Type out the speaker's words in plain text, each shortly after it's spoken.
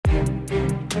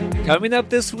Coming up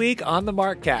this week on the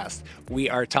Markcast, we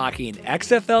are talking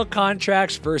XFL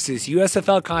contracts versus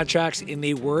USFL contracts in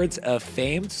the words of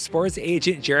famed sports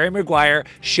agent Jerry Maguire.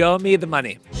 Show me the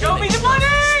money. Show me the money!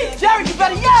 Jerry, you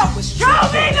better yell! Show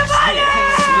me the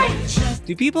money!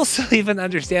 Do people still even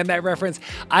understand that reference?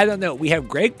 I don't know. We have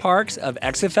Greg Parks of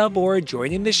XFL Board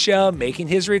joining the show, making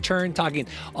his return, talking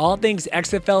all things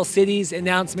XFL cities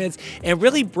announcements, and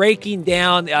really breaking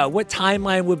down what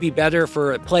timeline would be better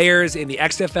for players in the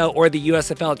XFL or the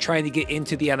USFL trying to get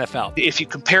into the NFL. If you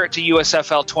compare it to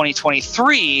USFL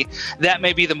 2023, that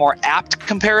may be the more apt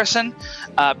comparison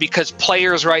because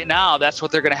players right now, that's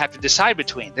what they're going to have to decide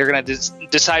between. They're going to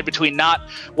decide between not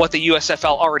what the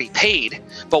USFL already paid,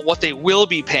 but what they will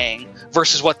be paying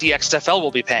versus what the XFL will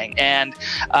be paying. And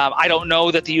I don't know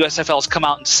that the USFL has come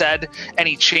out and said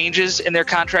any changes in their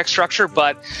contract structure,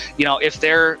 but if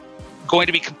they're going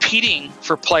to be competing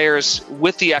for players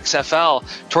with the XFL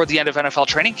toward the end of NFL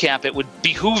training camp, it would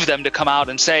behoove them to come out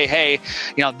and say, hey,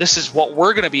 this is what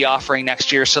we're going to be offering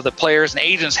next year, so the players and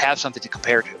agents have something to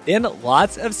compare to. Then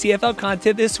lots of CFL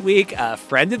content this week. A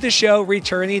friend of the show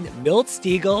returning, Milt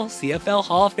Stegall, CFL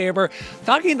Hall of Famer,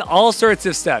 talking all sorts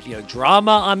of stuff.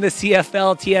 Drama on the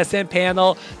CFL TSN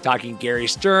panel, talking Gary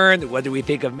Stern. What do we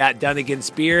think of Matt Dunnigan's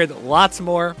beard? Lots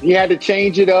more. He had to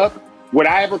change it up. Would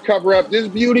I ever cover up this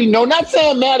beauty? No, not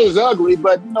saying Matt is ugly,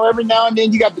 but every now and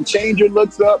then you got to change your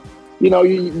looks up.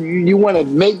 You want to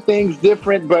make things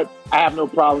different, but I have no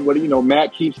problem with it.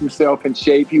 Matt keeps himself in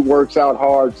shape. He works out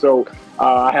hard, so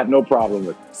I have no problem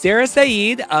with it.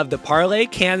 Said of The Parleh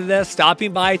Canada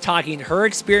stopping by, talking her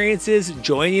experiences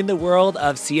joining the world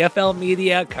of CFL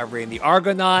media, covering the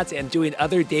Argonauts and doing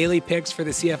other daily picks for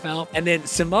the CFL. And then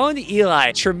Simone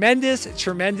Eli, tremendous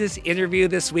interview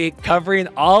this week covering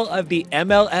all of the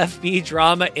MLFB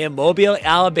drama in Mobile,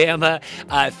 Alabama.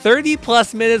 30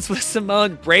 plus minutes with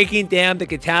Simone breaking down the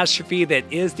catastrophe that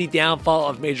is the downfall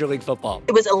of Major League Football.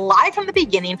 It was alive from the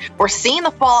beginning. We're seeing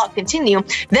the fallout continue.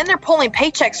 Then they're pulling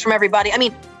paychecks from everybody. I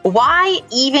mean, why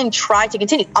even try to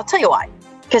continue? I'll tell you why.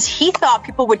 Because he thought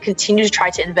people would continue to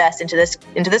try to invest into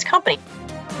this company.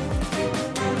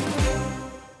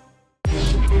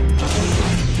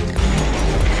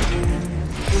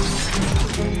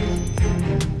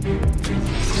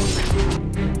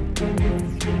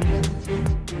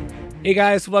 Hey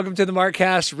guys, welcome to the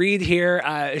Markcast. Reed here.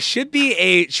 It should be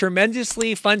a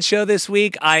tremendously fun show this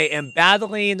week. I am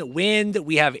battling wind.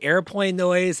 We have airplane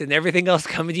noise and everything else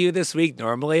coming to you this week.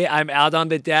 Normally, I'm out on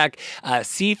the deck.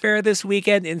 Seafair this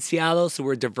weekend in Seattle, so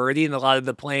we're diverting a lot of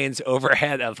the planes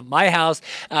overhead of my house.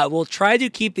 We'll try to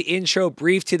keep the intro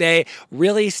brief today.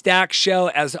 Really stacked show,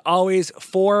 as always.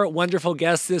 4 wonderful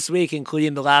guests this week,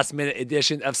 including the last-minute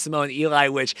edition of Simone Eli,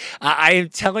 which I am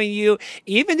telling you,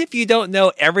 even if you don't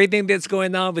know everything that's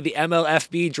going on with the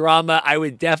MLFB drama, I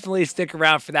would definitely stick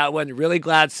around for that one. Really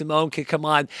glad Simone could come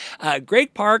on.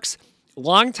 Greg Parks,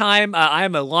 I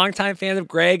am a longtime fan of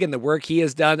Greg and the work he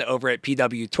has done over at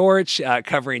PW Torch,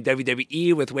 covering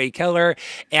WWE with Wade Keller,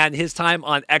 and his time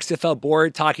on XFL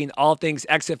Board, talking all things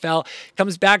XFL.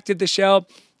 Comes back to the show.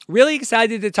 Really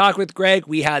excited to talk with Greg.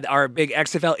 We had our big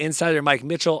XFL insider, Mike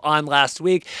Mitchell, on last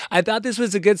week. I thought this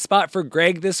was a good spot for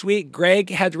Greg this week. Greg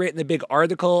had written a big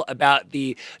article about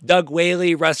the Doug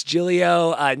Whaley, Russ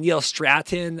Giglio, Neil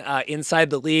Stratton inside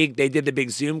the league. They did the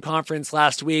big Zoom conference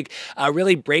last week,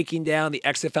 really breaking down the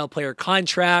XFL player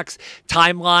contracts,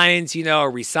 timelines,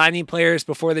 are we signing players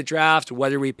before the draft?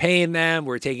 What are we paying them?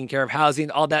 We're taking care of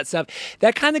housing, all that stuff.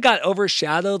 That kind of got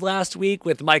overshadowed last week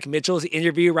with Mike Mitchell's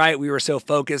interview, right? We were so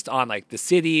focused on like the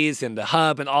cities and the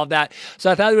hub and all that.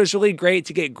 So I thought it was really great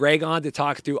to get Greg on to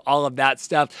talk through all of that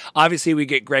stuff. Obviously, we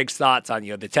get Greg's thoughts on,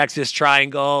 the Texas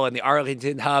Triangle and the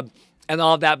Arlington hub and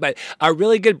all of that, but a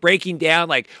really good breaking down,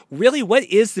 like really what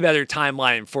is the better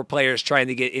timeline for players trying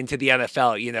to get into the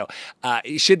NFL?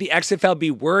 Should the XFL be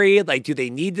worried? Like, do they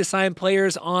need to sign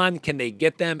players on? Can they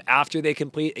get them after they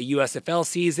complete a USFL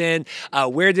season?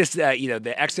 Where does, the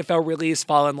XFL release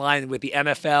fall in line with the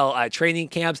NFL training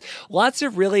camps? Lots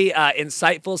of really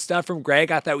insightful stuff from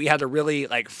Greg. I thought we had a really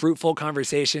fruitful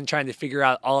conversation trying to figure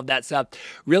out all of that stuff.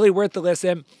 Really worth the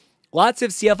listen. Lots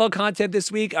of CFL content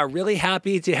this week. I'm really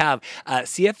happy to have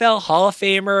CFL Hall of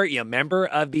Famer, member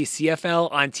of the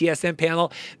CFL on TSN panel,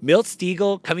 Milt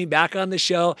Stegall, coming back on the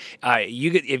show.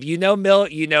 If you know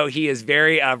Milt, he is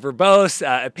very verbose,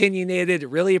 opinionated.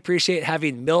 Really appreciate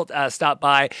having Milt stop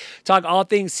by, talk all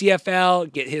things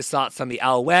CFL, get his thoughts on the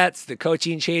Alouettes, the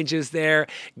coaching changes there,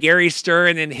 Gary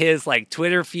Stern and his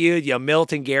Twitter feud.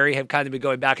 Milt and Gary have kind of been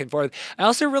going back and forth. I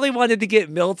also really wanted to get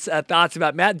Milt's thoughts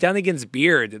about Matt Dunnigan's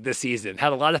beard this season.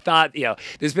 Had a lot of thought,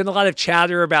 there's been a lot of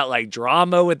chatter about like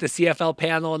drama with the CFL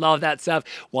panel and all of that stuff.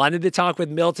 Wanted to talk with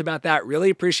Milt about that. Really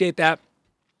appreciate that.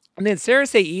 And then Sarah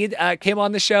Said came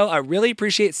on the show. I really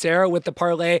appreciate Sarah with the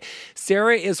parlay.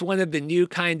 Sarah is one of the new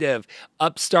kind of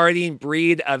upstarting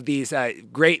breed of these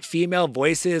great female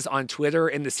voices on Twitter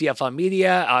in the CFL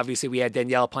media. Obviously, we had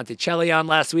Danielle Ponticelli on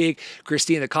last week.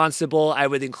 Christina Constable, I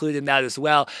would include in that as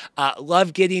well.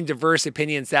 Love getting diverse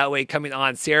opinions that way coming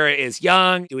on. Sarah is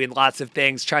young, doing lots of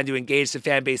things, trying to engage the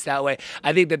fan base that way.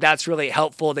 I think that that's really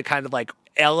helpful to kind of like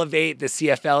elevate the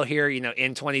CFL here,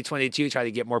 in 2022, try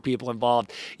to get more people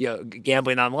involved,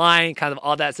 gambling online, kind of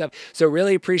all that stuff. So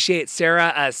really appreciate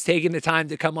Sarah taking the time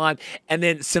to come on. And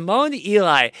then Simone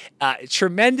Eli,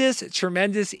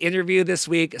 tremendous interview this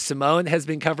week. Simone has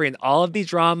been covering all of the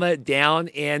drama down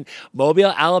in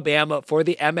Mobile, Alabama for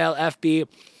the MLFB.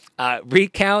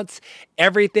 Recounts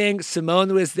everything.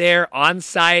 Simone was there on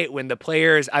site when the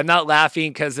players, I'm not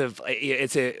laughing because of,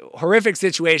 it's a horrific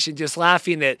situation, just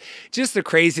laughing at just the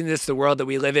craziness of the world that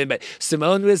we live in. But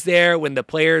Simone was there when the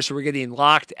players were getting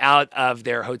locked out of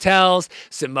their hotels.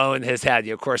 Simone has had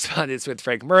correspondence with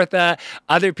Frank Murtha,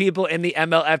 other people in the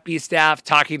MLFB staff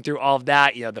talking through all of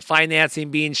that, the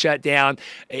financing being shut down.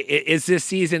 Is this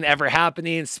season ever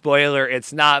happening? Spoiler,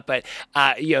 it's not. But,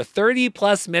 30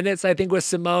 plus minutes, I think, with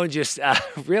Simone just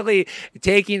really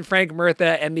taking Frank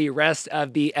Murtha and the rest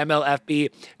of the MLFB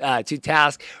to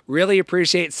task. Really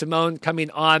appreciate Simone coming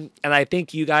on, and I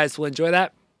think you guys will enjoy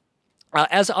that.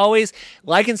 As always,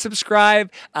 like and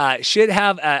subscribe. I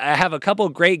have a couple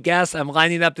of great guests I'm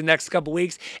lining up the next couple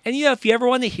weeks. And, if you ever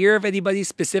want to hear of anybody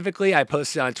specifically, I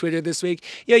posted on Twitter this week,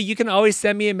 you can always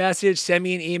send me a message, send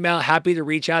me an email. Happy to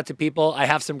reach out to people. I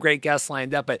have some great guests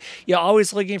lined up, but,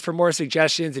 always looking for more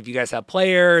suggestions. If you guys have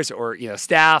players or,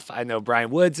 staff, I know Brian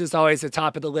Woods is always at the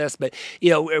top of the list, but,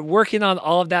 working on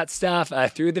all of that stuff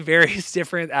through the various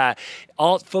different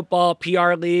alt football,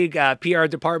 PR league, PR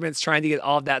departments, trying to get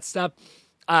all of that stuff.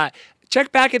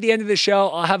 Check back at the end of the show.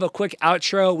 I'll have a quick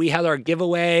outro. We had our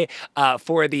giveaway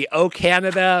for the O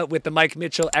Canada with the Mike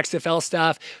Mitchell XFL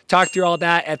stuff. Talk through all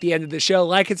that at the end of the show.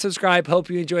 Like and subscribe. Hope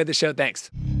you enjoyed the show.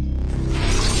 Thanks.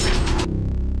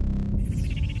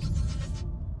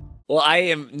 Well, I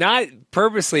am not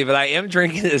purposely, but I am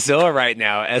drinking a Zoa right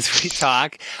now as we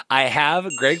talk. I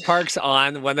have Greg Parks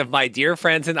on, one of my dear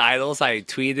friends and idols. I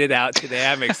tweeted out today.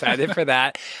 I'm excited for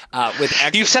that.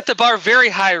 You've set the bar very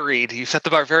high, Reed. You've set the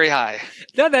bar very high.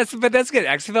 No, that's good.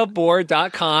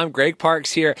 XFLboard.com. Greg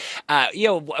Parks here.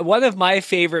 One of my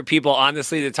favorite people,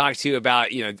 honestly, to talk to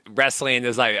about, wrestling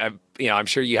is I'm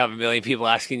sure you have a million people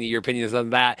asking you your opinions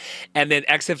on that. And then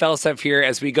XFL stuff here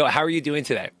as we go. How are you doing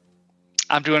today?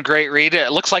 I'm doing great, Reed.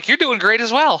 It looks like you're doing great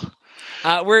as well.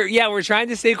 We're trying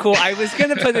to stay cool. I was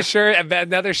gonna put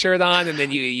another shirt on, and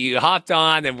then you hopped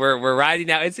on, and we're riding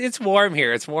out. It's warm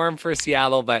here. It's warm for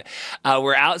Seattle, but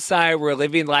we're outside. We're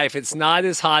living life. It's not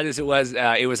as hot as it was.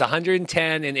 It was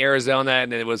 110 in Arizona, and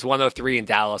then it was 103 in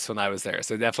Dallas when I was there.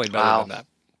 So definitely better than that.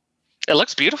 It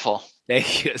looks beautiful.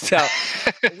 Thank you. So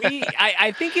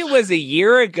I think it was a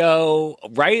year ago,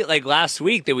 right? Like last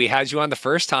week that we had you on the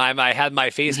first time. I had my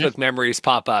Facebook memories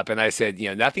pop up and I said,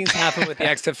 nothing's happened with the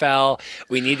XFL.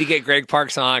 We need to get Greg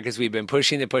Parks on because we've been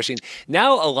pushing and pushing.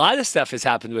 Now a lot of stuff has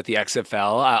happened with the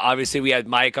XFL. Obviously we had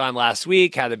Mike on last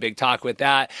week, had a big talk with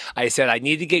that. I said, I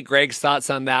need to get Greg's thoughts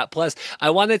on that. Plus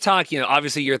I want to talk,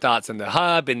 obviously your thoughts on the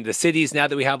hub and the cities now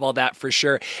that we have all that for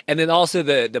sure. And then also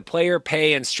the player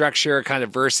pay and structure kind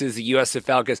of versus the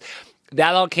USFL, because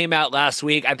that all came out last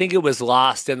week. I think it was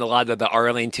lost in a lot of the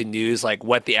Arlington news, like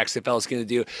what the XFL is going to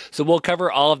do. So we'll cover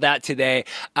all of that today.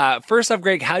 First off,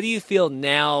 Greg, how do you feel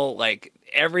now? Like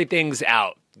everything's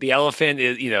out. The elephant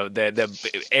is,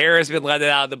 the air has been let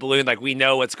out of the balloon. Like we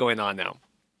know what's going on now.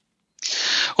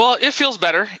 Well, it feels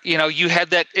better. You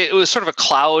had that, it was sort of a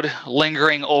cloud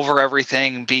lingering over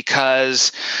everything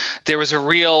because there was a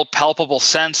real palpable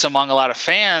sense among a lot of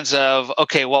fans of,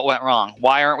 okay, what went wrong?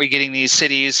 Why aren't we getting these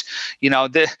cities?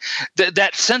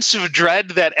 That sense of dread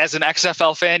that as an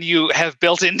XFL fan you have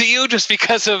built into you just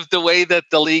because of the way that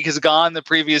the league has gone the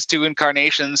previous two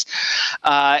incarnations.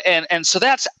 And so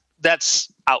that's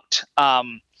out.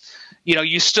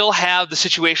 You still have the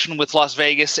situation with Las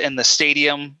Vegas and the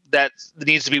stadium that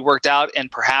needs to be worked out,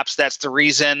 and perhaps that's the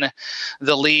reason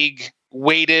the league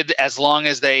waited as long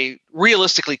as they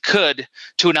realistically could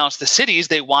to announce the cities.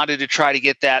 They wanted to try to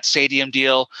get that stadium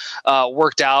deal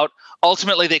worked out.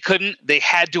 Ultimately, they couldn't. They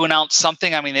had to announce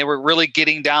something. I mean, they were really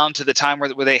getting down to the time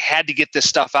where they had to get this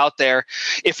stuff out there,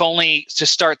 if only to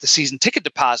start the season ticket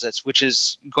deposits, which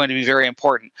is going to be very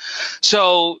important.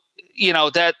 So,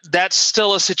 that's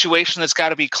still a situation that's got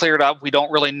to be cleared up. We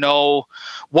don't really know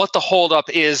what the holdup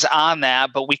is on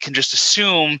that, but we can just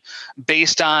assume,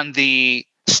 based on the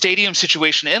stadium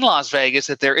situation in Las Vegas,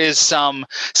 that there is some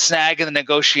snag in the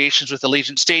negotiations with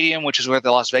Allegiant Stadium, which is where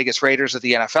the Las Vegas Raiders of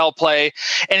the NFL play,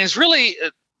 and is really,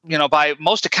 by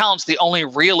most accounts, the only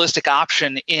realistic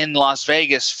option in Las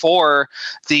Vegas for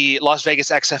the Las Vegas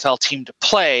XFL team to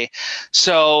play.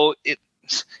 So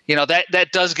that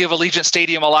does give Allegiant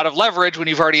Stadium a lot of leverage when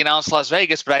you've already announced Las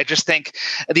Vegas. But I just think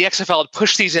the XFL had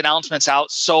pushed these announcements out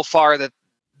so far that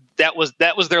was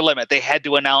their limit. They had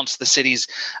to announce the cities,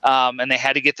 and they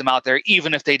had to get them out there,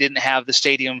 even if they didn't have the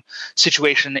stadium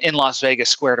situation in Las Vegas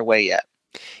squared away yet.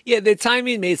 Yeah, the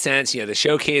timing made sense. The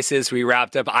showcases we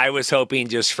wrapped up, I was hoping,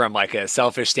 just from like a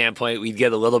selfish standpoint, we'd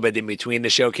get a little bit in between the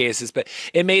showcases, but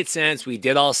it made sense. We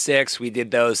did all 6. We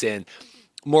did those in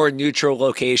more neutral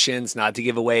locations, not to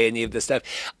give away any of the stuff.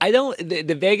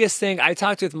 The Vegas thing, I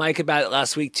talked with Mike about it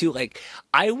last week too. Like,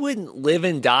 I wouldn't live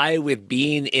and die with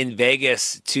being in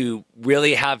Vegas to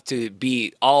really have to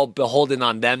be all beholden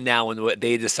on them now and what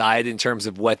they decide in terms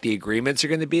of what the agreements are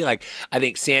going to be. Like, I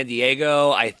think San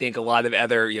Diego, I think a lot of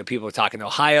other, people are talking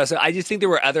Ohio. So I just think there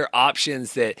were other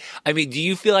options do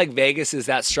you feel like Vegas is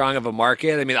that strong of a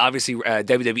market? I mean, obviously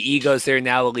WWE goes there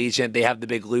now, Allegiant, they have the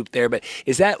big loop there, but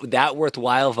is that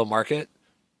worthwhile of a market?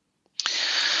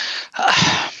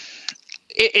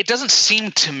 It doesn't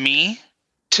seem to me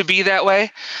to be that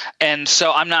way. And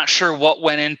so I'm not sure what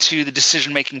went into the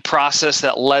decision-making process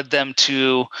that led them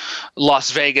to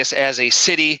Las Vegas as a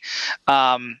city.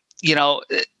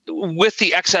 With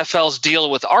the XFL's deal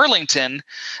with Arlington,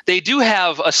 they do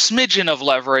have a smidgen of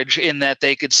leverage in that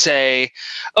they could say,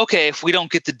 okay, if we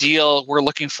don't get the deal we're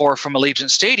looking for from Allegiant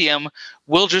Stadium,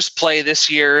 we'll just play this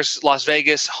year's Las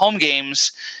Vegas home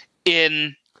games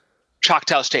in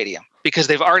Choctaw Stadium. Because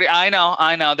they've already, I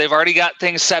know, they've already got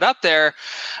things set up there.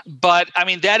 But I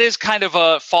mean, that is kind of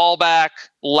a fallback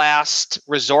last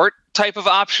resort type of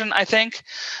option, I think,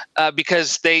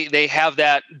 because they have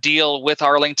that deal with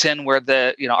Arlington where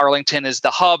Arlington is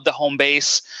the hub, the home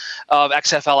base of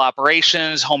XFL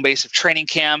operations, home base of training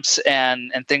camps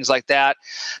and things like that.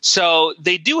 So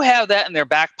they do have that in their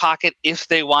back pocket if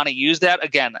they want to use that.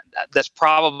 Again, that's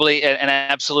probably an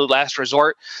absolute last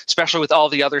resort, especially with all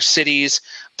the other cities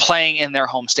playing in their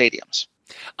home stadiums.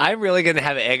 I'm really going to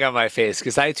have egg on my face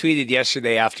because I tweeted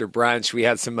yesterday after brunch, we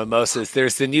had some mimosas.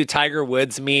 There's the new Tiger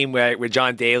Woods meme with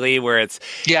John Daly where it's...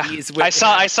 Yeah, I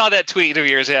saw that tweet of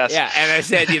yours, yes. Yeah, and I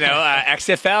said,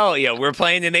 XFL, we're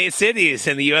playing in 8 cities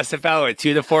in the USFL with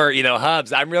 2 to 4,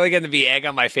 hubs. I'm really going to be egg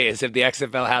on my face if the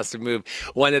XFL has to move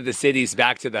one of the cities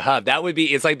back to the hub.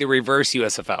 It's like the reverse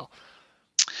USFL.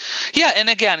 Yeah, and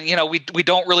again, we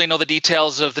don't really know the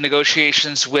details of the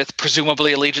negotiations with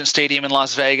presumably Allegiant Stadium in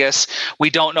Las Vegas. We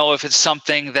don't know if it's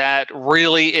something that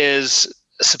really is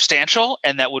substantial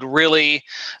and that would really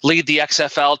lead the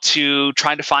XFL to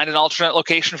trying to find an alternate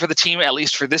location for the team, at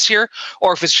least for this year,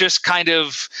 or if it's just kind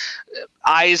of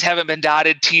I's haven't been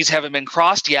dotted, T's haven't been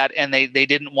crossed yet, and they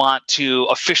didn't want to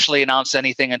officially announce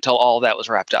anything until all that was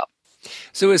wrapped up.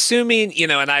 So assuming,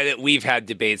 we've had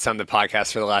debates on the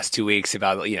podcast for the last 2 weeks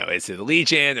about, is it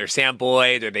Allegiant or Sam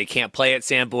Boyd, or they can't play at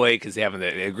Sam Boyd because they have an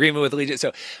agreement with Allegiant.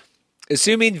 So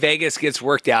assuming Vegas gets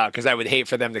worked out, because I would hate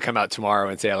for them to come out tomorrow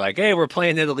and say like, hey, we're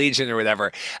playing at Allegiant or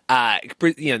whatever.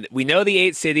 We know the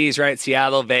 8 cities, right?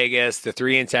 Seattle, Vegas, the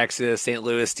 3 in Texas, St.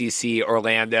 Louis, DC,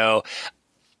 Orlando.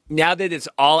 Now that it's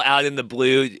all out in the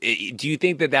blue, do you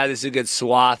think that is a good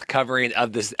swath covering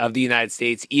of the United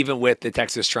States, even with the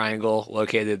Texas Triangle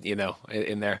located,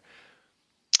 in there?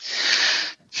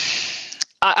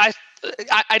 I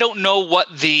don't know what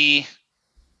the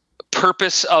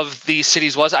purpose of these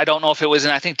cities was. I don't know if it was,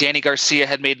 and I think Danny Garcia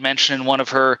had made mention in one of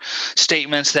her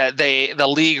statements that the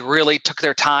league really took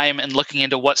their time in looking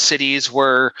into what cities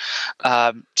were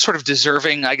sort of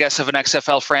deserving, I guess, of an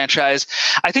XFL franchise.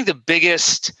 I think the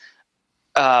biggest,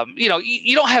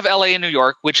 you don't have LA and New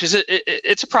York, which is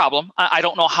it's a problem. I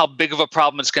don't know how big of a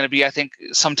problem it's going to be. I think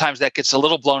sometimes that gets a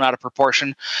little blown out of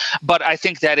proportion, but I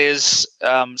think that is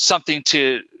something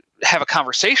to have a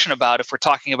conversation about if we're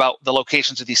talking about the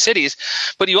locations of these cities.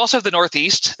 But you also have the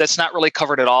Northeast that's not really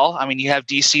covered at all. I mean, you have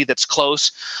DC that's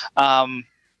close,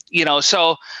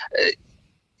 so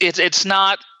it's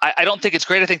not, I don't think it's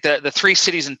great. I think the 3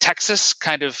 cities in Texas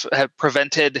kind of have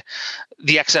prevented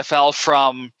the XFL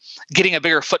from getting a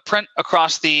bigger footprint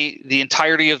across the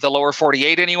entirety of the lower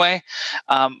 48 anyway.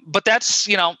 But that's,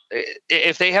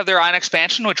 if they have their eye on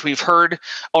expansion, which we've heard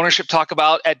ownership talk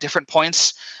about at different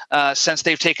points since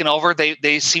they've taken over,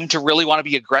 they seem to really want to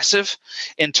be aggressive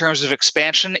in terms of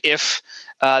expansion if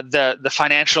the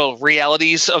financial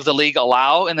realities of the league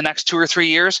allow in the next 2 or 3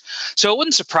 years. So it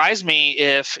wouldn't surprise me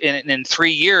if in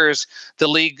 3 years the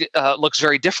league looks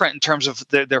very different in terms of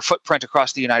their footprint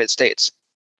across the United States.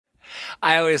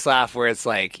 I always laugh where it's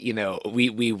like,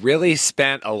 we really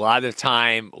spent a lot of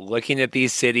time looking at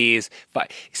these cities,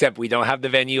 except we don't have the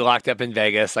venue locked up in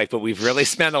Vegas, but we've really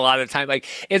spent a lot of time.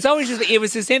 It's always it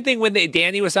was the same thing when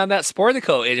Danny was on that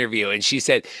Sportico interview, and she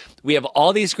said, we have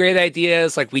all these great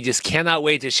ideas, we just cannot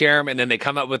wait to share them. And then they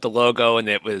come up with the logo, and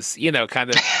it was, kind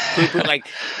of poo-poo.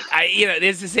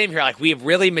 It's the same here. We have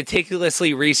really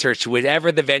meticulously researched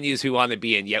whatever the venues we want to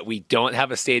be in, yet we don't have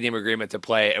a stadium agreement to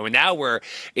play. And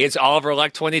it's Oliver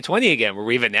Luck 2020 again, where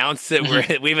we've announced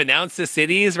it. We've announced the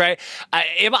cities, right?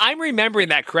 If I'm remembering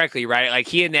that correctly, right?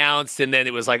 He announced, and then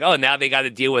it was oh, now they got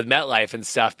to deal with MetLife and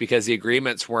stuff because the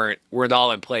agreements weren't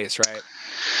all in place, right?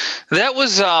 That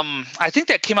was, I think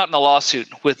that came out in the lawsuit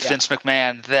with Vince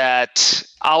McMahon that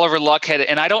Oliver Luck had,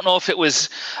 and I don't know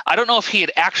if he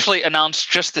had actually announced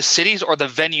just the cities or the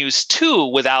venues too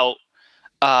without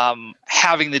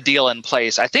having the deal in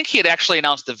place. I think he had actually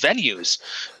announced the venues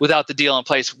without the deal in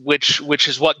place, which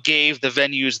is what gave the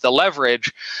venues the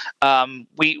leverage.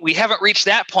 We haven't reached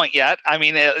that point yet. I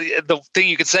mean, the thing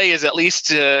you could say is at least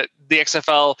the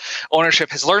XFL ownership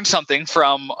has learned something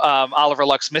from Oliver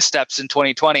Luck's missteps in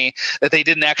 2020, that they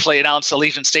didn't actually announce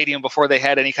Allegiant Stadium before they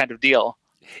had any kind of deal.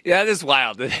 Yeah, that is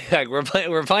wild. We're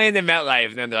playing in MetLife,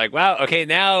 and then they're wow, okay,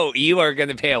 now you are going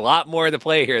to pay a lot more to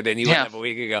play here than you would have a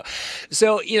week ago.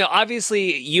 So,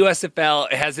 obviously USFL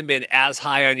hasn't been as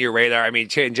high on your radar. I mean,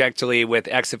 tangentially with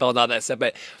XFL and all that stuff,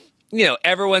 but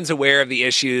everyone's aware of the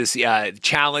issues,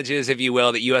 challenges, if you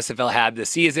will, that USFL had this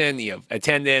season.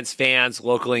 Attendance, fans,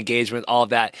 local engagement, all of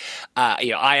that.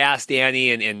 I asked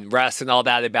Danny and Russ and all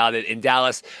that about it in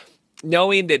Dallas.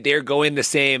 Knowing that they're going the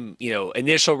same,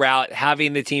 initial route,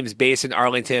 having the teams based in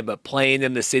Arlington but playing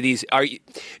in the cities,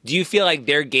 do you feel like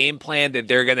their game plan that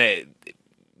they're going to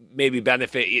maybe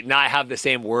benefit, not have the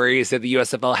same worries that the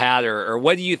USFL had, or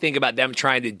what do you think about them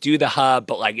trying to do the hub,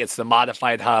 but it's the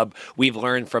modified hub? We've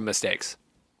learned from mistakes.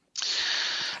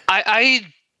 I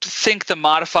think the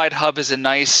modified hub is a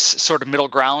nice sort of middle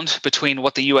ground between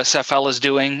what the USFL is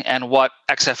doing and what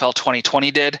XFL 2020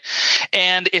 did.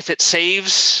 And if it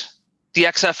saves the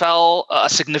XFL a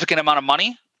significant amount of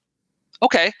money,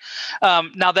 okay.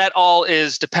 Now that all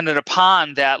is dependent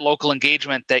upon that local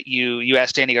engagement that you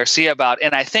asked Danny Garcia about.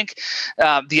 And I think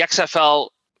the XFL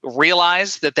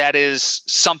realized that is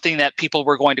something that people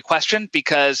were going to question,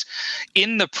 because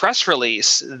in the press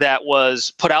release that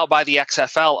was put out by the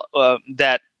XFL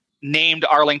that named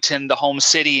Arlington the home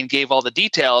city and gave all the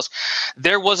details,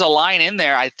 there was a line in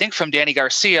there, I think from Danny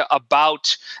Garcia,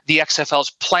 about the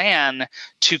XFL's plan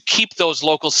to keep those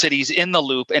local cities in the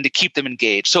loop and to keep them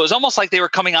engaged. So it was almost like they were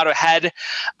coming out ahead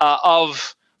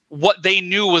of what they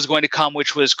knew was going to come,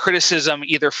 which was criticism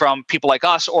either from people like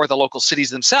us or the local cities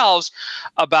themselves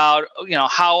about,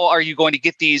 how are you going to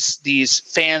get these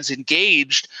fans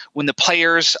engaged when the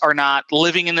players are not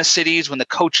living in the cities, when the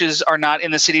coaches are not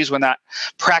in the cities, when not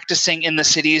practicing in the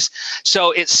cities.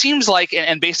 So it seems like,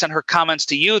 and based on her comments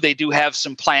to you, they do have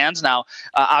some plans now.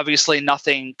 Obviously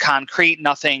nothing concrete,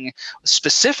 nothing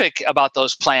specific about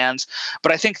those plans,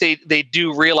 but I think they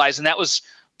do realize, and that was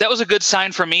a good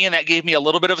sign for me, and that gave me a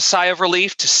little bit of a sigh of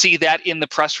relief to see that in the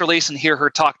press release and hear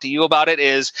her talk to you about it,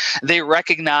 is they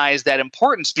recognize that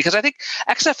importance, because I think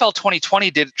XFL 2020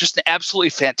 did just an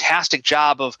absolutely fantastic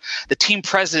job of the team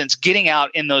presidents getting out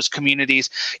in those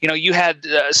communities. You had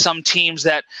some teams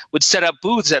that would set up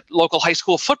booths at local high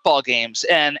school football games,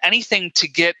 and anything to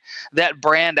get that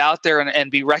brand out there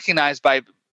and be recognized by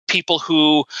people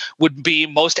who would be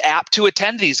most apt to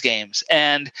attend these games.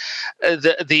 And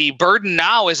the burden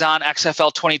now is on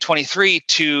XFL 2023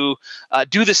 to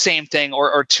do the same thing,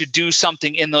 or to do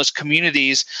something in those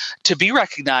communities to be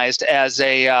recognized as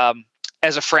a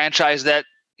franchise that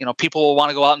people will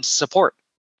want to go out and support.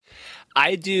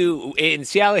 I do in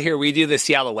Seattle here. We do the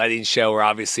Seattle Weddings Show, where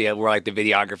obviously we're like the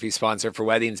videography sponsor for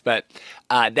weddings. But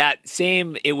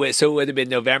it would have been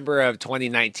November of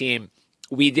 2019.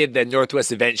 We did the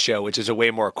Northwest Event Show, which is a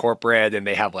way more corporate, and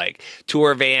they have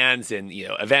tour vans and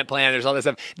event planners, all this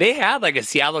stuff. They had a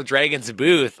Seattle Dragons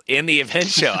booth in the event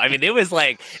show. I mean, it was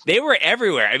they were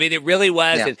everywhere. I mean, it really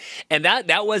was, and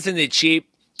that wasn't a cheap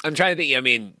I'm trying to think. I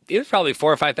mean, it was probably $4,000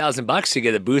 or $5,000 to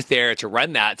get a booth there to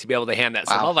run that, to be able to hand that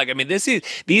stuff off. Like, I mean,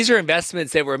 these are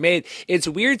investments that were made. It's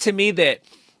weird to me that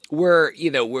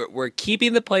we're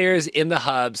keeping the players in the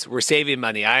hubs. We're saving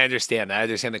money. I understand that. I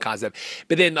understand the concept.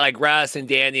 But then like Russ and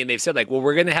Danny, and they've said like, well,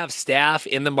 we're going to have staff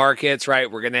in the markets,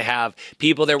 right? We're going to have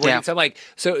people that working. Yeah. So I'm like,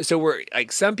 so we're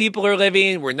like, some people are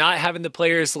living. We're not having the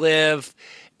players live.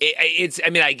 I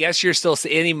mean, I guess you're still,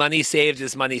 any money saved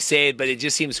is money saved, but it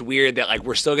just seems weird that like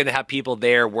we're still going to have people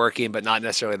there working, but not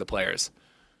necessarily the players.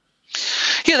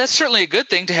 Yeah, that's certainly a good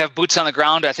thing to have boots on the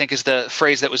ground, I think is the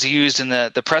phrase that was used in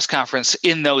the press conference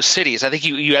in those cities. I think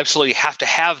you absolutely have to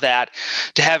have that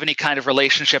to have any kind of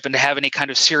relationship and to have any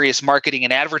kind of serious marketing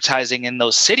and advertising in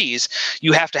those cities.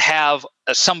 You have to have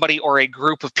somebody or a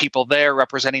group of people there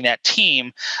representing that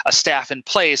team, a staff in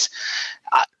place.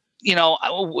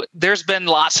 There's been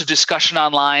lots of discussion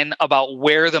online about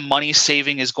where the money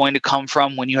saving is going to come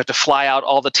from when you have to fly out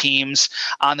all the teams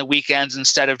on the weekends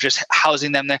instead of just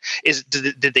housing them there.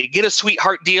 Did they get a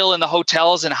sweetheart deal in the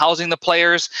hotels and housing the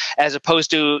players as opposed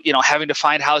to, having to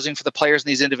find housing for the players in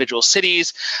these individual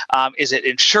cities? Is it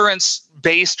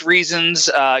insurance-based reasons,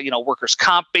 workers'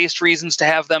 comp-based reasons to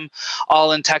have them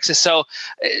all in Texas? So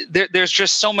there's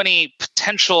just so many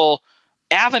potential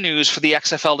avenues for the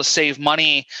XFL to save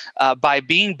money by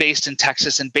being based in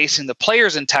Texas and basing the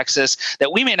players in Texas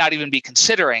that we may not even be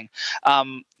considering.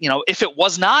 If it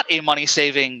was not a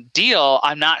money-saving deal,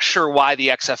 I'm not sure why the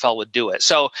XFL would do it.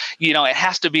 So, it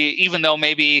has to be, even though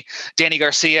maybe Danny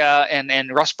Garcia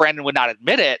and Russ Brandon would not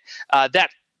admit it,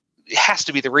 that has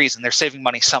to be the reason. They're saving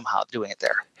money somehow doing it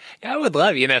there. Yeah, I would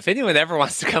love, if anyone ever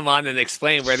wants to come on and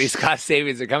explain where these cost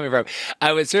savings are coming from,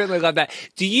 I would certainly love that.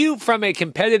 Do you, from a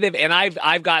competitive, and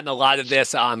I've gotten a lot of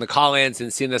this on the call-ins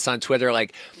and seen this on Twitter,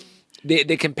 like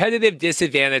the competitive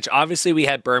disadvantage, obviously we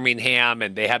had Birmingham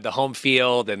and they had the home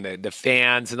field and the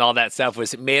fans and all that stuff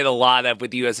was made a lot of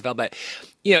with the USFL. But,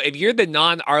 if you're the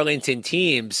non-Arlington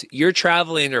teams, you're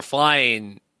traveling or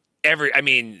flying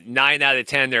 9 out of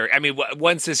 10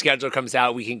 once the schedule comes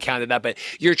out, we can count it up, but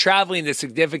you're traveling to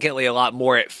significantly a lot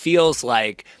more, it feels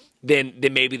like, than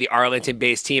maybe the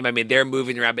Arlington-based team. I mean, they're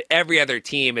moving around, but every other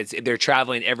team, they're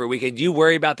traveling every weekend. Do you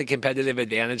worry about the competitive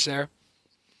advantage there?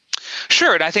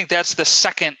 Sure, and I think that's the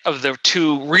second of the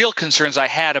two real concerns I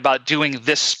had about doing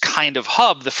this kind of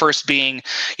hub. The first being,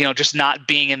 just not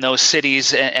being in those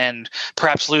cities and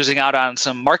perhaps losing out on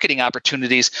some marketing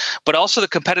opportunities, but also the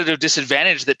competitive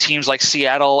disadvantage that teams like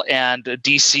Seattle and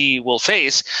DC will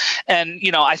face. And,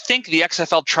 I think the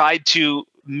XFL tried to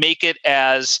make it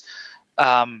as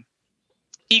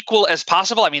equal as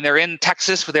possible. I mean, they're in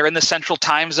Texas, but they're in the central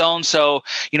time zone. So,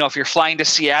 if you're flying to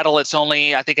Seattle, it's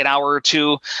only, I think, an hour or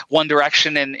two one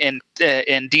direction. In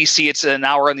DC, it's an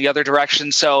hour in the other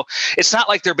direction. So it's not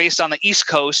like they're based on the East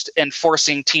Coast and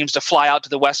forcing teams to fly out to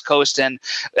the West Coast and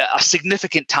a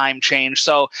significant time change.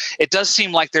 So it does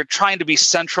seem like they're trying to be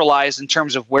centralized in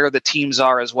terms of where the teams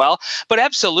are as well. But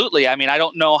absolutely, I mean, I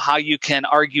don't know how you can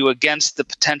argue against the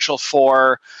potential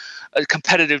for a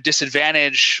competitive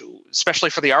disadvantage, especially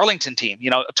for the Arlington team,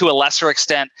 to a lesser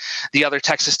extent, the other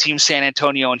Texas teams, San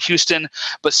Antonio and Houston,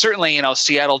 but certainly,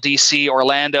 Seattle, DC,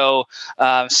 Orlando,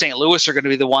 St. Louis are going to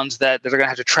be the ones that are going to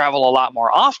have to travel a lot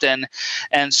more often.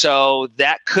 And so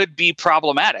that could be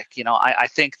problematic. I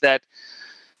think that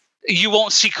you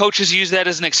won't see coaches use that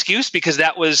as an excuse because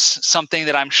that was something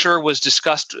that I'm sure was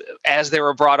discussed as they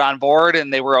were brought on board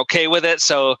and they were okay with it.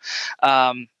 So,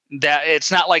 that it's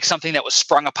not like something that was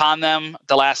sprung upon them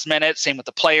the last minute. Same with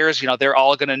the players. They're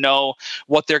all going to know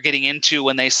what they're getting into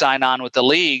when they sign on with the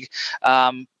league.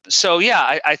 I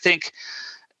think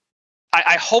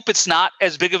I hope it's not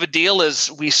as big of a deal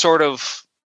as we sort of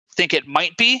think it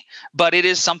might be, but it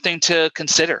is something to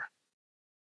consider.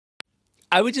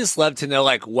 I would just love to know,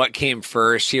 like, what came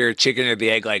first here, chicken or the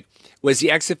egg? Like, was the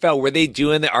XFL, were they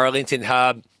doing the Arlington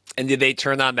hub, and did they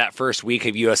turn on that first week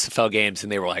of USFL games and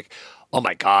they were like, oh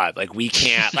my God, like we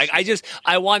can't, like,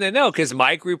 I want to know because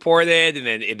Mike reported and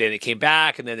then it came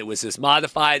back and then it was this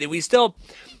modified and we still,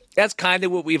 that's kind of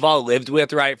what we've all lived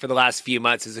with, right? For the last few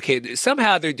months is okay.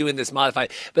 Somehow they're doing this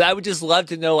modified, but I would just love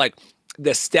to know like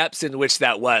the steps in which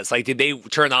that was. Like, did they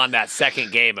turn on that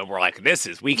second game and we're like,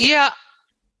 we can't.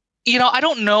 Yeah. I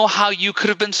don't know how you could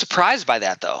have been surprised by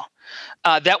that though.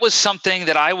 That was something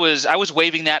that I was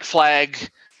waving that flag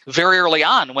very early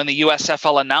on when the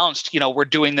USFL announced, we're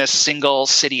doing this single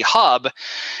city hub.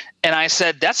 And I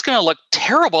said, that's going to look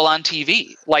terrible on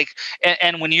TV. Like,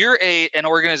 and when you're an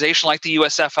organization like the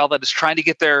USFL that is trying to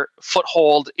get their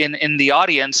foothold in the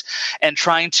audience and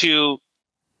trying to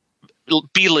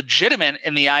be legitimate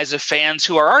in the eyes of fans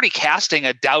who are already casting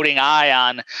a doubting eye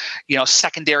on,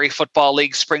 secondary football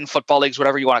leagues, spring football leagues,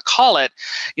 whatever you want to call it.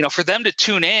 For them to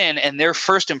tune in and their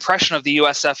first impression of the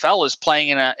USFL is playing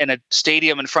in a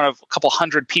stadium in front of a couple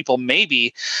hundred people,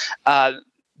 maybe,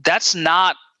 that's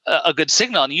not a good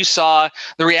signal. And you saw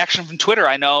the reaction from Twitter.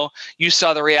 I know you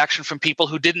saw the reaction from people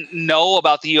who didn't know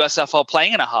about the USFL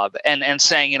playing in a hub and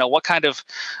saying, what kind of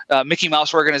Mickey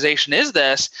Mouse organization is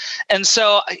this? And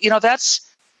so, that's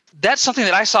something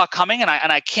that I saw coming, and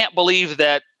I can't believe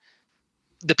that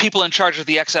the people in charge of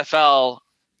the XFL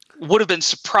would have been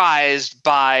surprised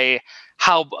by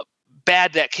how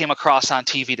bad that came across on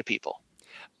TV to people.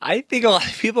 I think a lot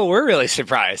of people were really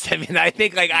surprised. I mean, I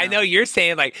think I know you're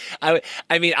saying I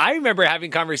remember having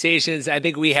conversations. I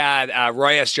think we had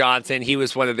Roy S. Johnson. He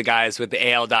was one of the guys with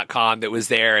the AL.com that was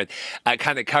there and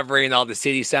kind of covering all the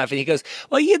city stuff. And he goes,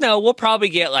 well, we'll probably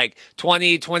get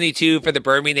 20, 22 for the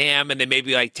Birmingham and then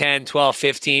maybe 10, 12,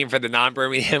 15 for the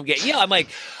non-Birmingham game. Yeah, I'm like,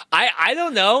 I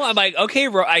don't know. I'm like, okay,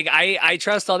 I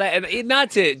trust all that. And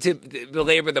not to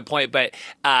belabor the point, but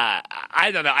I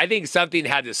don't know. I think something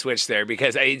had to switch there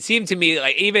because it seemed to me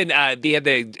even the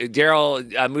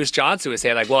Daryl Moose Johnson was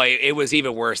saying it was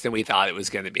even worse than we thought it was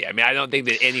going to be. I mean, I don't think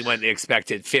that anyone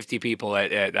expected 50 people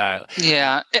at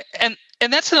yeah. And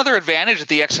that's another advantage that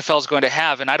the XFL is going to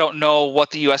have. And I don't know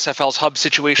what the USFL's hub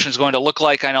situation is going to look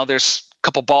like. I know there's a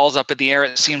couple balls up in the air.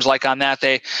 It seems like on that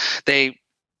they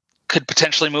could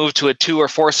potentially move to a 2 or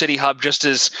 4 city hub just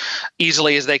as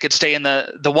easily as they could stay in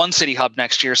the 1 city hub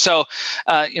next year. So,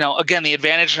 again, the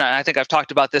advantage, and I think I've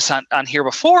talked about this on here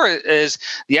before, is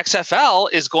the XFL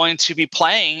is going to be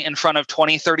playing in front of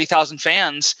 20, 30,000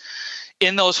 fans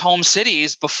in those home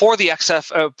cities before the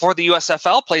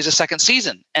USFL plays a second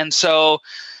season. And so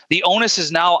the onus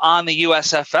is now on the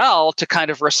USFL to kind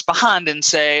of respond and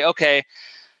say, okay,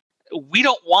 we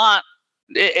don't want,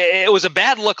 it was a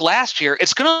bad look last year.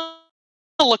 It's going to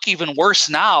look even worse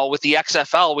now with the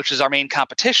XFL, which is our main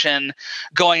competition,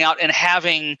 going out and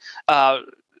having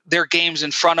their games in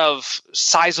front of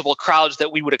sizable crowds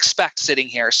that we would expect sitting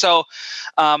here. So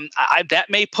that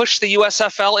may push the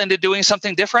USFL into doing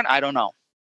something different. I don't know.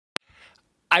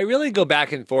 I really go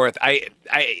back and forth. I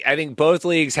think both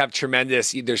leagues have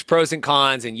tremendous, there's pros and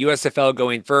cons, and USFL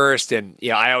going first. And,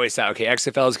 I always thought, okay,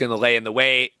 XFL is going to lay in the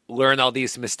way, learn all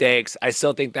these mistakes. I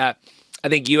still think that. I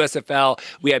think USFL,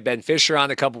 we had Ben Fisher on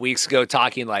a couple weeks ago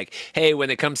talking hey, when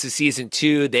it comes to season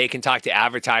 2, they can talk to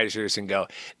advertisers and go,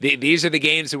 these are the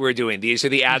games that we're doing. These are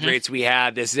the ad rates we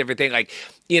have. This is everything.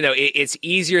 It's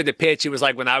easier to pitch. It was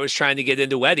like when I was trying to get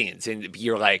into weddings and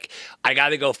you're like, I got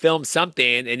to go film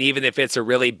something. And even if it's a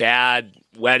really bad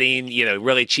wedding,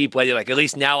 really cheap wedding, at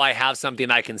least now I have something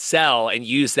I can sell and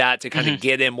use that to kind of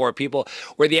get in more people.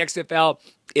 Where the XFL,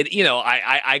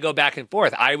 I go back and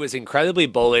forth. I was incredibly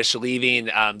bullish leaving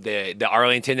the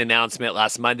Arlington announcement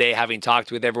last Monday, having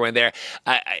talked with everyone there.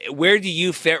 Where do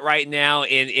you fit right now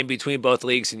in between both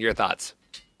leagues and your thoughts?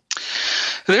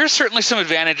 There's certainly some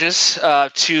advantages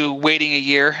to waiting a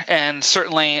year, and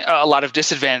certainly a lot of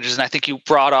disadvantages. And I think you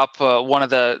brought up one of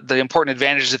the important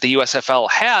advantages that the USFL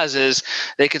has is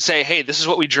they could say, hey, this is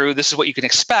what we drew, this is what you can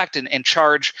expect, and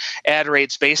charge ad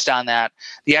rates based on that.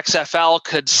 The XFL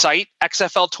could cite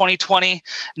XFL 2020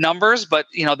 numbers, but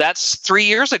that's 3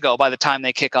 years ago by the time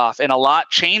they kick off, and a lot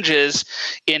changes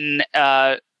in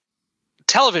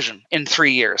television in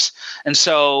 3 years. And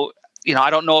so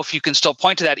I don't know if you can still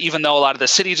point to that, even though a lot of the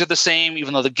cities are the same,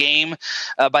 even though the game,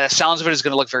 by the sounds of it, is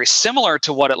going to look very similar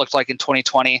to what it looked like in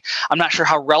 2020. I'm not sure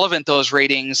how relevant those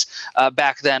ratings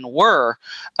back then were.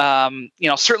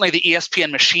 Certainly the ESPN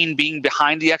machine being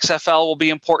behind the XFL will be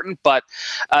important. But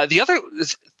the other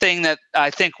thing that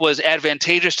I think was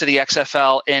advantageous to the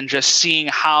XFL in just seeing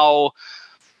how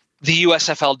the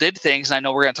USFL did things, and I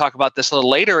know we're going to talk about this a little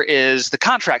later, is the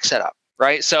contract setup.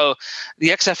 Right. So the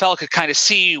XFL could kind of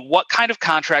see what kind of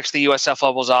contracts the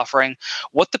USFL was offering,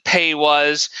 what the pay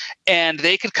was, and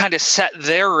they could kind of set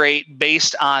their rate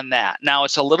based on that. Now,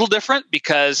 it's a little different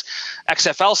because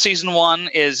XFL season 1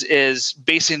 is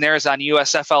basing theirs on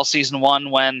USFL season 1,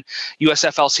 when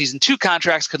USFL season 2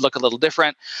 contracts could look a little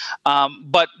different.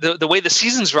 But the way the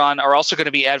seasons run are also going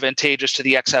to be advantageous to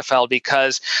the XFL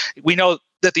because we know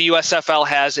that the USFL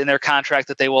has in their contract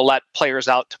that they will let players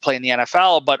out to play in the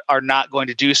NFL, but are not going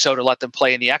to do so to let them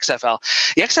play in the XFL.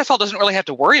 The XFL doesn't really have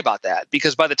to worry about that,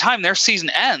 because by the time their season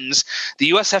ends, the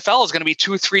USFL is going to be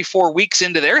 2, 3, 4 weeks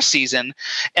into their season.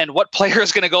 And what player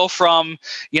is going to go from,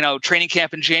 training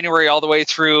camp in January all the way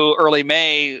through early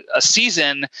May, a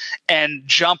season, and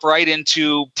jump right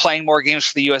into playing more games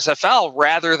for the USFL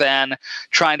rather than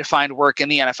trying to find work in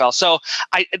the NFL? So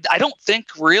I don't think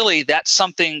really that's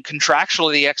something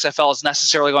contractually the XFL is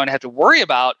necessarily going to have to worry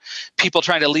about, people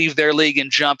trying to leave their league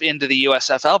and jump into the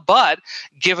USFL. But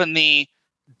given the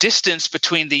distance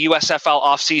between the USFL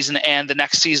offseason and the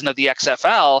next season of the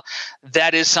XFL,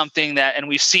 that is something that, and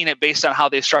we've seen it based on how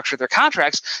they structure their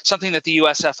contracts, something that the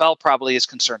USFL probably is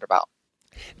concerned about.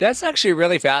 That's actually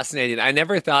really fascinating. I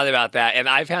never thought about that. And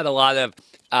I've had a lot of,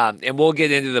 and we'll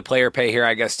get into the player pay here,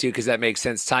 I guess, too, because that makes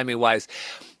sense timing wise.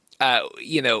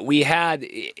 We had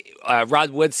Rod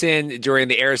Woodson during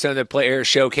the Arizona Player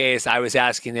Showcase. I was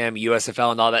asking him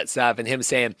USFL and all that stuff, and him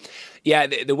saying, yeah,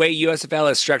 the way USFL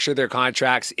has structured their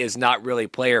contracts is not really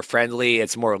player friendly.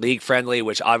 It's more league friendly,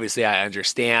 which obviously I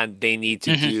understand. They need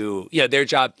to do their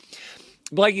job.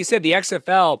 But like you said, the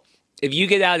XFL, if you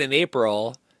get out in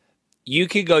April, you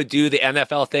could go do the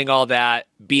NFL thing, all that,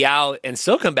 be out, and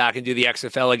still come back and do the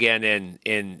XFL again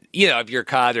in if you're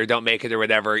cut or don't make it or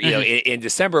whatever, in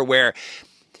December, where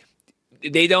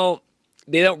they don't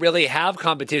really have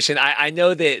competition. I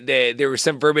know that there was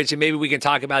some verbiage, and maybe we can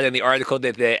talk about it in the article,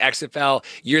 that the XFL,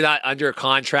 you're not under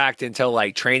contract until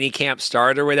like training camp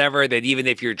start or whatever, that even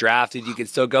if you're drafted, you can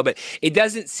still go. But it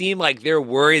doesn't seem like they're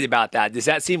worried about that. Does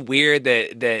that seem weird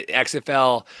that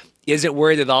XFL isn't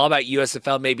worried at all about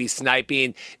USFL maybe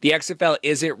sniping? The XFL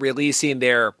isn't releasing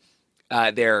their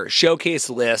showcase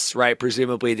lists, right?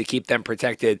 Presumably to keep them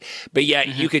protected. But yet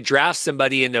you could draft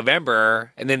somebody in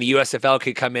November, and then the USFL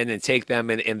could come in and take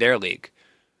them in their league.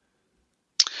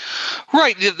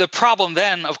 Right. The problem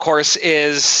then, of course,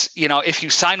 is, if you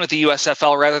sign with the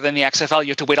USFL rather than the XFL, you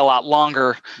have to wait a lot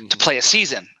longer to play a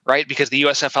season, right? Because the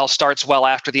USFL starts well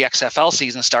after the XFL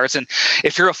season starts. And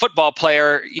if you're a football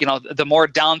player, the more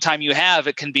downtime you have,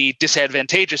 it can be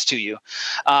disadvantageous to you.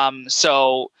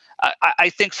 So I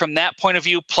think from that point of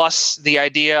view, plus the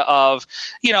idea of,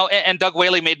 and Doug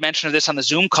Whaley made mention of this on the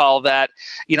Zoom call, that,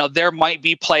 there might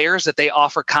be players that they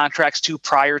offer contracts to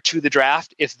prior to the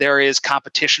draft if there is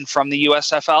competition from the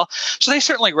USFL. So they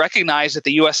certainly recognize that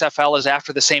the USFL is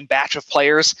after the same batch of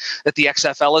players that the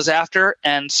XFL is after.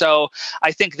 And so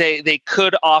I think they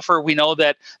could offer, we know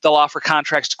that they'll offer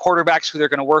contracts to quarterbacks who they're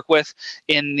going to work with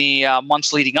in the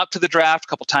months leading up to the draft. A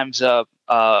couple times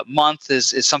month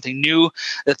is something new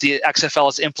that the XFL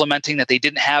is implementing that they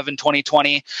didn't have in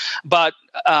 2020. But,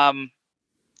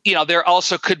 there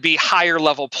also could be higher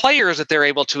level players that they're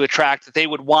able to attract that they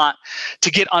would want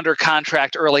to get under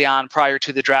contract early on prior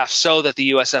to the draft so that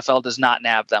the USFL does not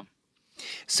nab them.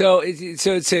 So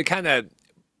to kind of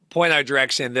point our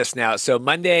direction in this now. So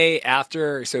Monday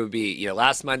after, so it would be,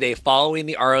 last Monday following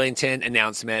the Arlington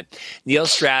announcement, Neil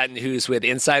Stratton, who's with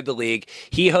Inside the League,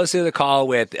 he hosted a call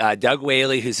with Doug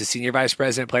Whaley, who's the Senior Vice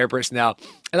President, Player Personnel.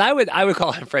 And I would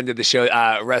call him friend of the show,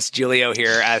 Russ Giulio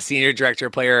here, Senior Director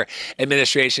of Player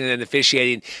Administration and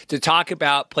Officiating, to talk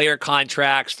about player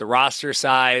contracts, the roster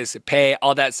size, pay,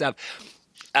 all that stuff.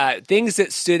 Things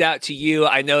that stood out to you.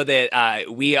 I know that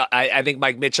I think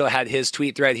Mike Mitchell had his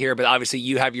tweet thread here, but obviously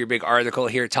you have your big article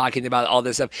here talking about all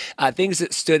this stuff. Things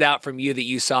that stood out from you that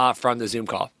you saw from the Zoom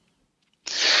call.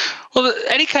 Well,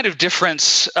 any kind of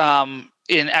difference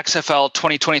in XFL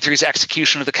 2023's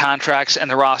execution of the contracts and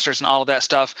the rosters and all of that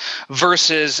stuff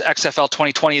versus XFL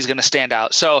 2020 is going to stand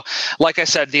out. So, like I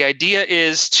said, the idea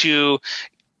is to,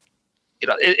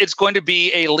 it's going to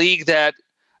be a league that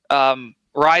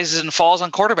rises and falls on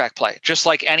quarterback play, just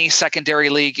like any secondary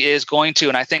league is going to.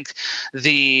 And I think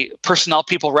the personnel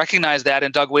people recognize that.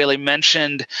 And Doug Whaley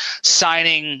mentioned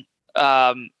signing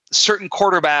certain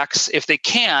quarterbacks, if they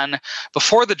can,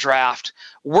 before the draft,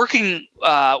 working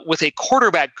with a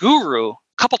quarterback guru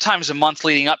a couple times a month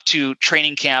leading up to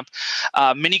training camp.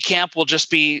 Mini camp will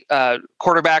just be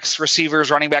quarterbacks,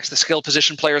 receivers, running backs, the skill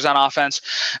position players on offense,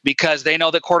 because they know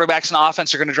that quarterbacks and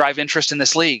offense are going to drive interest in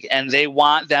this league, and they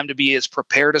want them to be as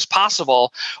prepared as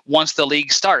possible once the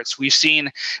league starts. We've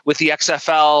seen with the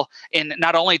XFL in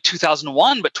not only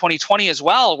 2001, but 2020 as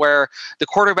well, where the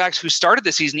quarterbacks who started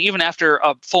the season, even after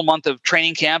a full month of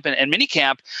training camp and mini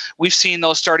camp, we've seen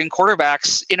those starting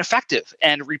quarterbacks ineffective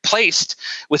and replaced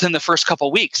within the first couple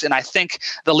of weeks. And I think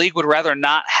the league would rather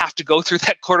not have to go through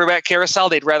that quarterback carousel.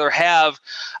 They'd rather have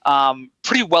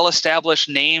pretty well-established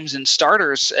names and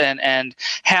starters and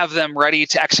have them ready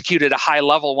to execute at a high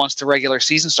level once the regular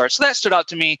season starts. So that stood out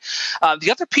to me.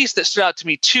 The other piece that stood out to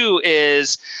me too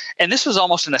is, and this was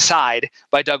almost an aside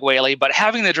by Doug Whaley, but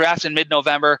having the draft in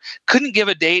mid-November, couldn't give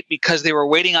a date because they were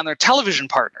waiting on their television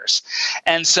partners.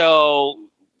 And so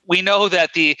we know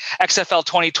that the XFL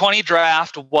 2020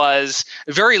 draft was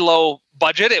very low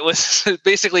budget. It was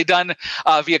basically done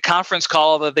via conference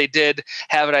call, that they did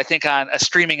have it, I think, on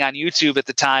streaming on YouTube at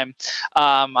the time.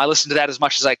 I listened to that as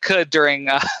much as I could during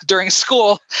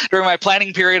school, during my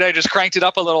planning period. I just cranked it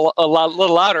up a little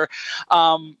louder.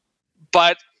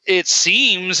 But it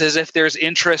seems as if there's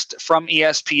interest from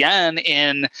ESPN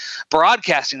in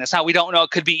broadcasting this. Now, we don't know. It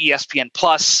could be ESPN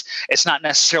Plus. It's not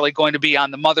necessarily going to be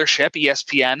on the mothership,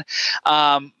 ESPN.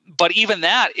 But even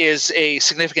that is a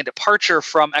significant departure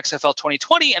from XFL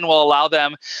 2020 and will allow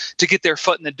them to get their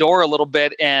foot in the door a little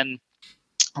bit and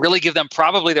really give them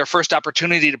probably their first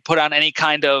opportunity to put on any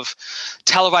kind of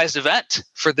televised event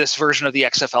for this version of the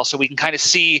XFL. So we can kind of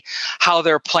see how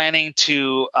they're planning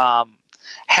to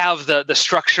have the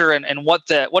structure and what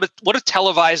a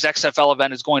televised XFL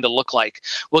event is going to look like.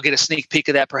 We'll get a sneak peek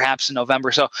of that perhaps in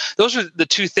November. So those are the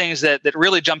two things that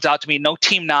really jumped out to me. No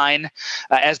Team 9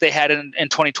 as they had in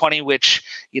 2020, which,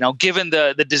 given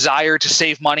the desire to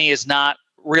save money, is not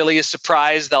really a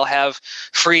surprise. They'll have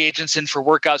free agents in for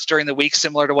workouts during the week,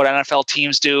 similar to what NFL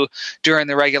teams do during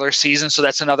the regular season. So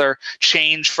that's another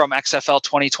change from XFL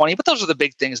 2020. But those are the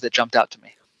big things that jumped out to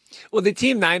me. Well, the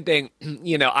Team 9 thing,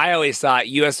 I always thought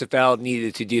USFL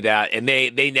needed to do that, and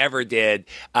they never did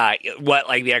what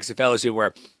like the XFL is doing,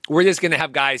 where we're just going to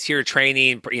have guys here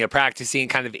training, practicing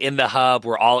kind of in the hub.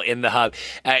 We're all in the hub.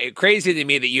 Crazy to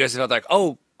me that USFL is like,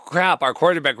 oh, crap, our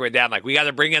quarterback went down. Like, we got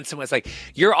to bring in someone. It's like,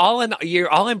 you're all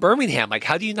in Birmingham. Like,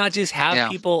 how do you not just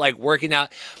have people like working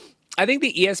out? I think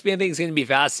the ESPN thing is going to be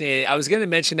fascinating. I was going to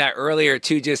mention that earlier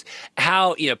too, just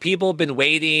how, people have been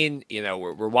waiting,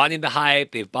 we're wanting the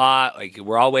hype. They've bought, like,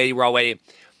 we're all waiting.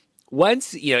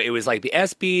 Once, it was like the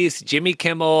ESPYs, Jimmy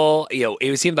Kimmel,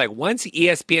 it seemed like once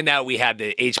ESPN out, we had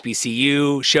the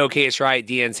HBCU showcase, right?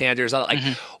 Deion Sanders,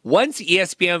 once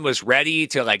ESPN was ready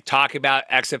to like talk about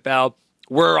XFL,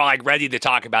 we're like ready to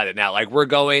talk about it now. Like, we're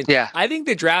going. Yeah. I think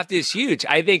the draft is huge.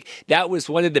 I think that was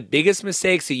one of the biggest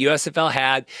mistakes the USFL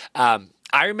had.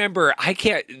 I remember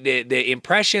the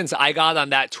impressions I got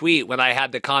on that tweet when I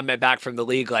had the comment back from the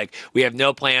league, like, we have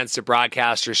no plans to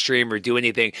broadcast or stream or do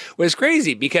anything, was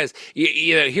crazy because,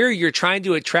 here you're trying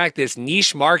to attract this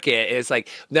niche market. It's like,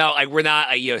 no, like, we're not,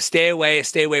 stay away.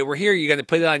 We're here. You're going to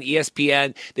put it on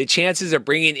ESPN. The chances of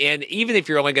bringing in, even if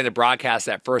you're only going to broadcast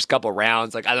that first couple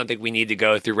rounds, like, I don't think we need to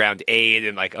go through round 8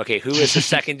 and like, okay, who is the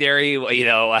secondary, like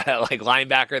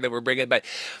linebacker that we're bringing, but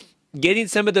getting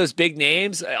some of those big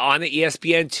names on the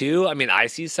ESPN too. I mean, I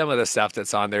see some of the stuff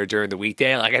that's on there during the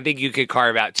weekday. Like, I think you could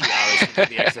carve out 2 hours for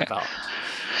the XFL.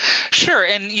 Sure.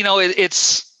 And,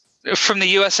 it's from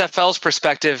the USFL's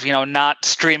perspective, not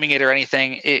streaming it or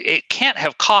anything, it can't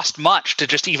have cost much to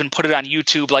just even put it on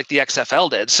YouTube like the XFL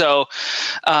did. So,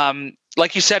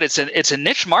 like you said, it's a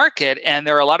niche market, and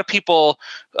there are a lot of people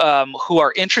who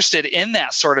are interested in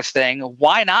that sort of thing.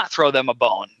 Why not throw them a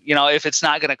bone? If it's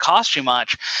not going to cost you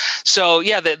much. So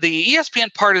yeah, the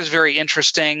ESPN part is very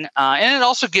interesting, and it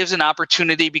also gives an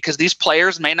opportunity because these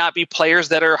players may not be players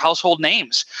that are household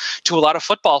names to a lot of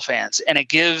football fans, and it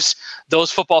gives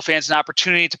those football fans an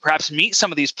opportunity to perhaps meet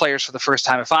some of these players for the first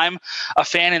time. If I'm a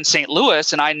fan in St.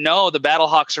 Louis and I know the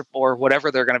Battlehawks or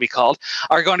whatever they're going to be called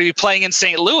are going to be playing in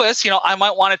St. Louis, I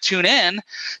might want to tune in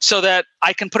so that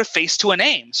I can put a face to a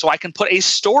name. So I can put a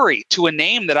story to a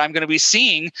name that I'm going to be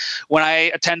seeing when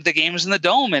I attend the games in the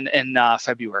Dome in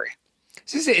February.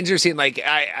 It's just interesting. Like,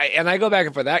 I go back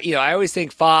and forth that, I always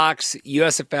think Fox,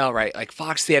 USFL, right? Like,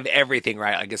 Fox, they have everything,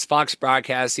 right? Like, it's Fox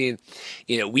Broadcasting.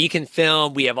 We can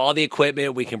film. We have all the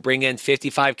equipment. We can bring in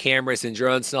 55 cameras and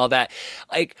drones and all that.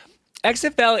 Like,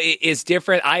 XFL is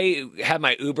different. I had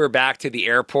my Uber back to the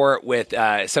airport with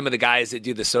some of the guys that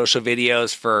do the social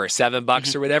videos for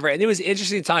 $7 or whatever. And it was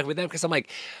interesting talking with them because I'm like,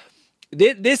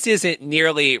 this isn't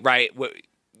nearly right.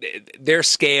 Their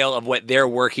scale of what they're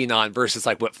working on versus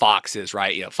like what Fox is,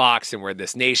 right? Fox, and we're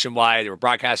this nationwide, we're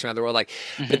broadcasting around the world. Like,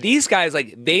 but these guys,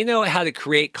 like, they know how to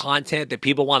create content that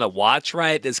people want to watch,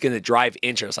 right? That's going to drive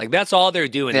interest. Like, that's all they're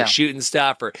doing. They're shooting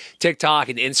stuff for TikTok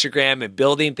and Instagram and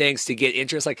building things to get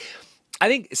interest. Like, I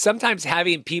think sometimes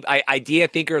having idea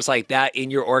thinkers like that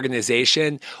in your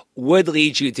organization would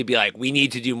lead you to be like, we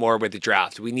need to do more with the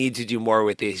draft. We need to do more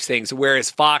with these things.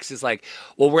 Whereas Fox is like,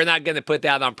 well, we're not going to put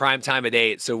that on prime time at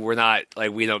 8, so we're not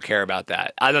like, we don't care about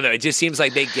that. I don't know. It just seems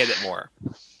like they get it more.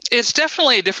 It's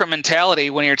definitely a different mentality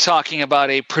when you're talking about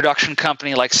a production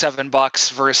company like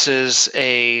 $7 versus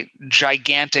a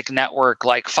gigantic network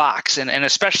like Fox, and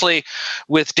especially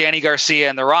with Danny Garcia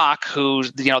and The Rock, who,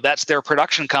 you know, that's their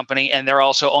production company, and they're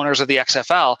also owners of the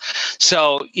XFL.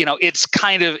 So, you know, it's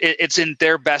kind of it's in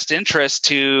their best interest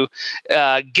to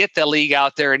get the league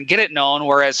out there and get it known,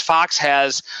 whereas Fox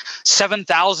has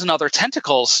 7,000 other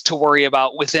tentacles to worry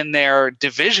about within their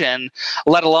division,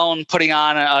 let alone putting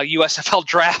on a USFL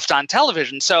draft on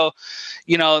television. So,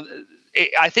 you know,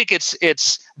 I think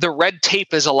it's the red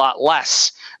tape is a lot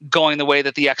less going the way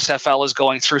that the XFL is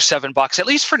going through $7, at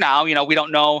least for now. You know, we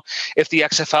don't know if the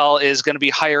XFL is going to be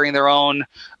hiring their own,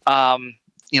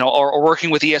 you know, or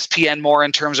working with ESPN more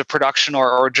in terms of production,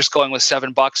 or just going with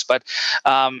 $7. But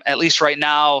at least right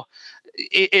now,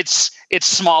 it's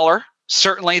smaller,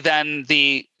 certainly, than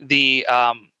the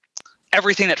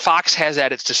everything that Fox has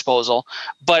at its disposal,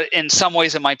 but in some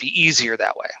ways it might be easier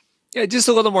that way. Yeah, just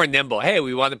a little more nimble. Hey,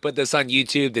 we want to put this on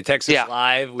YouTube, the Texas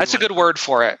Live. That's a good word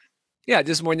for it. Yeah,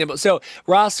 just more nimble. So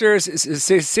rosters,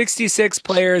 66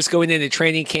 players going into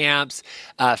training camps,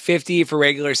 50 for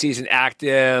regular season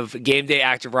active. Game day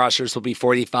active rosters will be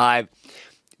 45.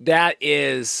 That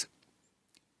is...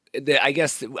 I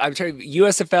guess I'm trying.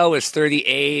 USFL was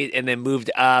 38 and then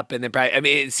moved up, and then probably, I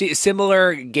mean, it's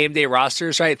similar game day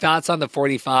rosters, right? Thoughts on the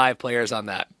 45 players on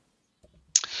that?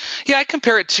 Yeah, I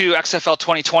compare it to XFL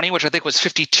 2020, which I think was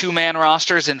 52-man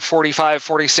rosters and 45,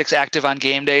 46 active on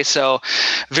game day. So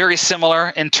very similar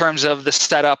in terms of the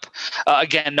setup.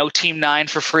 Again, no Team 9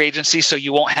 for free agency, so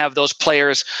you won't have those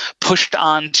players pushed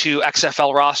onto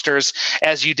XFL rosters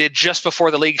as you did just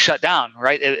before the league shut down,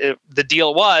 right? The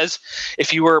deal was,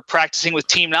 if you were practicing with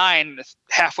Team 9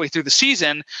 halfway through the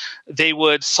season, they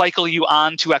would cycle you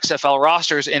on to XFL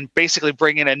rosters and basically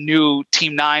bring in a new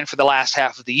Team 9 for the last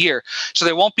half of the year. So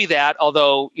there won't be that,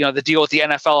 although, you know, the deal with the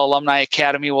NFL Alumni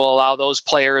Academy will allow those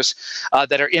players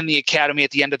that are in the academy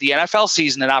at the end of the NFL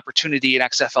season an opportunity in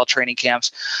XFL training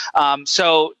camps.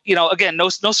 So, you know, again, no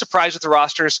surprise with the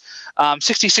rosters.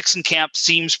 66 in camp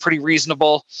seems pretty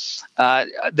reasonable.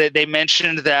 They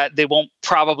mentioned that they won't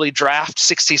probably draft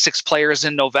 66 players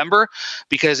in November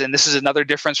because, and this is another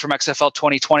difference from XFL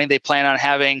 2020, they plan on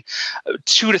having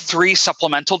 2 to 3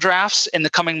 supplemental drafts in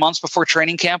the coming months before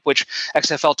training camp, which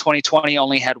XFL 2020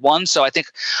 only had 1. So I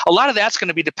think a lot of that's going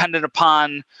to be dependent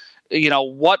upon, you know,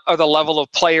 what are the level of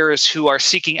players who are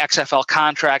seeking XFL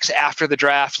contracts after the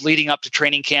draft leading up to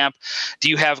training camp? Do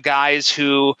you have guys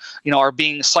who, you know, are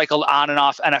being cycled on and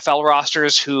off NFL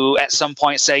rosters who at some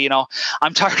point say, you know,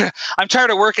 I'm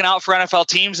tired of working out for NFL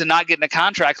teams and not getting a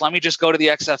contract. Let me just go to the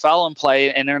XFL and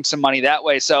play and earn some money that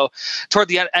way. So toward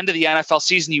the end of the NFL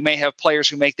season, you may have players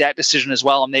who make that decision as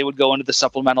well, and they would go into the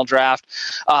supplemental draft.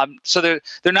 So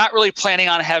they're not really planning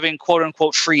on having quote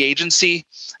unquote free agency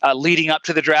leading up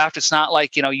to the draft. It's not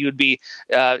like, you know, you would be,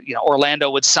 you know, Orlando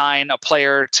would sign a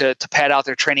player to pad out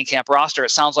their training camp roster.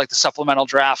 It sounds like the supplemental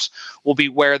drafts will be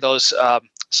where those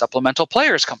supplemental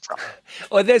players come from.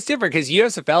 Well, that's different because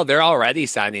USFL, they're already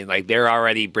signing, like they're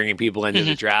already bringing people into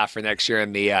the draft for next year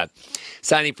and the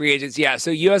signing free agents. Yeah,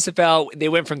 so USFL, they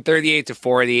went from 38 to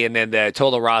 40, and then the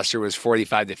total roster was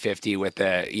 45 to 50 with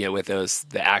the, you know, with those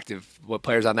the active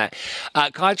players on that.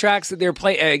 Contracts that they're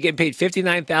getting paid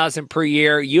 $59,000 per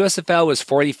year. USFL was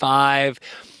 45.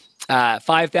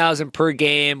 $5,000 per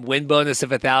game, win bonus of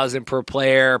 $1,000 per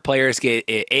player. Players get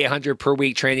 $800 per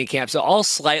week training camp. So all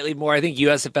slightly more. I think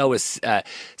USFL was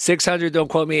 $600. Don't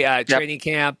quote me. Training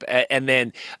camp, and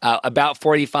then about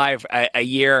 $45 a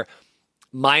year.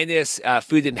 Minus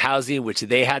food and housing, which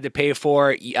they had to pay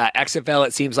for. XFL,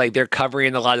 it seems like they're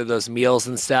covering a lot of those meals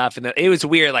and stuff. And it was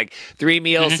weird, like 3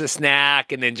 meals a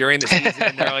snack, and then during the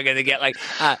season, they're only going to get like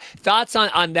thoughts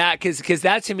on that, because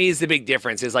that to me is the big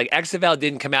difference. Is like XFL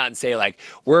didn't come out and say like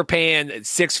we're paying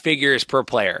 6 figures per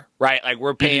player, right? Like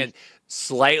we're paying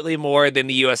slightly more than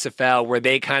the USFL, where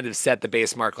they kind of set the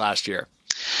base mark last year.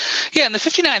 Yeah, and the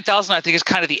 $59,000 I think is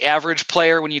kind of the average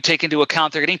player when you take into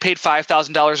account they're getting paid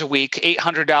 $5,000 a week,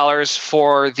 $800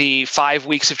 for the 5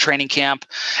 weeks of training camp,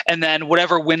 and then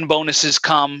whatever win bonuses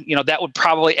come, you know, that would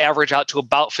probably average out to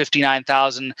about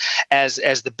 $59,000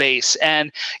 as the base.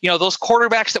 And you know, those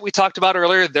quarterbacks that we talked about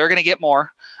earlier, they're going to get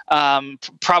more.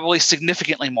 Probably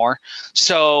significantly more.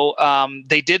 So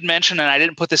they did mention, and I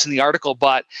didn't put this in the article,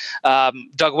 but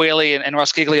Doug Whaley and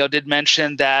Russ Giglio did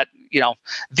mention that,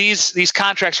 these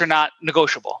contracts are not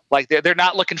negotiable. Like they're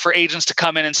not looking for agents to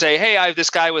come in and say, hey, I have this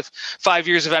guy with 5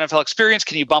 years of NFL experience.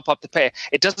 Can you bump up the pay?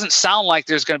 It doesn't sound like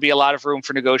there's going to be a lot of room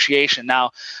for negotiation.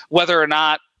 Now, whether or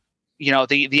not, the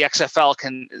XFL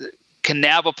can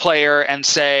nab a player and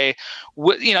say,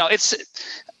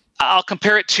 I'll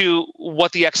compare it to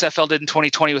what the XFL did in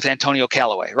 2020 with Antonio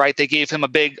Callaway, right? They gave him a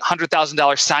big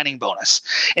 $100,000 signing bonus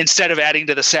instead of adding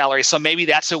to the salary. So maybe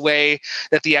that's a way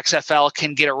that the XFL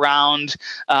can get around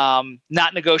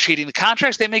not negotiating the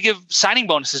contracts. They may give signing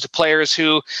bonuses to players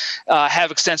who have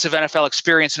extensive NFL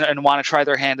experience and want to try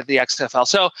their hand at the XFL.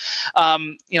 So,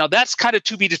 that's kind of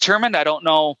to be determined. I don't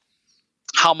know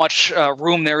how much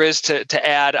room there is to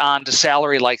add on to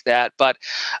salary like that. But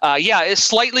it's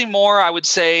slightly more, I would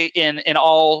say, in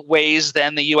all ways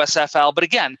than the USFL. But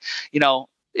again,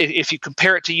 if you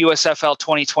compare it to USFL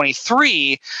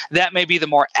 2023, that may be the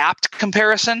more apt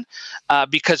comparison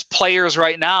because players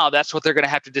right now, that's what they're going to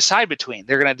have to decide between.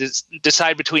 They're going to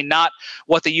decide between not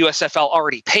what the USFL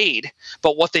already paid,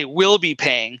 but what they will be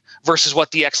paying versus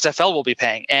what the XFL will be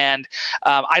paying. And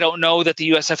I don't know that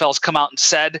the USFL has come out and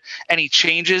said any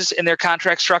changes in their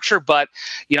contract structure, but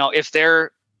if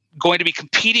they're going to be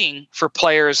competing for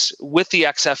players with the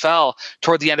XFL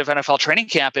toward the end of NFL training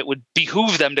camp, it would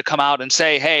behoove them to come out and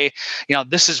say, hey,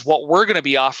 this is what we're going to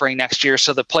be offering next year,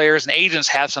 so the players and agents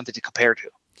have something to compare to.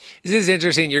 This is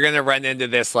interesting. You're going to run into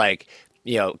this,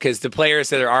 because the players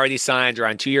that are already signed are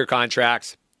on 2-year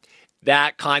contracts.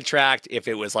 That contract, if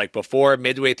it was like before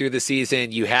midway through the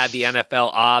season, you had the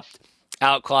NFL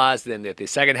opt-out clause. Then at the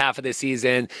second half of the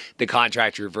season, the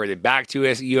contract reverted back to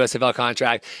a USFL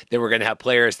contract. Then we're going to have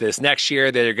players this next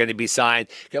year that are going to be signed.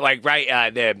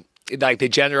 The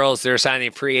Generals, they're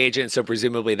signing free agents, so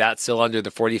presumably that's still under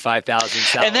the $45,000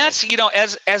 salary. And that's,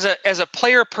 as a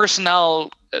player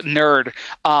personnel nerd,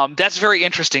 that's very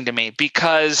interesting to me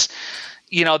because,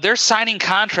 they're signing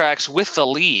contracts with the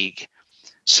league.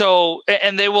 So,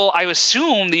 and they will, I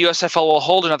assume the USFL will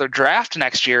hold another draft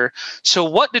next year. So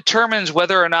what determines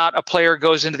whether or not a player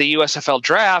goes into the USFL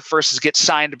draft versus gets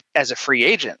signed as a free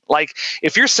agent? Like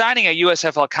if you're signing a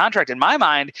USFL contract, in my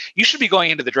mind, you should be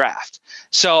going into the draft.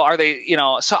 So are they,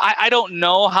 so I don't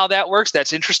know how that works.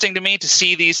 That's interesting to me to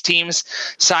see these teams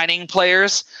signing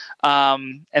players.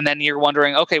 And then you're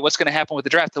wondering, okay, what's going to happen with the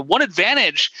draft? The one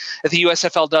advantage that the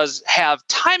USFL does have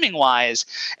timing-wise,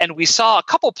 and we saw a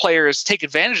couple players take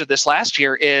advantage of this last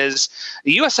year, is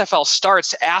the USFL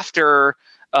starts after,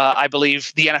 I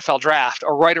believe, the NFL draft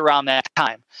or right around that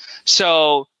time.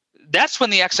 So that's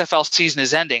when the XFL season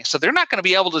is ending. So they're not going to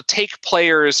be able to take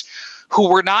players who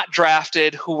were not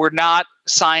drafted, who were not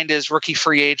signed as rookie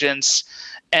free agents,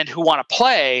 and who want to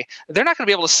play. They're not going to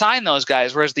be able to sign those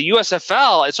guys. Whereas the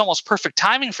USFL, it's almost perfect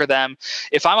timing for them.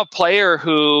 If I'm a player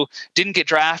who didn't get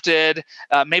drafted,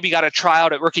 maybe got a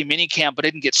tryout at rookie minicamp but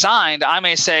didn't get signed, I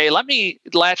may say, let me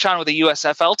latch on with the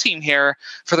USFL team here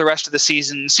for the rest of the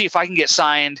season, see if I can get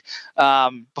signed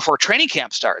before training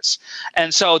camp starts.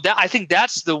 And so I think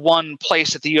that's the one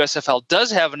place that the USFL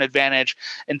does have an advantage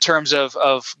in terms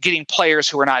of getting players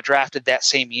who are not drafted that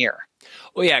same year.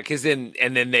 Well, yeah, because then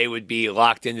they would be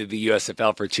locked into the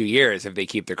USFL for 2 years if they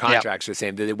keep their contracts the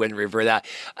same. That they wouldn't revert that.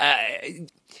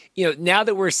 Now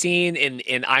that we're seeing,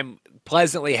 and I'm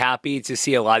pleasantly happy to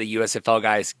see a lot of USFL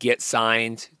guys get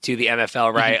signed to the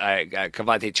NFL. Right,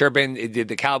 Kavante Turpin did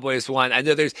the Cowboys one. I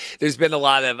know there's been a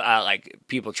lot of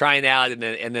people trying out, and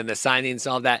then the signings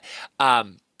and all that.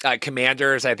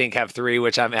 Commanders, I think, have 3,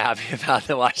 which I'm happy about.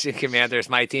 The Washington Commanders,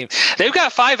 my team. They've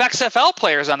got 5 XFL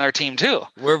players on their team too.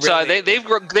 So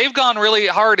they've gone really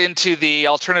hard into the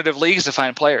alternative leagues to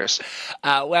find players.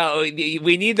 Well,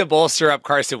 we need to bolster up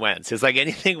Carson Wentz. It's like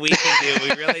anything we can do.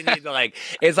 We really need to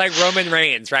it's like Roman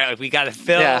Reigns, right? Like we got to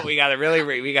fill. Yeah. We got to really.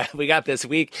 We got this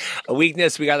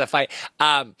weakness. We got to fight.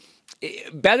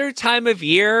 Better time of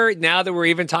year now that we're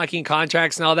even talking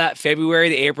contracts and all that, February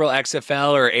to April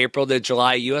XFL or April to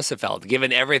July USFL,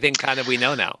 given everything kind of we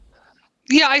know now.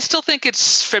 Yeah, I still think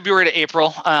it's February to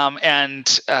April.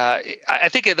 And I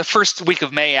think the first week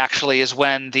of May actually is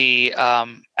when the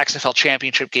XFL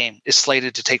championship game is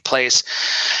slated to take place.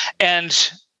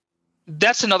 And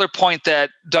that's another point that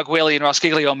Doug Whaley and Ross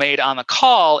Giglio made on the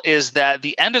call, is that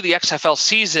the end of the XFL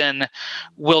season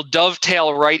will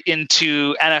dovetail right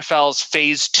into NFL's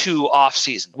phase 2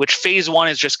 offseason, which phase 1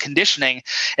 is just conditioning.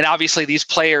 And obviously these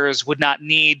players would not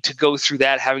need to go through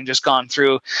that, having just gone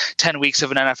through 10 weeks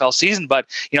of an NFL season. But,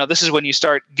 this is when you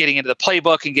start getting into the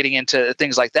playbook and getting into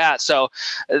things like that. So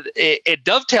it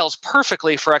dovetails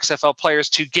perfectly for XFL players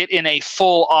to get in a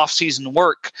full offseason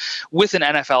work with an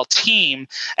NFL team,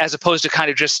 as opposed to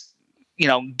kind of just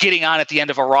getting on at the end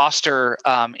of a roster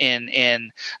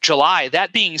in July.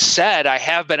 That being said, I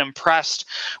have been impressed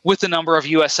with the number of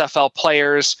USFL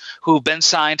players who've been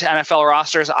signed to NFL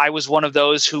rosters. I was one of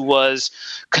those who was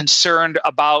concerned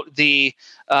about the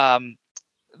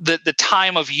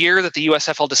time of year that the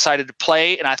USFL decided to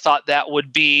play, and I thought that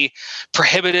would be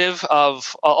prohibitive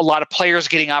of a lot of players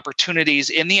getting opportunities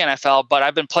in the NFL, but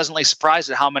I've been pleasantly surprised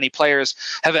at how many players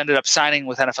have ended up signing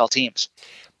with NFL teams.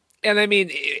 And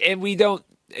we don't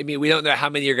know how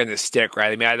many are going to stick,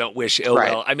 right? I mean, I don't wish ill will.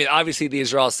 Right. I mean, obviously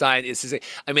these are all signed.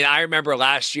 I remember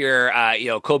last year,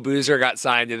 Cole Boozer got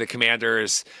signed to the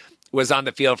Commanders, was on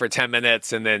the field for 10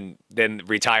 minutes and then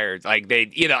retired. Like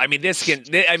you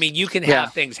can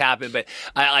have things happen, but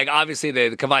obviously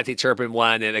the Cavante Turpin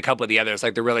one and a couple of the others,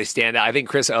 like, they really stand out. I think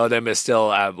Chris Odom is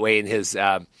still weighing his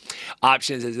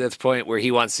options at this point where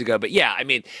he wants to go. But yeah, I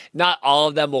mean, not all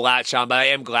of them will latch on, but I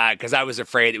am glad, because I was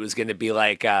afraid it was going to be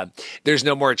like, there's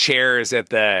no more chairs at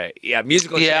the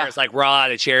musical chairs. Like, we're all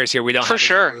out of chairs here. We don't for have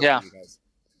sure. Yeah.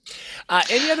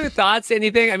 Any other thoughts?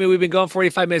 Anything? I mean, we've been going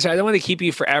 45 minutes. I don't want to keep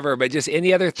you forever, but just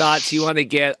any other thoughts you want to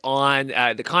get on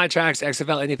the contracts,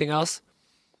 XFL, anything else?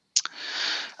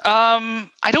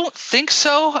 I don't think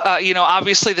so.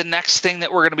 Obviously the next thing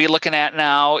that we're going to be looking at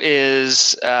now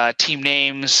is team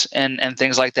names and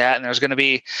things like that. And there's going to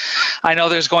be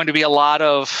a lot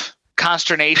of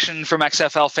consternation from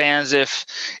XFL fans if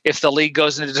the league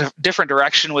goes in a different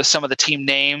direction with some of the team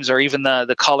names or even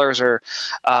the colors or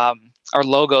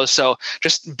logos. So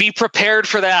just be prepared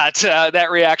for that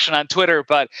reaction on Twitter.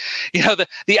 But the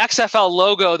XFL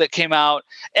logo that came out,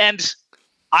 and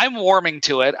I'm warming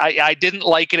to it. I didn't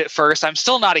like it at first. I'm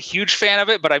still not a huge fan of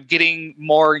it, but I'm getting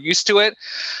more used to it.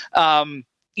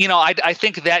 I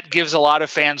think that gives a lot of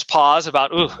fans pause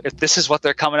about, if this is what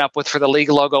they're coming up with for the league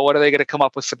logo, what are they going to come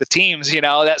up with for the teams?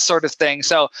 That sort of thing.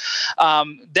 So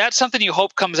that's something you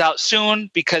hope comes out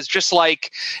soon, because just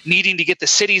like needing to get the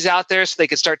cities out there so they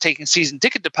can start taking season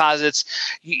ticket deposits,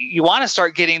 you want to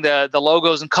start getting the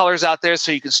logos and colors out there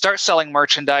so you can start selling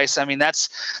merchandise. I mean, that's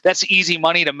easy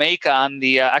money to make on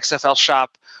the XFL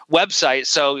shop website.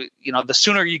 So, the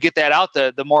sooner you get that out,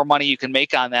 the more money you can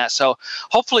make on that. So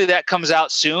hopefully that comes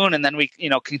out soon. And then we,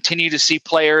 continue to see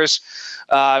players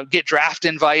get draft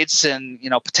invites and,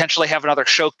 potentially have another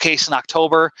showcase in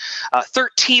October.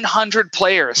 1,300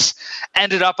 players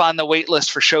ended up on the wait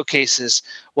list for showcases,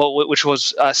 which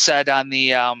was said on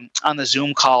the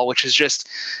Zoom call, which is just,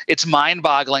 it's mind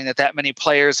boggling that many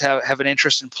players have an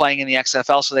interest in playing in the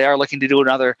XFL. So they are looking to do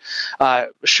another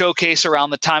showcase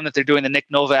around the time that they're doing the Nick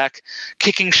Novak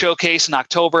kicking showcase in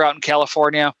October out in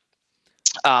California.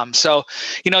 So,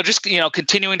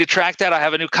 continuing to track that. I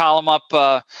have a new column up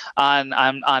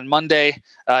on Monday,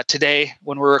 today,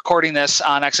 when we're recording this,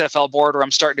 on XFL Board, where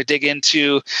I'm starting to dig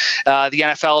into the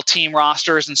NFL team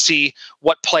rosters and see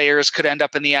what players could end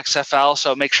up in the XFL.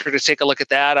 So make sure to take a look at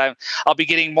that. I'll be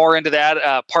getting more into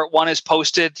that. Part 1 is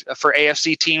posted for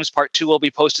AFC teams. Part 2 will be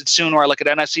posted soon, where I look at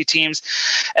NFC teams.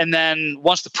 And then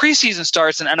once the preseason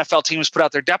starts and NFL teams put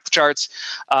out their depth charts,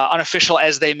 unofficial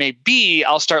as they may be,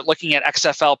 I'll start looking at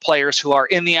XFL players who are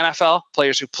in the NFL,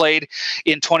 players who played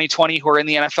in 2020 who are in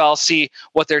the NFL, see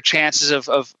what their chances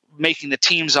of making the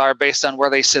teams are based on where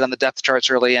they sit on the depth charts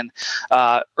early in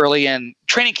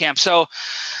training camp. So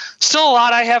still a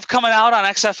lot I have coming out on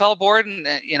XFL Board, and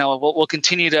we'll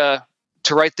continue to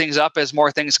write things up as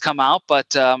more things come out.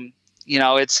 But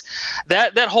it's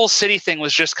that whole city thing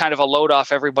was just kind of a load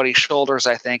off everybody's shoulders,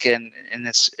 I think, and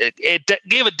it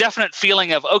gave a definite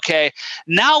feeling of, okay,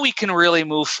 now we can really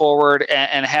move forward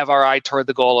and have our eye toward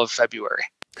the goal of February.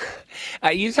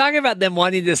 You talking about them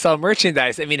wanting to sell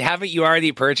merchandise. I mean, haven't you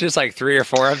already purchased like 3 or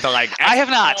 4 of the I have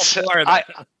not.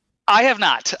 I have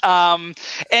not. And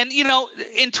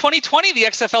in 2020, the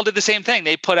XFL did the same thing.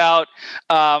 They put out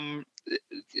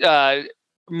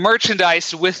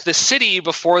merchandise with the city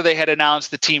before they had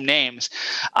announced the team names.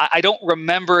 I don't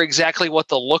remember exactly what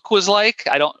the look was like.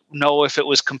 I don't know if it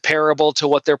was comparable to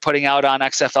what they're putting out on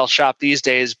XFL Shop these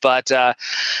days, but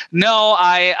no,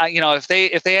 if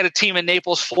they had a team in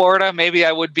Naples, Florida, maybe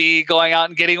I would be going out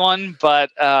and getting one, but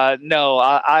no,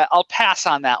 I'll pass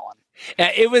on that one.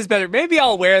 It was better. Maybe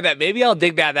I'll wear that. Maybe I'll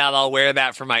dig that out. I'll wear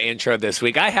that for my intro this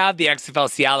week. I have the XFL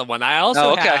Seattle one. I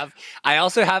also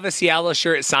have a Seattle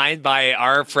shirt signed by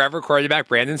our forever quarterback,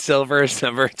 Brandon Silvers,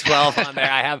 number 12 on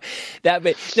there. I have that.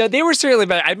 But no, they were certainly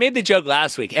better. I made the joke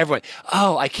last week. Everyone,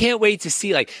 I can't wait to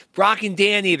see like Brock and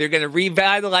Danny. They're going to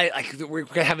revitalize. Like we're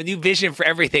going to have a new vision for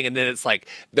everything. And then it's like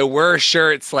the worst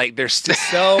shirts. Like they're still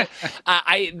so.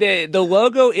 The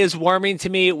logo is warming to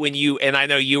me when and I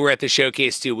know you were at the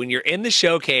showcase too. When you're in the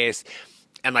showcase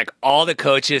and like all the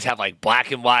coaches have like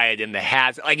black and white in the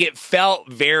hats. Like it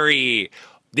felt very,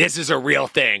 this is a real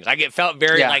thing. Like it felt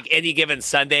very like Any Given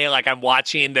Sunday, like I'm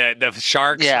watching the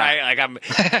Sharks, right? Like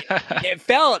it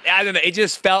felt, I don't know, it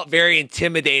just felt very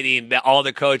intimidating that all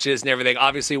the coaches and everything.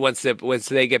 Obviously, once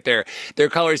they get their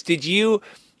colors, did you?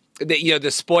 The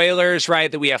spoilers,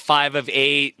 right? That we have 5 of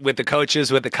 8 with the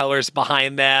coaches with the colors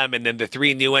behind them, and then the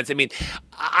 3 new ones. I mean,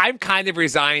 I'm kind of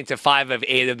resigned to 5 of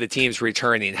 8 of the teams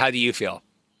returning. How do you feel?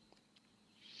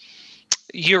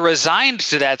 You're resigned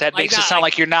to that. That makes it sound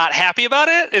like you're not happy about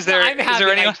it. Is there? Is there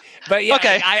any? But yeah,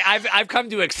 okay. I've come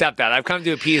to accept that. I've come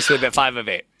to a peace with the 5 of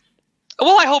 8.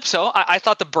 Well, I hope so. I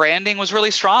thought the branding was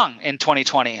really strong in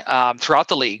 2020 throughout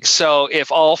the league. So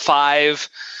if all 5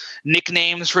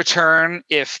 nicknames return,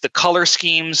 if the color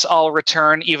schemes all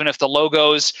return, even if the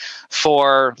logos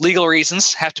for legal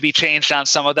reasons have to be changed on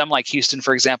some of them, like Houston,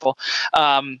 for example,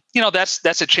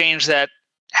 that's a change that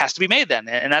has to be made then,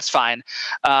 and that's fine.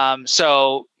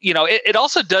 So it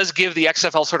also does give the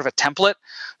XFL sort of a template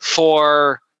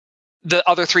for the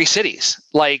other 3 cities.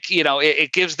 Like,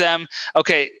 it gives them,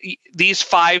 okay, these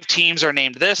 5 teams are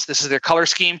named this is their color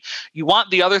scheme. You want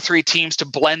the other 3 teams to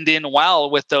blend in well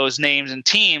with those names and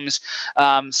teams.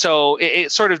 So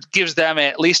it sort of gives them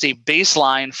at least a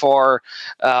baseline for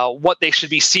what they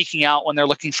should be seeking out when they're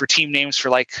looking for team names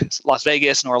for like Las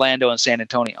Vegas and Orlando and San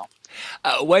Antonio.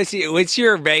 What's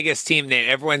your Vegas team name?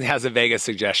 Everyone has a Vegas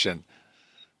suggestion.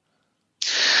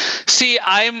 See,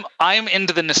 I'm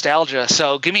into the nostalgia,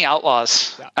 so give me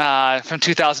Outlaws from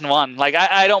 2001. Like,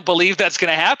 I don't believe that's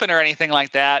going to happen or anything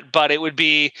like that, but it would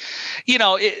be,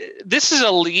 this is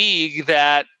a league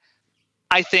that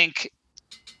I think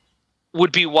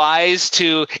would be wise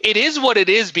to. It is what it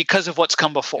is because of what's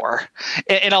come before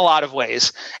in a lot of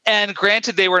ways. And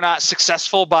granted, they were not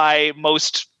successful by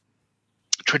most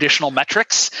traditional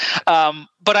metrics,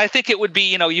 but I think it would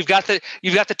be, you've got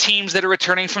the teams that are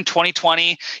returning from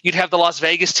 2020. You'd have the Las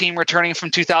Vegas team returning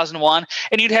from 2001,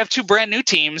 and you'd have 2 brand new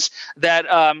teams that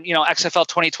XFL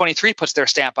 2023 puts their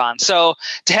stamp on. So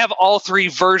to have all 3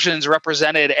 versions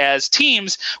represented as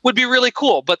teams would be really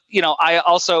cool. But I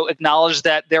also acknowledge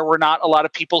that there were not a lot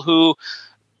of people who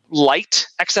liked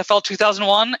XFL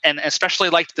 2001 and especially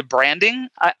liked the branding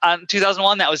on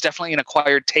 2001. That was definitely an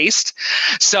acquired taste.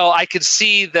 So I could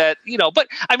see that, but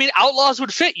I mean, Outlaws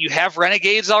would fit. You have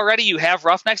Renegades already. You have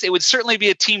Roughnecks. It would certainly be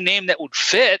a team name that would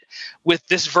fit with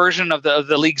this version of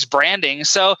the league's branding.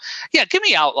 So yeah, give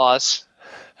me Outlaws.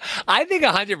 I think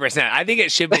 100%. I think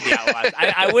it should be the Outlaws.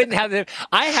 I wouldn't have them.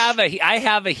 I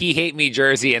have a He Hate Me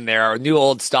jersey in there, or new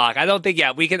old stock. I don't think.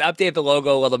 Yeah, we can update the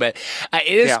logo a little bit. It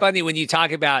is funny when you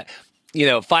talk about,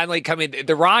 finally coming.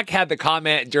 The Rock had the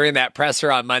comment during that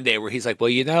presser on Monday where he's like,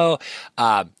 well,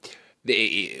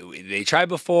 they tried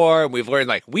before, and we've learned,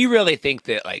 like, we really think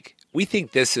that, like, we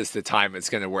think this is the time it's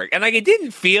going to work. And like, it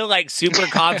didn't feel like super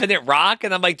confident Rock.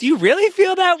 And I'm like, do you really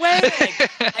feel that way?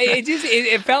 Like,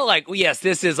 it felt like, well, yes,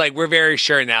 this is like, we're very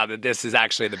sure now that this is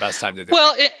actually the best time to do it.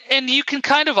 Well, and you can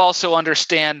kind of also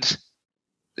understand,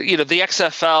 the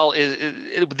XFL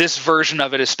is this version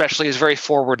of it, especially, is very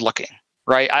forward looking.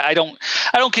 Right. I don't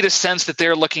get a sense that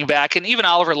they're looking back. And even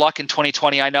Oliver Luck in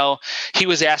 2020, I know he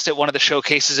was asked at one of the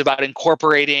showcases about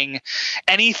incorporating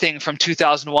anything from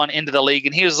 2001 into the league.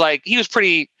 And he was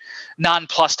pretty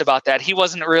nonplussed about that. He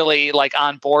wasn't really like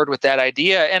on board with that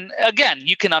idea. And again,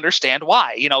 you can understand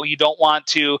why. You don't want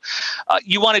to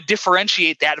you want to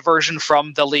differentiate that version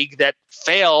from the league that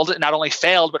failed, not only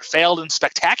failed, but failed in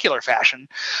spectacular fashion.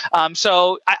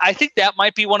 So I think that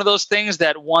might be one of those things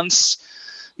that once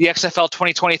the XFL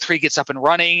 2023 gets up and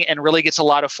running and really gets a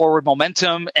lot of forward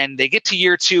momentum, and they get to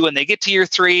year 2 and they get to year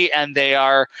 3 and they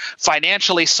are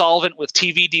financially solvent with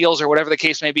TV deals or whatever the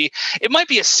case may be, it might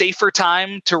be a safer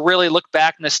time to really look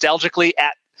back nostalgically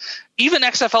at even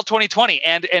XFL 2020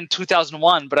 and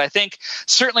 2001. But I think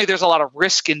certainly there's a lot of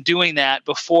risk in doing that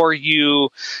before you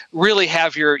really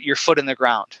have your foot in the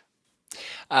ground.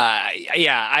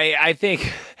 I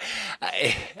think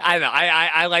I don't know.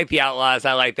 I like the Outlaws.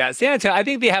 I like that. San Antonio, I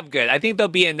think they have good. I think there'll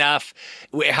be enough.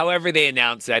 However they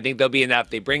announce it, I think there'll be enough.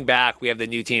 They bring back. We have the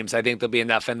new teams. I think there'll be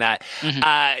enough in that.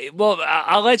 Mm-hmm. Well,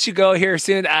 I'll let you go here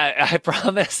soon. I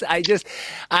promise.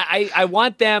 I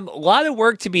want them. A lot of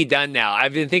work to be done now.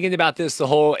 I've been thinking about this the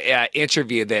whole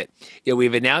interview. That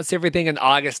we've announced everything in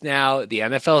August now. The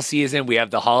NFL season. We have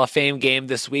the Hall of Fame game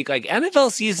this week. Like,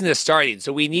 NFL season is starting,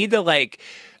 so we need to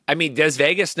I mean, does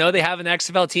Vegas know they have an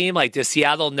XFL team? Like, does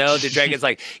Seattle know the Dragons?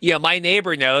 Like, my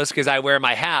neighbor knows because I wear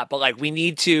my hat. But like, we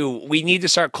need to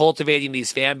start cultivating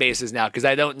these fan bases now, because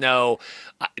I don't know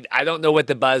what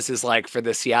the buzz is like for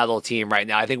the Seattle team right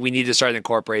now. I think we need to start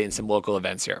incorporating some local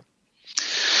events here.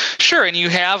 Sure, and you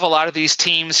have a lot of these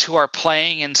teams who are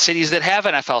playing in cities that have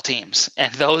NFL teams,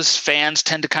 and those fans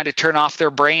tend to kind of turn off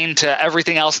their brain to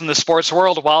everything else in the sports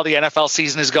world while the NFL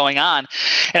season is going on.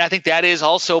 And I think that is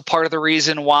also part of the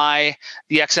reason why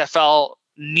the XFL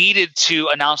needed to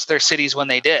announce their cities when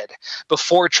they did,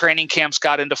 before training camps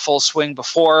got into full swing,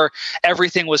 before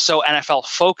everything was so NFL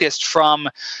focused from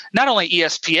not only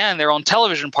ESPN, their own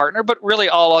television partner, but really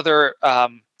all other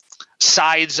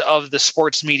sides of the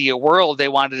sports media world. They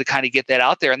wanted to kind of get that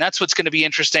out there. And that's what's going to be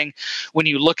interesting when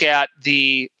you look at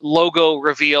the logo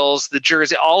reveals, the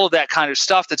jersey, all of that kind of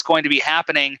stuff that's going to be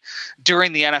happening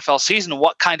during the NFL season.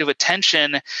 What kind of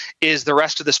attention is the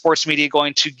rest of the sports media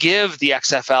going to give the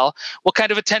XFL? What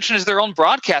kind of attention is their own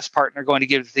broadcast partner going to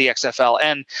give to the XFL?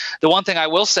 And the one thing I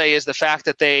will say is the fact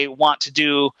that they want to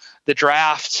do the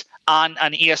draft on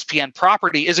an ESPN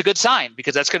property is a good sign,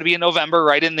 because that's going to be in November,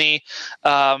 right in the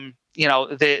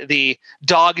the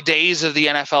dog days of the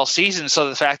NFL season. So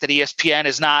the fact that ESPN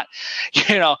is not,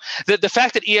 the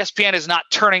fact that ESPN is not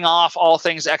turning off all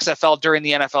things XFL during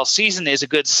the NFL season is a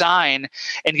good sign,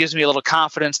 and gives me a little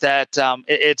confidence that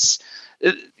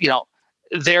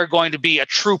they're going to be a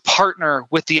true partner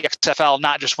with the XFL,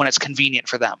 not just when it's convenient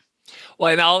for them.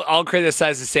 Well, and I'll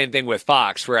criticize the same thing with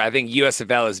Fox, where I think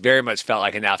USFL has very much felt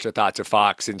like an afterthought to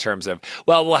Fox in terms of,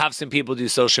 well, we'll have some people do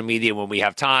social media when we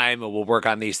have time, and we'll work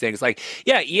on these things. Like,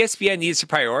 yeah, ESPN needs to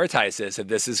prioritize this. If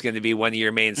this is going to be one of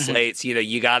your main slates,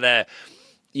 you gotta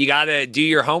do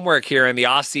your homework here in the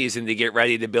off season to get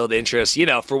ready to build interest.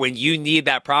 For when you need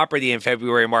that property in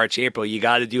February, March, April, you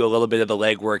got to do a little bit of the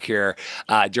legwork here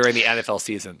during the NFL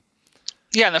season.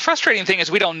 Yeah, and the frustrating thing is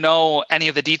we don't know any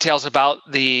of the details about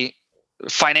the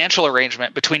financial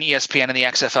arrangement between ESPN and the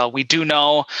XFL. We do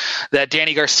know that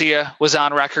Danny Garcia was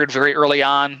on record very early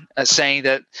on saying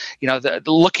that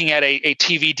looking at a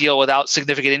TV deal without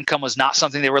significant income was not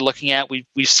something they were looking at.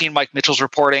 We've seen Mike Mitchell's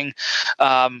reporting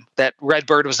that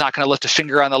Redbird was not going to lift a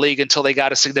finger on the league until they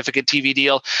got a significant TV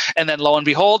deal, and then lo and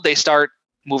behold, they start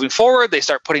moving forward. They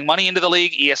start putting money into the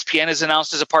league. ESPN is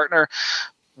announced as a partner.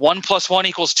 1 +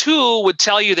 1 = 2 would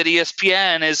tell you that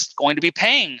ESPN is going to be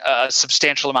paying a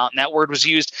substantial amount. And that word was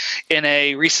used in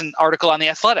a recent article on The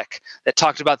Athletic that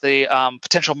talked about the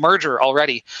potential merger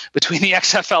already between the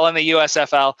XFL and the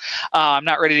USFL. I'm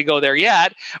not ready to go there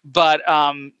yet, but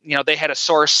they had a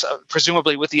source,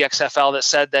 presumably with the XFL, that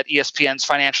said that ESPN's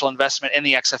financial investment in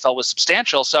the XFL was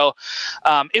substantial. So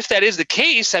if that is the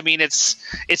case, I mean, it's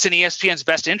in ESPN's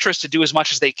best interest to do as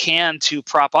much as they can to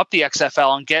prop up the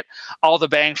XFL and get all the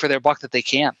bang for their buck that they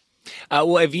can.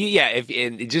 Well, if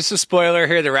just a spoiler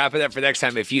here to wrap it up for next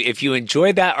time, if you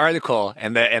enjoyed that article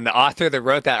and the author that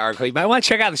wrote that article, you might want to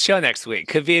check out the show next week.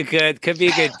 Could be a good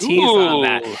tease on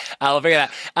that. I'll figure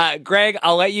that. Greg,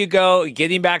 I'll let you go.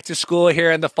 Getting back to school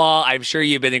here in the fall, I'm sure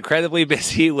you've been incredibly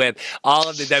busy with all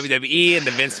of the WWE and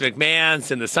the Vince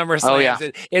McMahons and the SummerSlams. Oh, yeah.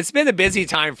 It's been a busy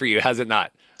time for you, has it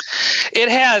not? It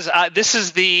has. This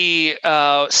is the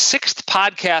 6th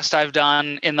podcast I've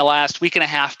done in the last week and a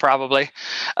half, probably.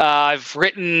 I've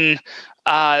written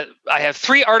I have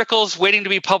 3 articles waiting to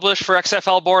be published for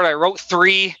XFL Board. I wrote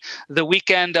 3 the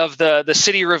weekend of the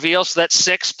city reveal, so that's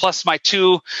 6, plus my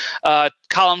 2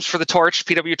 columns for the Torch,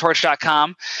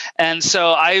 pwtorch.com. And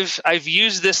so I've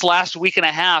used this last week and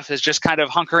a half as just kind of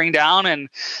hunkering down and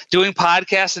doing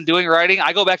podcasts and doing writing.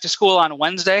 I go back to school on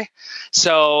Wednesday,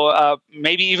 so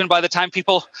maybe even by the time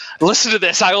people listen to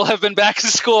this, I will have been back in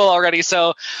school already.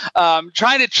 So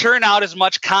trying to churn out as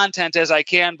much content as I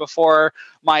can before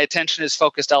my attention is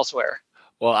focused elsewhere.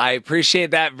 Well, I appreciate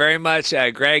that very much,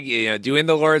 Greg. Doing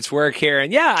the Lord's work here,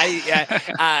 and yeah,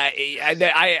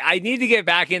 I need to get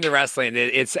back into wrestling.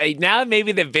 It's now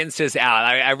maybe that Vince is out.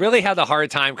 I really had a hard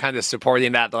time kind of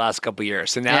supporting that the last couple of years.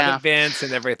 So now that Vince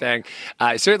and everything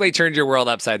certainly turned your world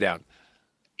upside down.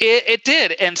 It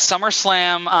did, and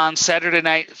SummerSlam on Saturday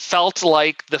night felt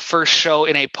like the first show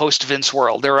in a post-Vince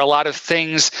world. There were a lot of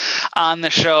things on the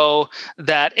show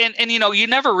that, and you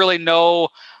never really know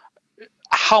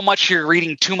how much you're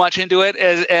reading too much into it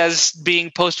as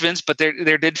being post-Vince, but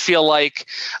there did feel like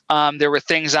there were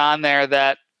things on there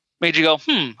that made you go,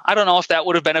 I don't know if that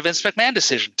would have been a Vince McMahon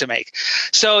decision to make.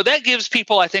 So that gives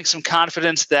people, I think, some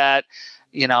confidence that,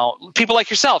 people like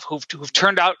yourself who've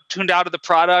tuned out of the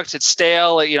product, it's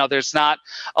stale, there's not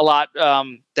a lot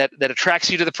that attracts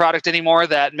you to the product anymore,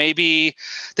 that maybe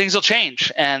things will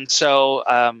change. And so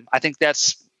I think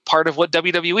that's part of what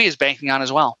WWE is banking on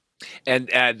as well. And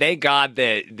thank God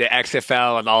that the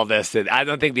XFL and all this, that I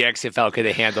don't think the XFL could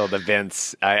have handled the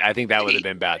Vince. I think that would have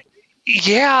been bad.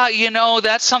 Yeah,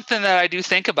 that's something that I do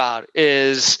think about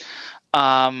is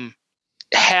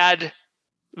had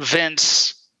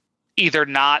Vince either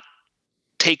not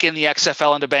taken the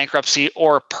XFL into bankruptcy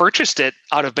or purchased it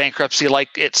out of bankruptcy like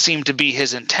it seemed to be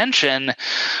his intention,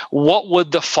 what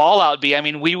would the fallout be? I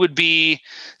mean, we would be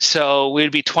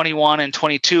 21 and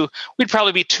 22. We'd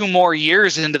probably be 2 more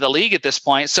years into the league at this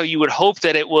point. So you would hope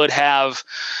that it would have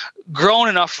grown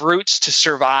enough roots to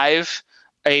survive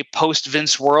a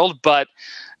post-Vince world. But,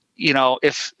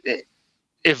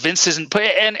 if Vince isn't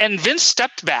and Vince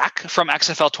stepped back from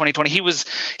XFL 2020, he was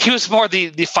more the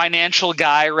financial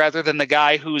guy rather than the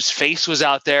guy whose face was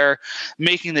out there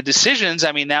making the decisions.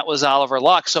 I mean, that was Oliver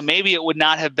Luck. So maybe it would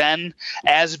not have been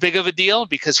as big of a deal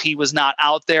because he was not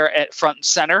out there at front and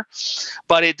center.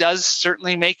 But it does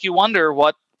certainly make you wonder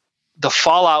what the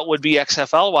fallout would be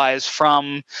XFL wise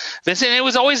from Vince. And it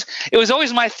was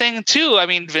always my thing too. I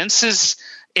mean, Vince is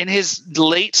in his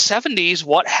late 70s.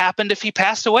 What happened if he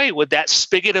passed away? Would that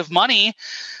spigot of money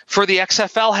for the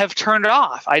XFL have turned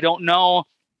off? I don't know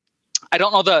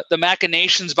the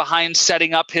machinations behind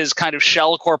setting up his kind of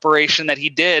shell corporation that he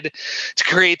did to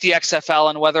create the XFL,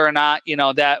 and whether or not,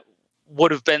 that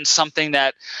would have been something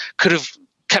that could have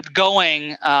kept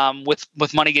going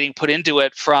with money getting put into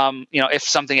it from, if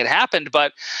something had happened.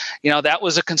 But, that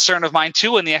was a concern of mine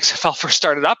too when the XFL first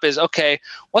started up is, okay,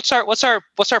 what's our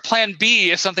plan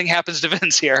B if something happens to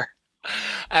Vince here?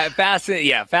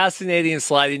 Fascinating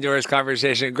sliding doors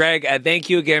conversation. Greg, thank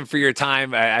you again for your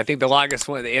time. I think the longest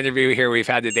one, the interview here we've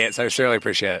had today, so I certainly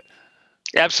appreciate it.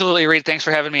 Absolutely, Reed. Thanks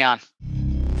for having me on.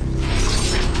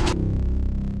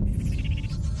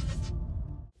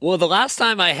 Well, the last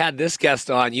time I had this guest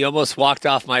on, you almost walked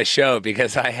off my show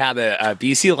because I had a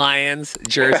BC Lions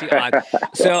jersey on.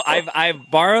 So I've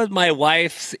borrowed my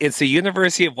wife's. It's the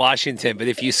University of Washington, but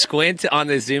if you squint on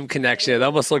the Zoom connection, it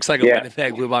almost looks like a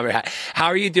Winnipeg Blue Bomber hat. How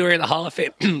are you doing? The Hall of Fame,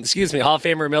 Hall of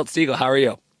Famer Milt Stegall. How are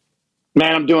you?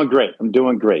 Man, I'm doing great.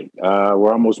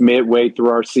 We're almost midway through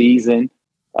our season.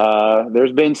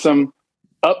 There's been some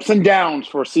ups and downs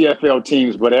for CFL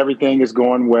teams, but everything is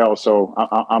going well. So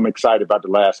I'm excited about the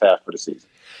last half of the season.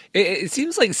 It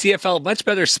seems like CFL a much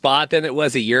better spot than it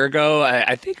was a year ago.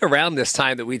 I think around this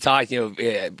time that we talked,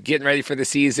 getting ready for the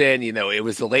season, it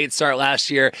was the late start last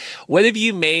year. What have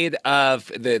you made of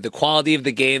the quality of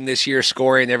the game this year,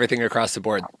 scoring, everything across the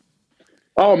board?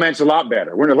 Oh, man, it's a lot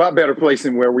better. We're in a lot better place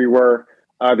than where we were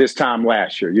this time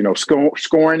last year.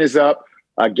 Scoring is up.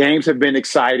 Games have been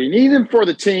exciting, even for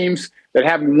the teams that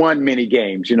haven't won many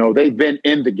games. They've been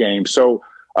in the game. So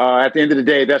at the end of the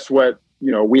day, that's what,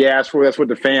 we ask for. That's what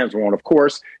the fans want. Of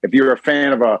course, if you're a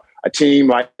fan of a team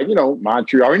like,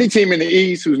 Montreal or any team in the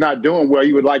East who's not doing well,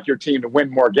 you would like your team to win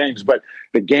more games. But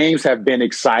the games have been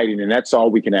exciting, and that's all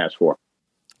we can ask for.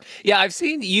 Yeah, I've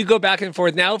seen you go back and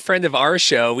forth. Now, a friend of our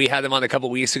show, we had him on a couple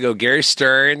weeks ago, Gary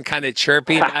Stern, kind of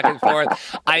chirping back and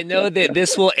forth. I know that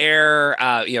this will air,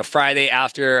 Friday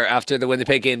after the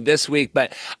Winnipeg game this week.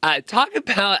 But talk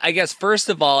about, I guess, first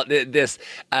of all, this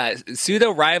pseudo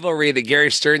rivalry that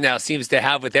Gary Stern now seems to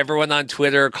have with everyone on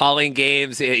Twitter, calling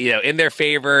games, in their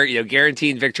favor,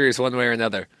 guaranteeing victories one way or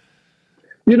another.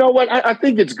 You know what? I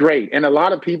think it's great, and a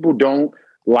lot of people don't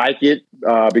like it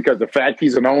because the fact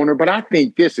he's an owner, but I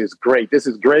think this is great. This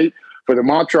is great for the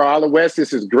Montreal West.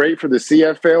 This is great for the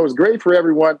CFL. It's great for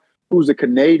everyone who's a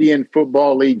Canadian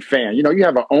Football League fan. You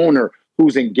have an owner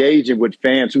who's engaging with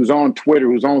fans, who's on Twitter,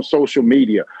 who's on social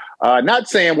media. Not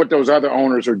saying what those other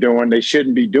owners are doing, they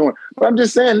shouldn't be doing, but I'm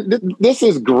just saying this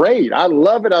is great. I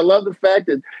love it. I love the fact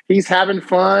that he's having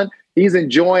fun. He's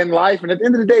enjoying life. And at the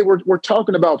end of the day, we're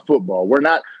talking about football. We're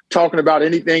not talking about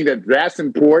anything that's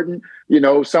important.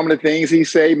 Some of the things he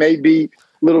say may be a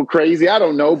little crazy. I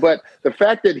don't know. But the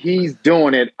fact that he's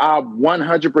doing it, I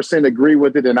 100% agree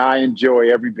with it, and I enjoy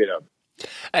every bit of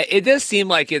it. It does seem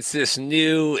like it's this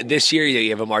year. You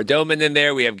have Amar Doman in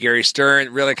there. We have Gary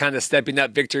Stern really kind of stepping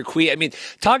up. Victor Cui. I mean,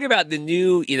 talk about the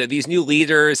new, these new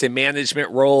leaders and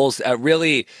management roles,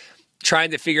 really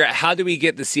trying to figure out how do we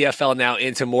get the CFL now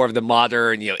into more of the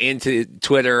modern, into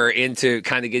Twitter, into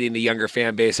kind of getting the younger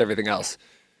fan base, everything else.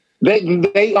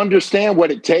 They understand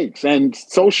what it takes, and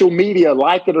social media,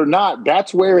 like it or not,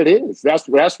 that's where it is. That's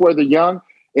where the young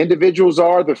individuals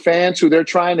are, the fans who they're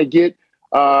trying to get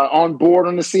on board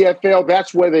on the CFL.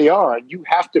 That's where they are, and you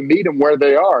have to meet them where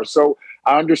they are. So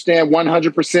I understand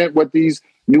 100% what these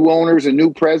new owners and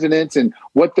new presidents and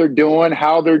what they're doing,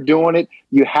 how they're doing it.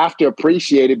 You have to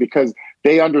appreciate it because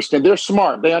they understand. They're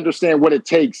smart. They understand what it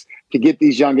takes to get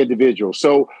these young individuals.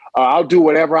 So I'll do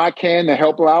whatever I can to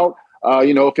help out.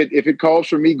 If it calls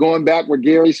for me going back with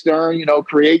Gary Stern,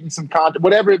 creating some content,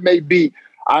 whatever it may be,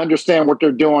 I understand what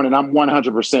they're doing, and I'm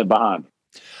 100% behind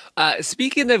it.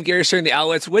 Speaking of Gary Stern, the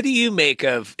Alouettes, what do you make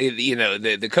of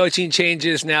the coaching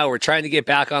changes now? We're trying to get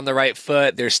back on the right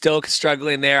foot. They're still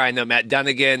struggling there. I know Matt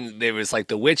Dunnigan, there was like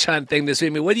the witch hunt thing this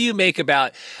week. I mean, what do you make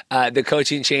about the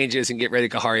coaching changes and get ready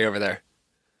Kahari over there?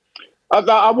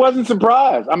 I wasn't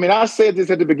surprised. I mean, I said this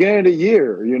at the beginning of the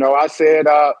year. I said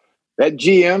that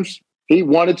GM's, he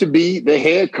wanted to be the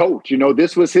head coach.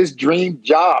 This was his dream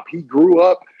job. He grew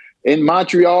up in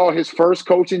Montreal. His first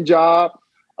coaching job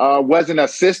was an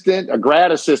assistant, a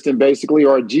grad assistant, basically,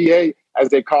 or a GA, as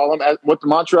they call him, with the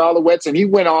Montreal Alouettes. And he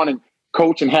went on and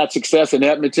coached and had success in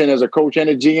Edmonton as a coach and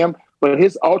a GM. But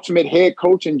his ultimate head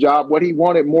coaching job, what he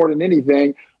wanted more than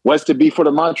anything, was to be for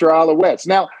the Montreal Alouettes.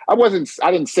 Now, I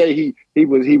didn't say he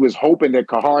was hoping that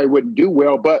Kahari wouldn't do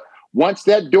well, but once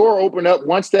that door opened up,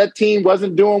 once that team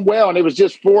wasn't doing well, and it was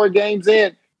just 4 games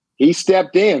in, he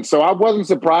stepped in. So I wasn't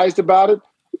surprised about it.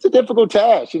 It's a difficult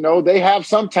task. They have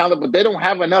some talent, but they don't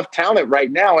have enough talent right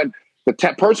now. And the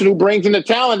person who brings in the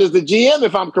talent is the GM,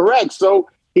 if I'm correct. So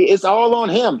it's all on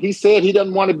him. He said he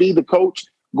doesn't want to be the coach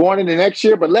going into next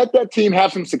year, but let that team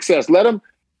have some success. Let them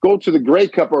go to the Grey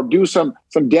Cup or do some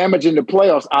damage in the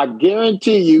playoffs. I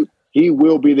guarantee you he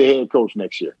will be the head coach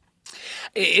next year.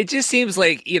 It just seems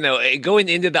like, going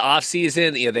into the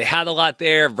offseason, they had a lot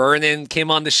there. Vernon came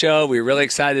on the show. We were really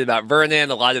excited about Vernon,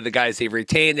 a lot of the guys they've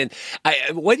retained. And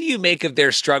what do you make of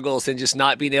their struggles and just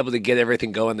not being able to get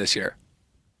everything going this year?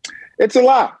 It's a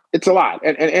lot. It's a lot.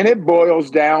 And it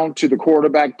boils down to the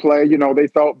quarterback play. They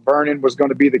thought Vernon was going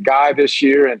to be the guy this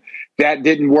year, and that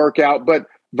didn't work out. But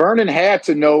Vernon had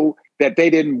to know that they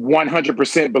didn't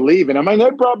 100% believe in him. I mean, they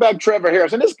brought back Trevor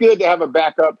Harris, and it's good to have a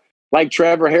backup like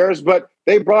Trevor Harris, but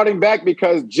they brought him back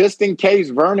because just in case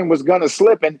Vernon was going to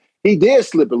slip, and he did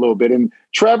slip a little bit. And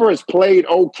Trevor has played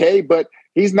okay, but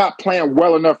he's not playing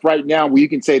well enough right now where you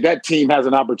can say that team has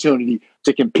an opportunity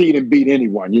to compete and beat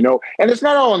anyone, And it's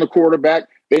not all on the quarterback.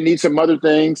 They need some other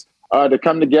things to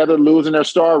come together. Losing their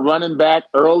star running back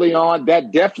early on,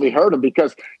 that definitely hurt him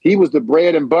because he was the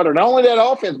bread and butter. Not only that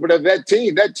offense, but of that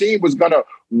team was going to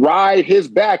ride his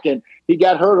back, and he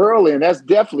got hurt early, and that's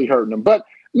definitely hurting him. But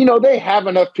they have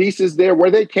enough pieces there where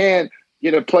they can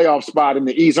get a playoff spot in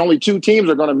the East. Only 2 teams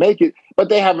are going to make it, but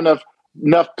they have enough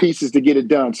pieces to get it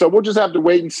done. So we'll just have to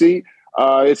wait and see.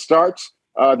 It starts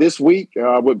this week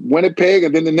with Winnipeg,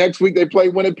 and then the next week they play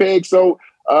Winnipeg. So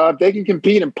if they can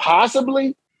compete and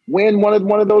possibly win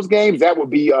one of those games, that would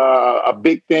be a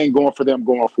big thing going for them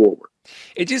going forward.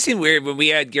 It just seemed weird when we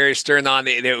had Gary Stern on.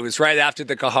 It was right after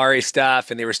the Kahari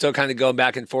stuff, and they were still kind of going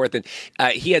back and forth. And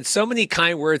he had so many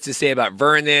kind words to say about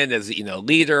Vernon as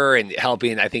leader and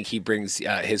helping. I think he brings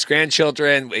his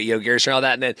grandchildren, Gary Stern, all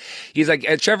that. And then he's like,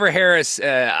 Trevor Harris.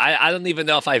 I don't even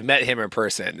know if I've met him in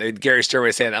person. Gary Stern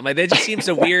was saying that. I'm like, that just seems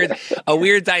a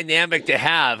weird dynamic to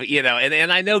have,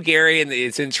 And I know Gary, and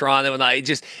it's in Toronto, and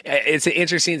it's an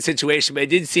interesting situation. But it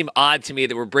did seem odd to me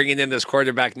that we're bringing in this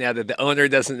quarterback now that the owner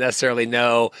doesn't necessarily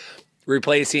know,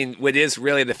 replacing what is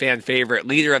really the fan favorite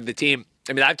leader of the team.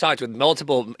 I mean, I've talked with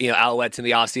multiple Alouettes in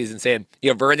the offseason saying,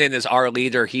 Vernon is our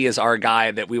leader. He is our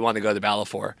guy that we want to go to battle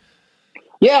for.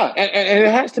 Yeah, and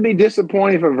it has to be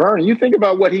disappointing for Vernon. You think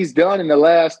about what he's done in the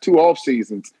last 2 off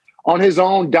seasons on his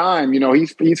own dime.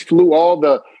 He's flew all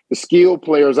the skilled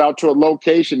players out to a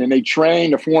location, and they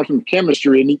trained to form some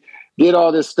chemistry, and he did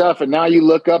all this stuff, and now you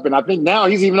look up, and I think now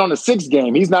he's even on the 6th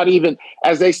game. He's not even,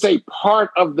 as they say, part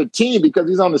of the team because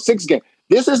he's on the 6th game.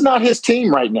 This is not his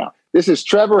team right now. This is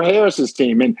Trevor Harris's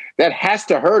team, and that has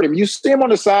to hurt him. You see him on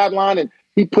the sideline, and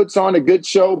he puts on a good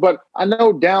show, but I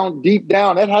know deep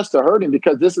down, that has to hurt him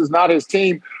because this is not his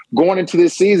team going into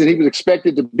this season. He was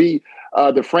expected to be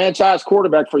the franchise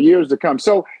quarterback for years to come.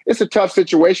 So it's a tough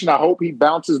situation. I hope he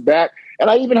bounces back, and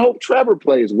I even hope Trevor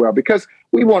plays well because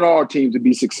we want all teams to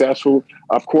be successful.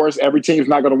 Of course, every team's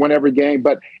not going to win every game,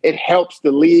 but it helps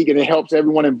the league and it helps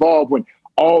everyone involved when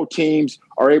all teams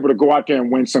are able to go out there and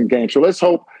win some games. So let's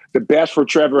hope the best for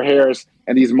Trevor Harris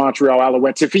and these Montreal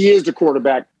Alouettes if he is the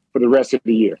quarterback for the rest of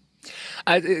the year.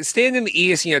 Staying in the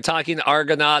East, talking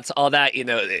Argonauts, all that,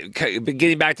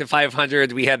 getting back to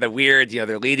 500, we had the weird,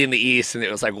 they're leading the East and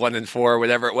it was like 1-4,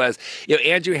 whatever it was.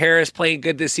 Andrew Harris playing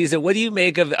good this season. What do you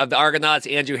make of the Argonauts?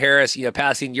 Andrew Harris,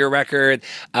 passing your record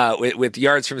with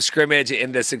yards from scrimmage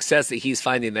and the success that he's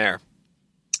finding there.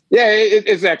 Yeah,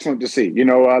 it's excellent to see.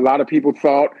 A lot of people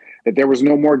thought that there was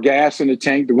no more gas in the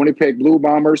tank. The Winnipeg Blue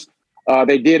Bombers,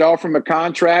 they did offer him a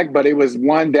contract, but it was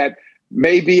one that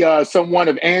maybe someone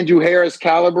of Andrew Harris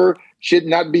caliber should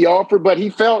not be offered, but he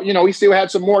felt, he still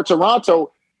had some more.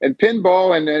 Toronto and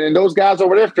Pinball and those guys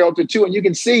over there felt it too. And you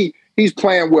can see he's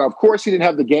playing well. Of course, he didn't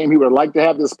have the game he would like to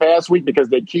have this past week because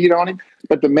they keyed on him,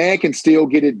 but the man can still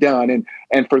get it done.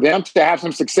 And for them to have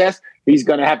some success, he's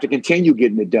going to have to continue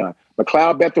getting it done.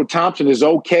 McLeod Bethel-Thompson is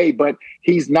okay, but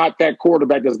he's not that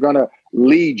quarterback that's going to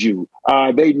lead you.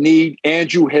 They need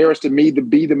Andrew Harris to be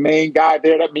the main guy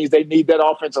there. That means they need that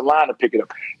offensive line to pick it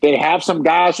up. They have some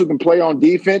guys who can play on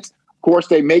defense. Of course,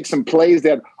 they make some plays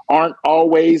that aren't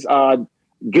always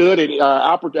good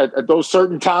at those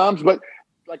certain times, but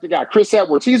like the guy, Chris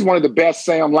Edwards, he's one of the best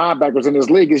Sam linebackers in this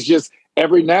league. It's just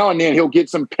every now and then he'll get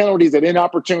some penalties at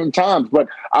inopportune times, but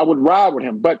I would ride with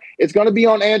him. But it's going to be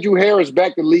on Andrew Harris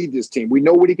back to lead this team. We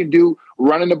know what he can do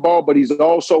running the ball, but he's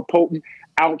also potent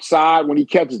outside when he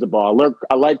catches the ball.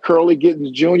 I like Curly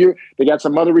Gittens Jr. They got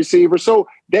some other receivers. So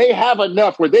they have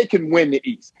enough where they can win the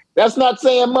East. That's not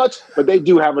saying much, but they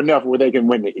do have enough where they can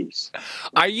win the East.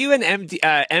 Are you an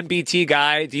MBT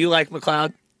guy? Do you like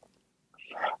McLeod?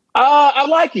 I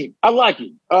like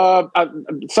him.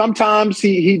 Sometimes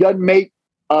he doesn't make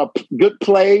good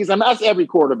plays. I mean, that's every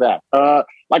quarterback.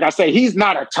 Like I say, he's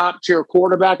not a top-tier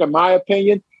quarterback, in my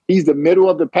opinion. He's the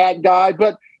middle-of-the-pack guy,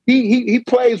 but he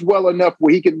plays well enough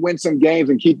where he can win some games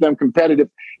and keep them competitive.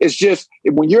 It's just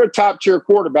when you're a top-tier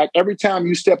quarterback, every time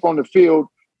you step on the field,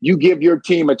 you give your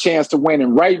team a chance to win.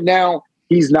 And right now,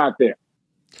 he's not there.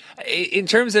 In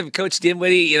terms of Coach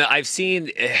Dinwiddie, I've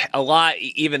seen a lot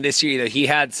even this year. He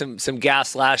had some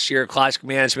gas last year, clock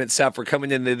management stuff. We're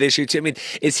coming into this year too. I mean,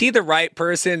 is he the right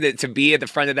person to be at the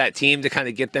front of that team to kind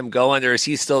of get them going, or is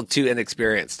he still too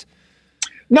inexperienced?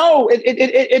 No,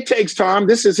 it takes time.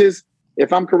 This is his,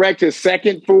 if I'm correct, his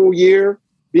second full year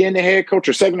being the head coach,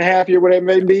 or second and a half year, whatever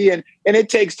it may be, and it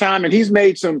takes time. And he's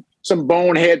made some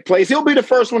bonehead plays. He'll be the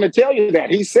first one to tell you that.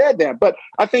 He said that, but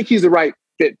I think he's the right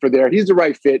fit for there. He's the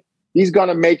right fit. He's going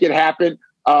to make it happen.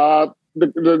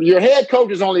 Your head coach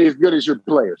is only as good as your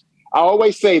players. I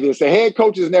always say this. A head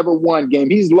coach has never won game.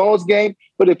 He's lost game.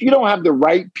 But if you don't have the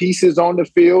right pieces on the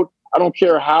field, I don't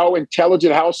care how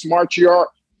intelligent, how smart you are,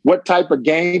 what type of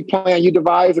game plan you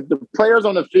devise. If the players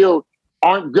on the field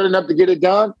aren't good enough to get it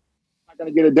done, you're not going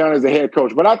to get it done as a head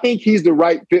coach. But I think he's the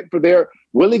right fit for there.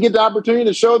 Will he get the opportunity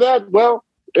to show that? Well,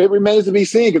 it remains to be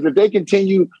seen, because if they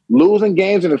continue losing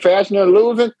games in the fashion they're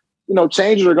losing,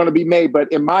 changes are going to be made. But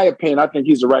in my opinion, I think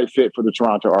he's the right fit for the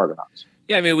Toronto Argonauts.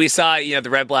 Yeah, I mean, we saw, the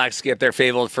Red Blacks get their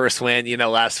fabled first win,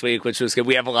 last week, which was good.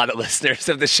 We have a lot of listeners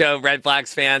of the show, Red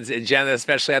Blacks fans in general,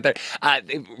 especially out there.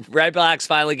 Red Blacks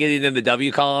finally getting in the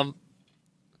W column.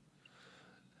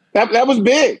 That was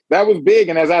big. That was big.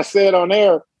 And as I said on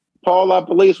air, Paul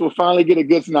LaPolice will finally get a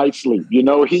good night's sleep.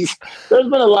 There's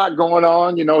been a lot going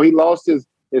on. He lost his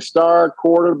star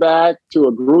quarterback to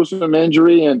a gruesome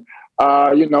injury, and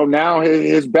now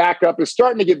his backup is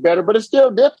starting to get better, but it's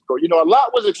still difficult. A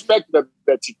lot was expected of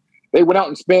that team. They went out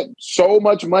and spent so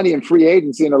much money in free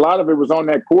agency, and a lot of it was on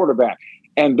that quarterback.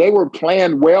 And they were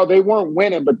playing well. They weren't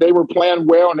winning, but they were playing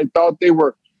well, and they thought they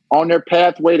were on their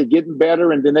pathway to getting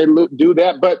better, and then they do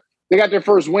that. But they got their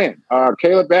first win.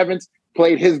 Caleb Evans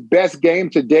played his best game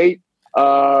to date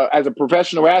as a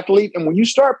professional athlete. And when you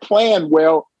start playing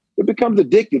well, it becomes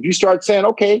addictive. You start saying,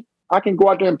 okay, I can go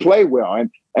out there and play well. And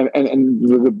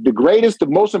the greatest, the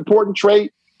most important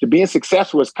trait to being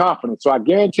successful is confidence. So I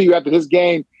guarantee you after this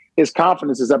game, his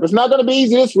confidence is up. It's not going to be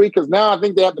easy this week, because now I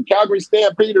think they have the Calgary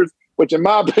Stampeders, which in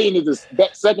my opinion is the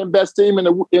second best team in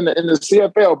the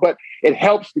CFL. But it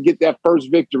helps to get that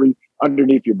first victory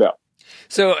underneath your belt.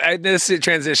 So this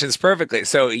transitions perfectly.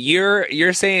 So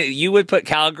you're saying you would put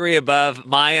Calgary above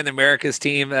my and America's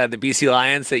team, the BC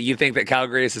Lions, that you think that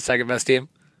Calgary is the second best team?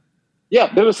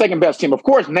 Yeah, they're the second best team. Of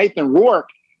course, Nathan Rourke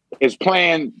is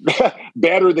playing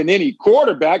better than any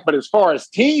quarterback, but as far as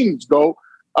teams go,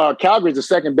 Calgary is the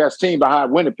second best team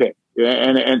behind Winnipeg.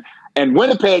 And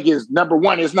Winnipeg is number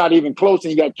one. It's not even close.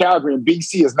 And you got Calgary, and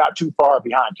BC is not too far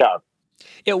behind Calgary.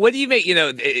 Yeah, what do you make,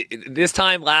 this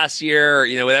time last year,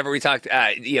 whatever we talked,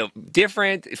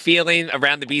 different feeling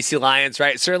around the BC Lions,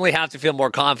 right? Certainly have to feel more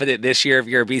confident this year if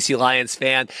you're a BC Lions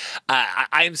fan.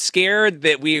 I'm scared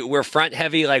that we're front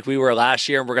heavy like we were last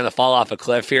year, and we're going to fall off a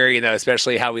cliff here,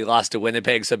 especially how we lost to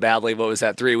Winnipeg so badly. What was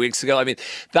that, 3 weeks ago? I mean,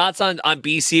 thoughts on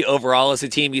BC overall as a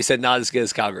team? You said not as good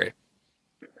as Calgary.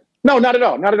 No, not at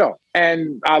all. Not at all.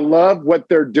 And I love what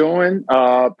they're doing.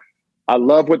 I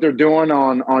love what they're doing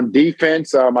on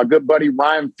defense. My good buddy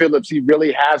Ryan Phillips, he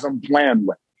really has them planned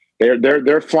with.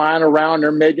 They're flying around.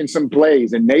 They're making some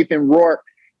plays. And Nathan Rourke,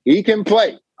 he can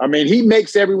play. I mean, he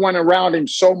makes everyone around him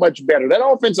so much better. That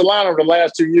offensive line over the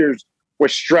last 2 years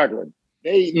was struggling.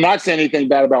 They not saying anything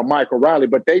bad about Mike O'Reilly,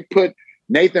 but they put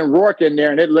Nathan Rourke in there,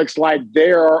 and it looks like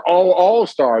they are all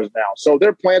stars now. So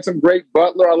they're playing some great.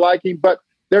 Butler, I like him, but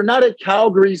they're not at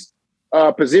Calgary's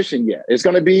position yet. It's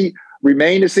going to be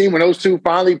remain to see when those two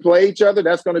finally play each other.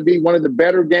 That's going to be one of the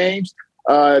better games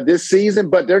this season,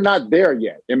 but they're not there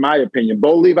yet, in my opinion.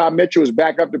 Bo Levi Mitchell is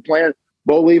back up to playing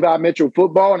Bo Levi Mitchell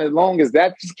football, and as long as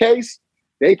that's the case,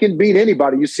 they can beat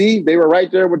anybody. You see, they were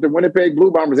right there with the Winnipeg Blue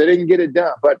Bombers. They didn't get it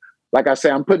done. But like I say,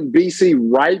 I'm putting BC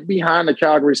right behind the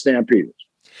Calgary Stampeders.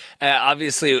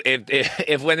 Obviously,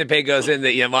 if Winnipeg goes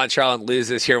into Montreal and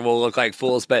loses here, we'll look like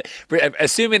fools. But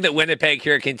assuming that Winnipeg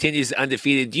here continues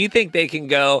undefeated, do you think they can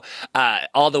go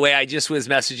all the way? I just was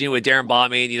messaging with Darren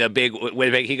Bombing, big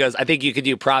Winnipeg. He goes, I think you can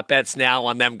do prop bets now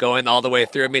on them going all the way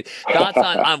through. I mean, thoughts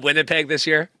on Winnipeg this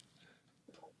year?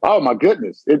 Oh, my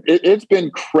goodness. It's been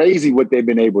crazy what they've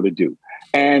been able to do.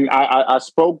 And I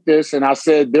spoke this and I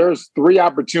said, there's 3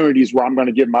 opportunities where I'm going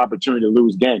to give them an opportunity to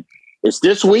lose game. It's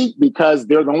this week because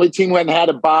they're the only team who hadn't had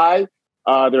a bye.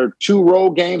 There are 2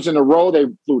 road games in a row. They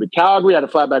flew to Calgary, had to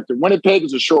fly back to Winnipeg.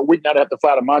 It's a short week. Now they have to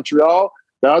fly to Montreal.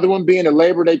 The other one being the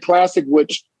Labor Day Classic,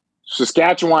 which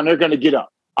Saskatchewan, they're going to get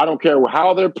up. I don't care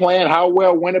how they're playing, how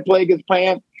well Winnipeg is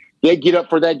playing. They get up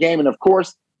for that game. And, of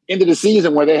course, into the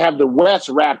season where they have the West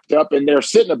wrapped up and they're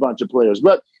sitting a bunch of players.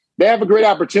 But they have a great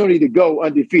opportunity to go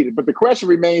undefeated. But the question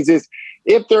remains is,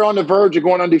 if they're on the verge of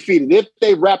going undefeated, if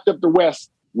they wrapped up the West,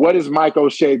 what is Mike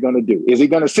O'Shea going to do? Is he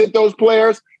going to sit those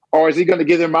players, or is he going to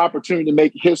give them an opportunity to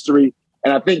make history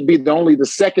and I think be only the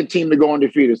second team to go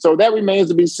undefeated? So that remains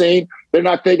to be seen. They're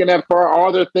not thinking that far.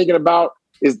 All they're thinking about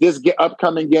is this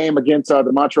upcoming game against the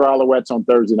Montreal Alouettes on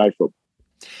Thursday Night Football.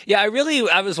 Yeah,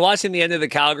 I was watching the end of the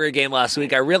Calgary game last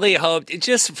week. I really hoped,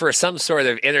 just for some sort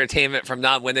of entertainment from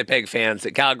non-Winnipeg fans,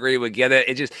 that Calgary would get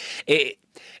it.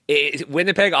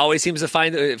 Winnipeg always seems to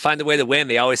find a way to win.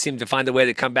 They always seem to find a way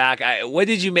to come back. What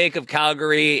did you make of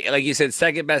Calgary? Like you said,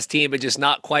 second best team, but just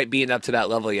not quite being up to that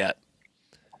level yet.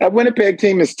 That Winnipeg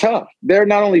team is tough. They're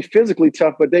not only physically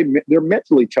tough, but they're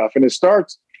mentally tough. And it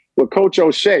starts with Coach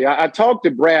O'Shea. I talked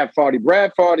to Brad Foddy.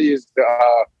 Brad Foddy is the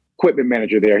equipment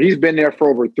manager there. He's been there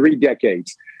for over 3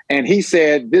 decades. And he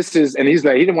said he's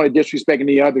like, he didn't want to disrespect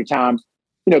any other times,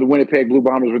 the Winnipeg Blue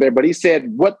Bombers were there. But he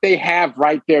said what they have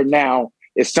right there now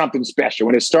is something special.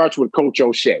 And it starts with Coach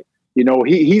O'Shea.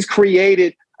 He's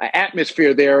created an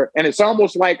atmosphere there. And it's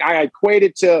almost like I equate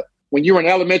it to when you were in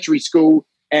elementary school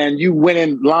and you went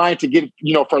in line to get,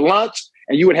 for lunch,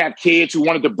 and you would have kids who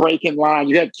wanted to break in line.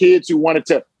 You had kids who wanted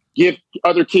to give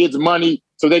other kids money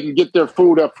so they can get their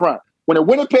food up front. When the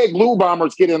Winnipeg Blue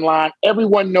Bombers get in line,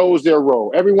 everyone knows their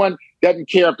role. Everyone doesn't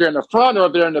care if they're in the front or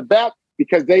if they're in the back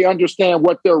because they understand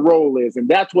what their role is. And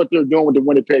that's what they're doing with the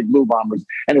Winnipeg Blue Bombers.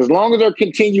 And as long as they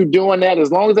continue doing that,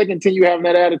 as long as they continue having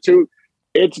that attitude,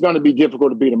 it's going to be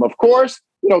difficult to beat them. Of course,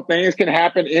 things can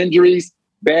happen, injuries,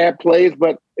 bad plays,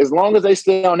 but as long as they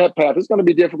stay on that path, it's going to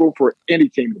be difficult for any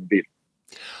team to beat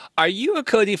them. Are you a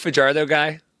Cody Fajardo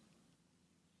guy?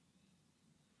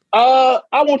 I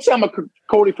won't say I'm a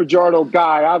Cody Fajardo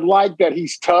guy. I like that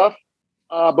he's tough,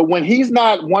 but when he's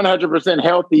not 100%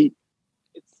 healthy,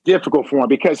 it's difficult for him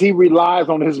because he relies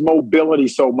on his mobility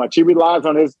so much. He relies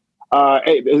on his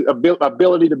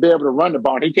ability to be able to run the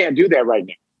ball. And he can't do that right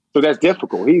now, so that's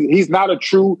difficult. He's not a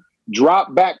true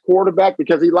drop back quarterback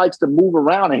because he likes to move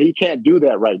around, and he can't do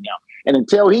that right now. And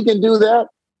until he can do that,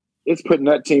 it's putting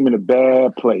that team in a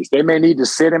bad place. They may need to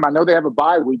sit him. I know they have a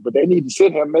bye week, but they need to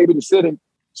sit him,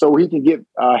 so he can get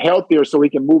healthier, so he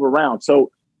can move around.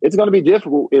 So it's going to be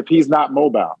difficult if he's not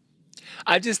mobile.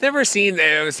 I've just never seen.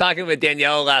 I was talking with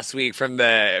Danielle last week from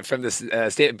the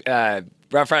state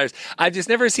Rough Riders. I've just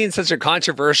never seen such a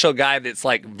controversial guy that's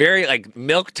like very like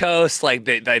milquetoast, like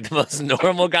the most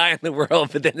normal guy in the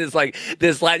world, but then it's like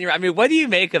this Latin. I mean, what do you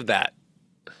make of that?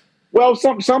 Well,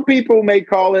 some people may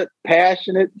call it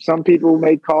passionate. Some people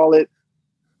may call it,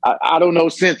 I don't know,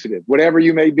 sensitive, whatever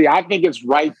you may be. I think it's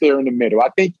right there in the middle. I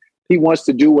think he wants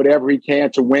to do whatever he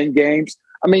can to win games.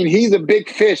 I mean, he's a big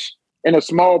fish in a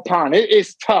small pond.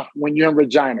 It's tough when you're in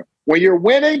Regina. When you're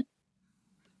winning,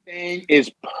 thing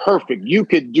is perfect. You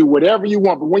could do whatever you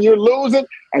want. But when you're losing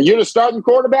and you're the starting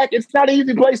quarterback, it's not an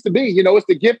easy place to be. It's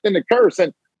the gift and the curse.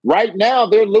 And right now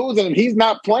they're losing and he's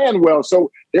not playing well.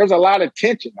 So there's a lot of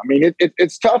tension. I mean,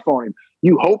 it's tough on him.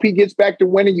 You hope he gets back to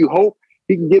winning. You hope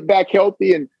he can get back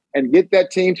healthy and get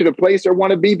that team to the place they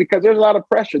want to be because there's a lot of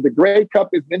pressure. The Grey Cup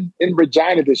is in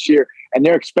Regina this year, and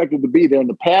they're expected to be there. And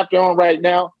the path they're on right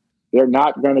now, they're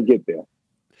not going to get there.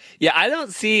 Yeah, I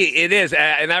don't see it is.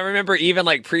 And I remember even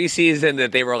like preseason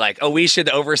that they were like, oh, we should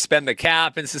overspend the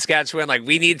cap in Saskatchewan. Like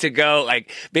we need to go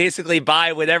like basically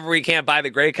buy whatever we can buy the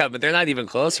Grey Cup, but they're not even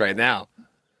close right now.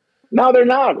 No, they're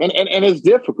not. And it's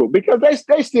difficult because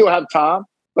they still have time,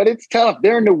 but it's tough.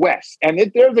 They're in the West and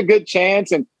there's a good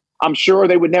chance. And I'm sure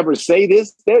they would never say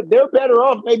this. They're better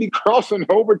off maybe crossing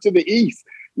over to the East,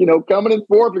 coming in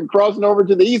fourth and crossing over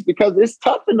to the East, because it's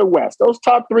tough in the West. Those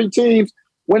top three teams,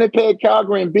 Winnipeg,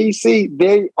 Calgary, and BC,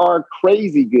 they are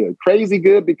crazy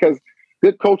good because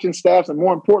good coaching staffs, and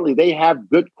more importantly, they have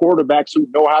good quarterbacks who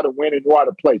know how to win and know how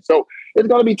to play. So it's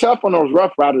going to be tough on those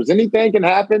Rough Riders. Anything can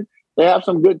happen. They have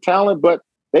some good talent, but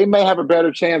they may have a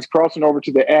better chance crossing over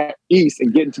to the East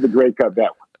and getting to the Grey Cup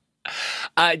that way.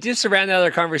 Just to round out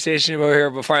our conversation over here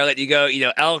before I let you go,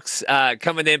 Elks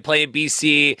coming in, playing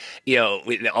BC,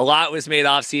 a lot was made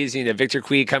off season. Victor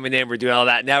Quee coming in, we're doing all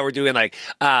that. Now we're doing like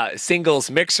singles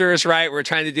mixers, right? We're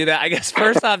trying to do that. I guess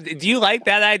first off, do you like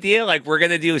that idea? Like we're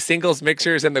going to do singles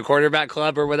mixers in the quarterback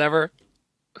club or whatever?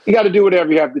 You got to do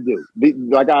whatever you have to do.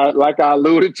 Like I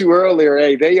alluded to earlier,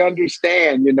 hey, they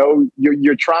understand,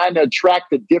 you're trying to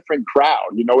attract a different crowd.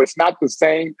 It's not the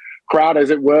same crowd as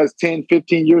it was 10,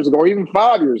 15 years ago, or even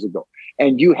 5 years ago.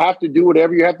 And you have to do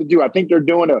whatever you have to do. I think they're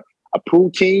doing a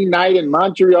poutine night in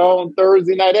Montreal on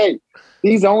Thursday night. Hey,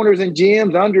 these owners and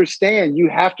GMs understand you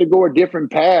have to go a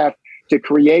different path to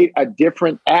create a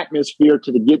different atmosphere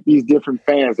to get these different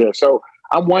fans there. So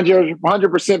I'm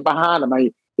 100% behind them.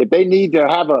 If they need to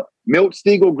have a Milt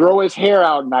Stegall grow his hair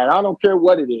out tonight, I don't care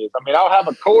what it is. I'll have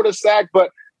a cul-de-sac,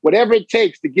 but whatever it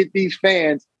takes to get these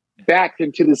fans back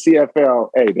into the CFL,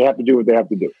 hey, they have to do what they have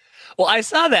to do. Well, I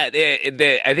saw that.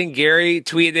 I think Gary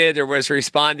tweeted or was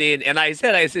responding, and I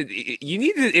said, you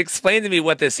need to explain to me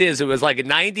what this is. It was like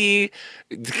 $90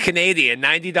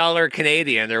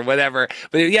 Canadian or whatever.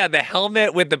 But yeah, the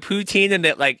helmet with the poutine and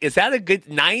that, like, is that a good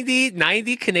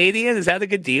 90 Canadian? Is that a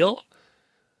good deal?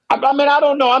 I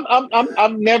don't know.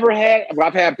 I've never had. Well,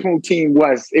 I've had poutine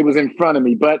it was in front of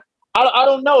me, but I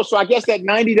don't know. So I guess that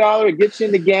 $90 gets you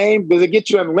in the game. Does it get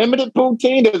you unlimited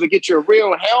poutine? Does it get you a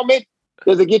real helmet?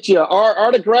 Does it get you an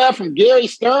autograph from Gary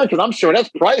Stern? Because I'm sure that's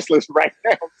priceless right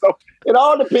now. So it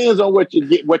all depends on what you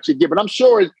get. But I'm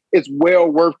sure it's well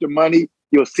worth the money.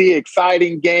 You'll see an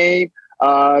exciting game.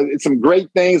 Some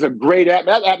great things.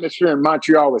 That atmosphere in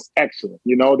Montreal was excellent.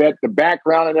 That the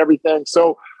background and everything.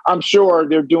 So I'm sure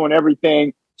they're doing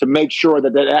everything to make sure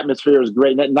that atmosphere is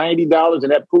great. And that $90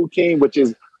 and that poutine, which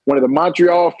is one of the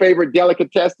Montreal favorite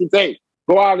delicatessens, hey,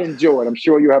 go out and enjoy it. I'm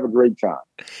sure you have a great time.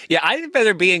 Yeah, I'd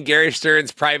better be in Gary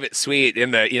Stern's private suite in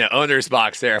the owner's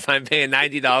box there if I'm paying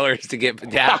 $90 to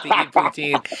have to eat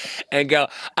poutine and go.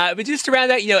 But just to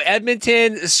round out,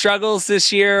 Edmonton struggles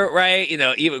this year, right?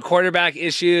 Even quarterback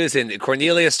issues, and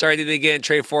Cornelius started again.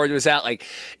 Trey Ford was out.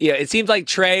 It seems like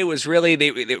Trey was really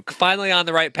they finally on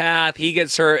the right path. He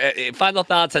gets hurt. Final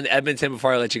thoughts on Edmonton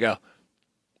before I let you go.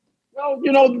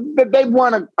 Well, they've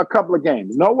won a couple of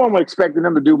games. No one was expecting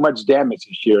them to do much damage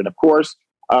this year. And of course,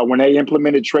 when they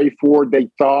implemented Trey Ford, they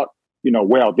thought,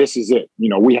 well, this is it.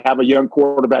 We have a young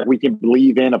quarterback we can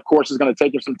believe in. Of course, it's going to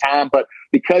take him some time, but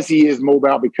because he is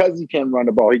mobile, because he can run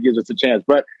the ball, he gives us a chance.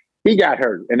 But he got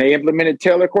hurt, and they implemented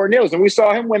Taylor Cornelius, and we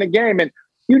saw him win a game. And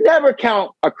you never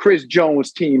count a Chris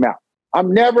Jones team out.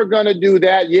 I'm never going to do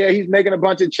that. Yeah, he's making a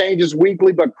bunch of changes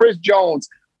weekly, but Chris Jones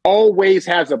always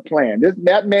has a plan.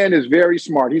 That man is very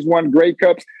smart. He's won Grey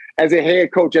Cups as a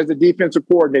head coach, as a defensive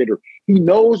coordinator. He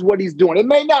knows what he's doing. It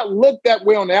may not look that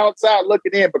way on the outside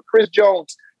looking in, but Chris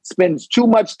Jones spends too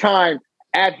much time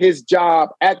at his job,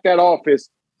 at that office,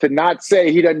 to not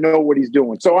say he doesn't know what he's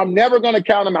doing. So I'm never going to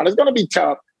count him out. It's going to be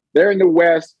tough. They're in the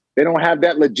West. They don't have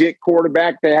that legit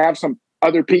quarterback. They have some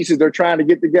other pieces they're trying to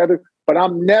get together. But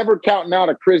I'm never counting out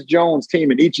a Chris Jones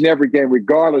team in each and every game,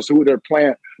 regardless of who they're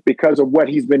playing, because of what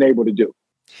he's been able to do.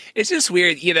 It's just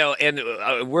weird,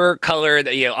 and we're colored,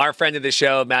 our friend of the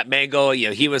show, Matt Mangle,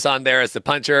 he was on there as the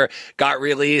puncher, got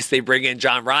released. They bring in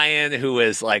John Ryan, who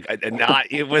was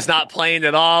was not playing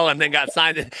at all, and then got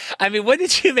signed. I mean, what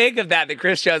did you make of that? That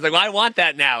Chris Jones, I want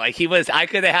that now. I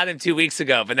could have had him 2 weeks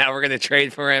ago, but now we're going to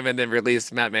trade for him and then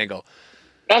release Matt Mangle.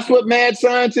 That's what mad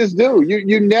scientists do.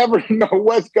 You never know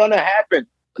what's going to happen.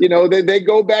 They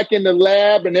go back in the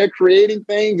lab and they're creating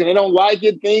things and they don't like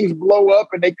it. Things blow up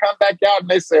and they come back out and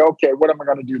they say, okay, what am I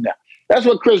going to do now? That's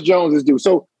what Chris Jones is doing.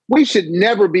 So we should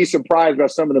never be surprised by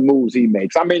some of the moves he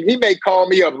makes. I mean, he may call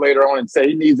me up later on and say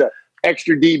he needs an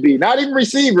extra DB, not even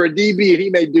receiver, a DB, and he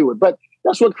may do it. But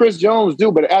that's what Chris Jones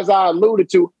do. But as I alluded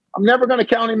to, I'm never going to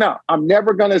count him out. I'm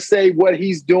never going to say what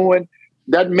he's doing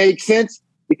that makes sense,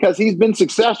 because he's been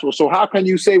successful. So how can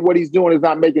you say what he's doing is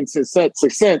not making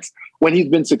sense when he's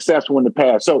been successful in the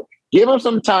past? So give him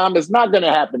some time. It's not going to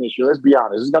happen this year. Let's be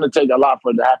honest. It's going to take a lot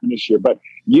for it to happen this year. But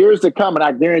years to come, and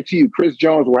I guarantee you, Chris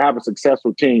Jones will have a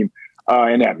successful team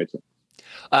in Edmonton.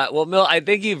 Well, Milt, I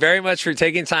thank you very much for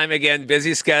taking time again.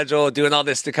 Busy schedule, doing all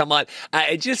this to come on.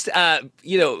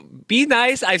 Be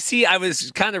nice. I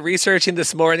was kind of researching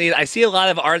this morning. I see a lot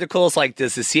of articles like,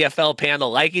 does the CFL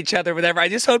panel like each other, whatever. I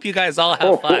just hope you guys all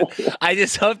have fun. I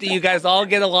just hope that you guys all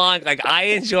get along. Like, I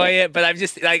enjoy it, but I'm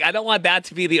just like, I don't want that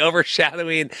to be the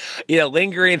overshadowing,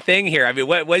 lingering thing here. I mean,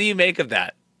 what do you make of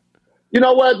that? You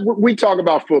know what? We talk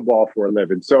about football for a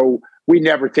living, so we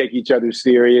never take each other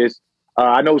serious.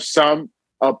 I know some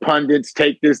pundits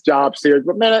take this job serious,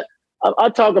 but man, I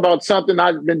talk about something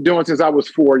I've been doing since I was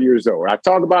 4 years old. I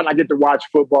talk about it and I get to watch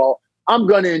football. I'm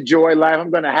going to enjoy life. I'm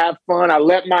going to have fun. I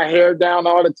let my hair down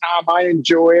all the time. I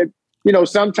enjoy it.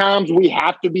 Sometimes we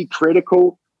have to be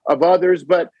critical of others,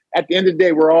 but at the end of the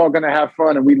day, we're all going to have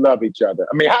fun and we love each other.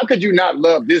 I mean, how could you not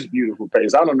love this beautiful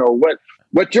face? I don't know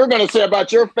what you're going to say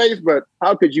about your face, but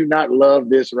how could you not love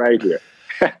this right here?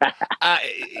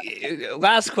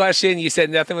 Last question. You said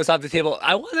nothing was off the table.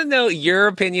 I want to know your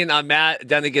opinion on Matt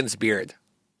Dunnigan's beard.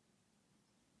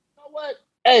 You know what?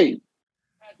 Hey,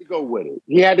 I had to go with it.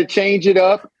 He had to change it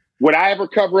up. Would I ever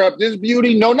cover up this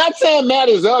beauty? No, not saying Matt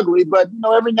is ugly, but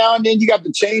every now and then you got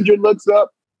to change your looks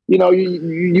up. You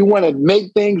want to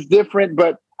make things different,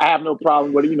 but I have no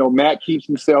problem with it. Matt keeps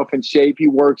himself in shape. He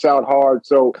works out hard,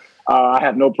 so I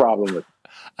have no problem with it.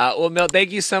 Well, Milt,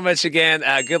 thank you so much again.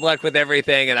 Good luck with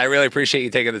everything, and I really appreciate you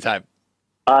taking the time.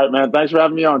 All right, man. Thanks for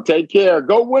having me on. Take care.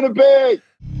 Go Winnipeg!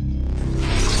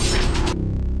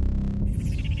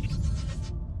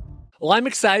 Well, I'm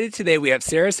excited today. We have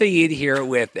Sarah Said here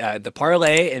with The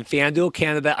Parleh and FanDuel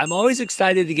Canada. I'm always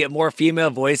excited to get more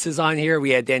female voices on here. We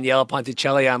had Daniela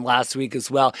Ponticelli on last week as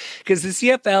well, because the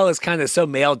CFL is kind of so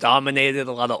male-dominated,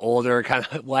 a lot of older, kind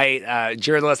of white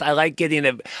journalists. I like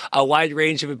getting a wide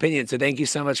range of opinions, so thank you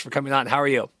so much for coming on. How are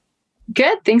you?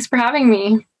 Good. Thanks for having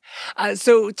me.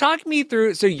 So talk me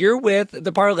through, so you're with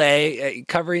The Parleh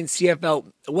covering CFL.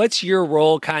 What's your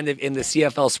role kind of in the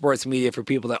CFL sports media for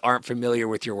people that aren't familiar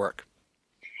with your work?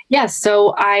 Yes,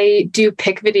 so I do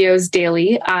pick videos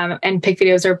daily, and pick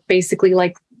videos are basically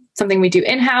like something we do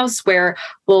in-house where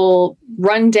we'll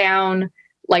run down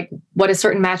like what a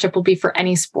certain matchup will be for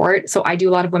any sport. So I do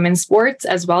a lot of women's sports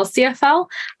as well as CFL.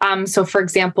 So for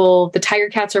example, the Tiger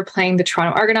Cats are playing the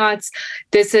Toronto Argonauts.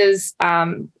 This is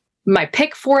my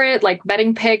pick for it, like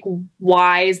betting pick.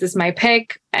 Why is this my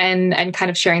pick? And kind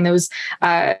of sharing those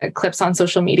clips on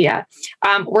social media.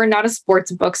 We're not a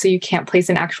sports book, so you can't place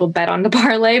an actual bet on The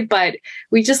Parleh, but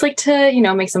we just like to,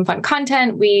 make some fun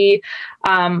content. We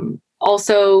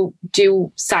also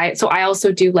do so I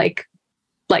also do like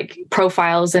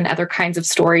profiles and other kinds of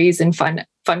stories and fun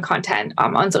content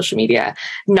on social media,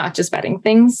 not just betting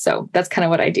things. So that's kind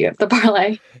of what I do at The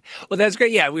Parleh. Well, that's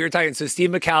great. Yeah, we were talking. So Steve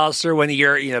McAllister, one of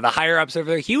your, the higher ups over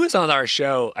there, he was on our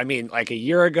show, I mean, like a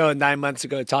year ago, 9 months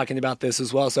ago, talking about this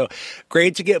as well. So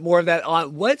great to get more of that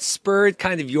on. What spurred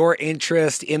kind of your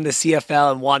interest in the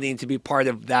CFL and wanting to be part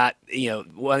of that,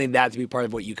 wanting that to be part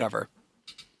of what you cover?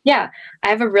 Yeah, I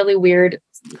have a really weird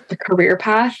career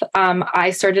path.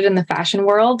 I started in the fashion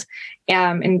world,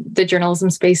 in the journalism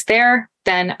space there.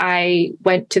 Then I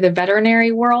went to the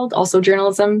veterinary world, also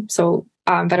journalism, so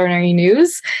veterinary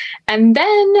news. And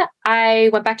then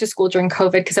I went back to school during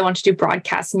COVID because I wanted to do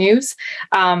broadcast news,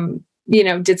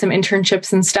 did some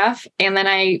internships and stuff. And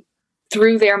then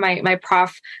through there, my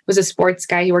prof was a sports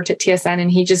guy. He worked at TSN,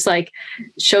 and he just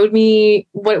showed me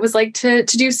what it was like to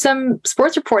do some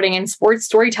sports reporting and sports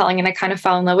storytelling. And I kind of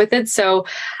fell in love with it. So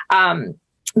The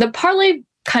Parleh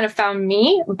kind of found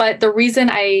me, but the reason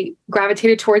I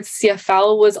gravitated towards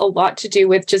CFL was a lot to do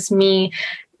with just me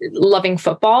loving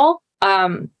football.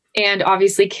 And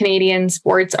obviously Canadian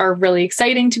sports are really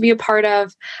exciting to be a part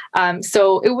of.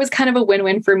 So it was kind of a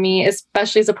win-win for me,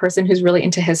 especially as a person who's really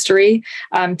into history,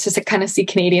 to kind of see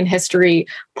Canadian history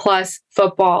plus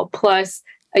football, plus,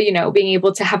 being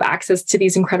able to have access to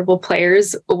these incredible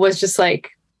players was just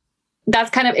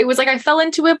it was like I fell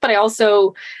into it, but I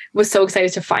also was so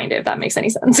excited to find it, if that makes any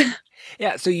sense.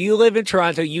 Yeah. So you live in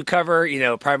Toronto, you cover,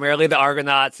 primarily the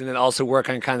Argonauts and then also work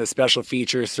on kind of special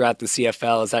features throughout the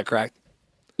CFL. Is that correct?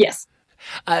 Yes.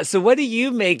 So what do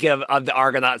you make of the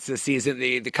Argonauts this season?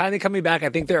 They're kind of coming back. I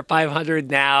think they're at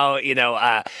 500 now.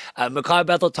 McLeod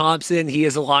Bethel-Thompson, he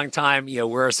is a long time.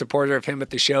 We're a supporter of him at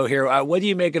the show here. What do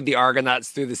you make of the Argonauts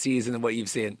through the season and what you've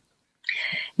seen?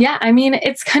 Yeah, I mean,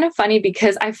 it's kind of funny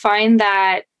because I find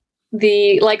that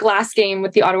the last game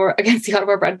with against the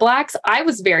Ottawa Red Blacks, I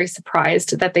was very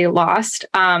surprised that they lost.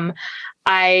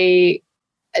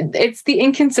 it's the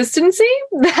inconsistency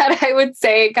that I would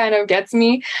say kind of gets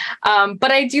me.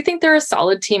 But I do think they're a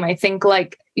solid team. I think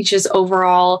like just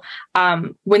overall,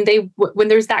 when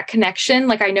there's that connection,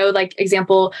 like I know, like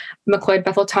example, McLeod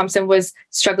Bethel Thompson was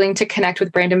struggling to connect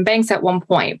with Brandon Banks at one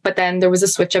point, but then there was a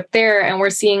switch up there, and we're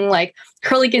seeing like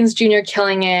Hurligans Jr.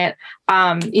 killing it.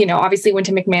 Obviously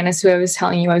Winton McManus, who I was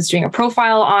telling you I was doing a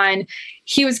profile on,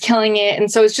 he was killing it.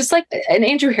 And so it's just like, and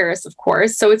Andrew Harris, of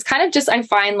course. So it's kind of just, I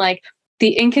find like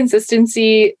the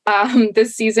inconsistency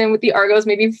this season with the Argos,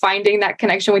 maybe finding that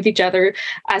connection with each other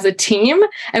as a team.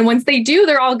 And once they do,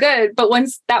 they're all good. But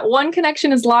once that one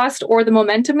connection is lost or the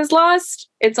momentum is lost,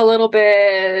 it's a little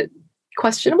bit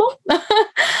questionable.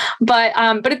 But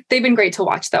they've been great to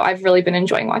watch, though. I've really been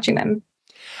enjoying watching them.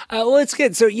 Well, it's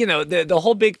good. So, the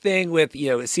whole big thing with,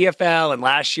 CFL, and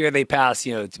last year they passed,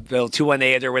 Bill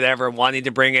 218 or whatever, wanting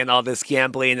to bring in all this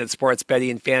gambling and sports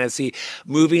betting and fantasy,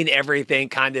 moving everything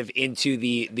kind of into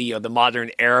the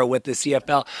modern era with the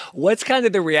CFL. What's kind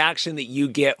of the reaction that you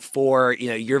get for,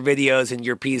 your videos and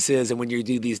your pieces and when you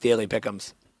do these daily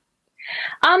pick'ems?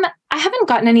 I haven't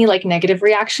gotten any like negative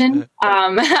reaction.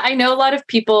 I know a lot of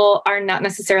people are not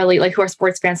necessarily like, who are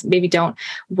sports fans, maybe don't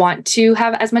want to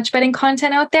have as much betting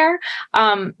content out there.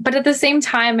 But at the same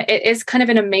time, it is kind of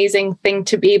an amazing thing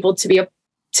to be able to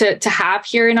to have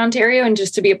here in Ontario and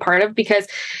just to be a part of, because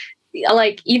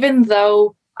like, even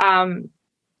though,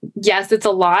 yes, it's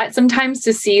a lot sometimes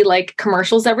to see like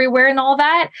commercials everywhere and all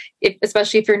that,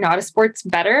 especially if you're not a sports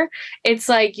bettor, it's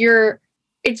like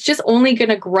it's just only going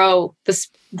to grow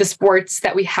the sports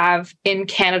that we have in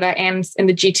Canada and in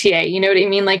the GTA. You know what I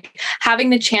mean? Like having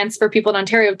the chance for people in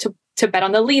Ontario to bet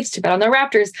on the Leafs, to bet on the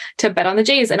Raptors, to bet on the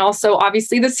Jays, and also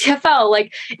obviously the CFL.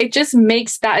 Like it just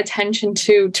makes that attention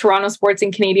to Toronto sports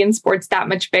and Canadian sports that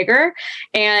much bigger,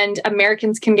 and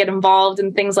Americans can get involved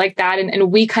and things like that.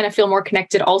 And we kind of feel more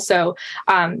connected also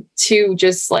to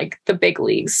just like the big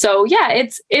leagues. So yeah,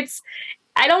 it's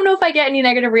I don't know if I get any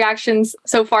negative reactions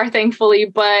so far, thankfully,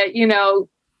 but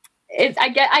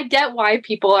I get why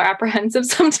people are apprehensive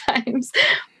sometimes.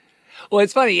 Well,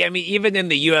 it's funny. I mean, even in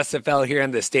the USFL here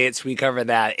in the States, we cover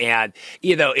that. And,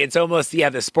 it's almost,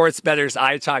 the sports bettors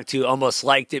I talked to almost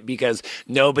liked it because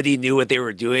nobody knew what they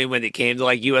were doing when it came to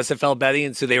like USFL betting.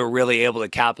 And so they were really able to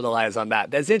capitalize on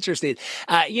that. That's interesting.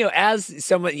 As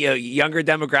someone, younger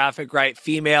demographic, right,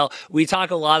 female, we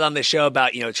talk a lot on the show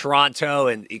about, Toronto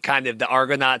and kind of the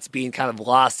Argonauts being kind of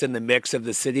lost in the mix of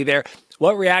the city there.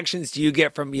 What reactions do you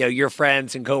get from, your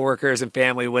friends and coworkers and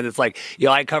family when it's like,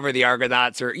 I cover the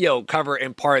Argonauts or, cover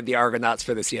in part the Argonauts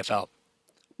for the CFL?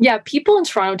 Yeah, people in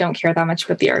Toronto don't care that much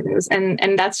about the Argos.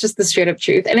 And that's just the straight up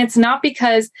truth. And it's not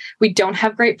because we don't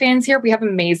have great fans here. We have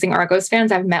amazing Argos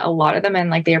fans. I've met a lot of them,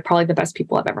 and like they are probably the best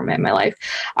people I've ever met in my life.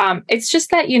 It's just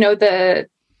that,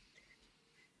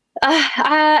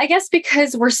 I guess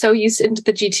because we're so used into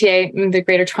the GTA in the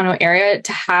Greater Toronto area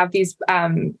to have these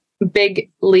big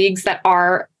leagues that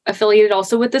are affiliated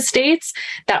also with the states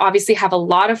that obviously have a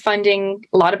lot of funding,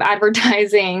 a lot of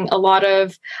advertising, a lot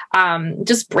of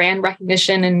just brand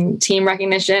recognition and team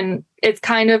recognition. It's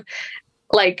kind of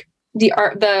like the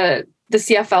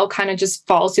CFL kind of just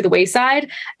falls to the wayside.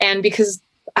 And because,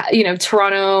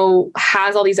 Toronto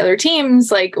has all these other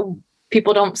teams, like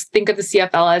people don't think of the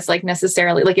CFL as like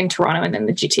necessarily like in Toronto and then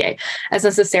the GTA as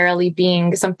necessarily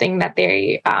being something that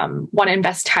they want to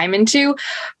invest time into.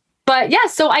 But yeah,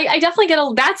 so I definitely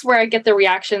that's where I get the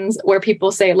reactions where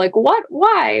people say like, what,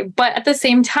 why? But at the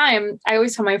same time, I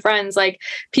always tell my friends, like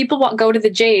people go to the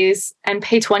Jays and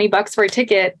pay $20 for a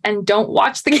ticket and don't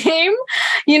watch the game.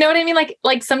 You know what I mean?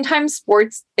 Like sometimes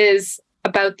sports is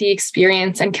about the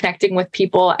experience and connecting with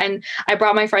people. And I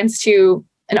brought my friends to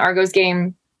an Argos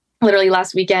game literally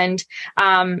last weekend.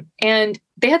 And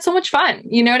they had so much fun.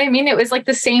 You know what I mean? It was like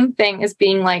the same thing as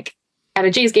being like at a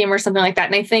Jays game or something like that.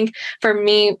 And I think for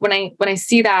me, when I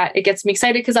see that, it gets me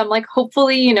excited because I'm like,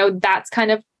 hopefully, that's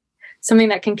kind of something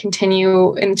that can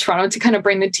continue in Toronto to kind of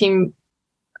bring the team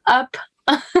up.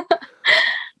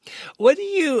 What do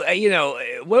you,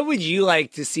 what would you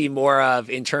like to see more of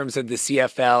in terms of the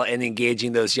CFL and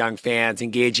engaging those young fans,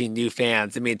 engaging new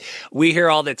fans? I mean, we hear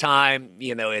all the time,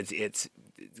 it's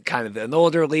kind of an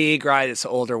older league, right? It's an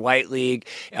older white league.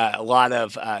 A lot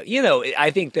of,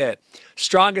 I think the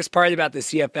strongest part about the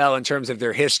CFL in terms of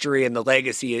their history and the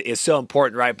legacy is so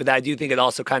important, right? But I do think it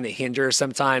also kind of hinders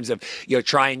sometimes of,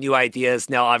 trying new ideas.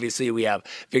 Now, obviously, we have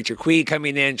Victor Cui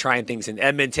coming in, trying things in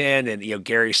Edmonton, and,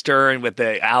 Gary Stern with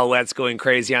the Alouettes going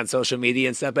crazy on social media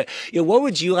and stuff. But, what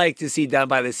would you like to see done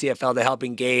by the CFL to help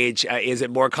engage? Is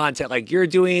it more content like you're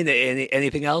doing?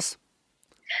 Anything else?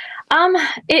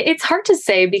 It's hard to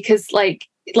say because like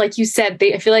like you said,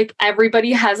 I feel like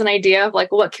everybody has an idea of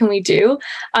like, what can we do?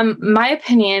 My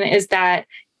opinion is that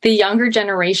the younger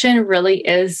generation really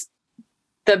is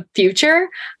the future.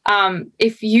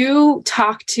 If you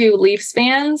talk to Leafs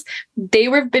fans, they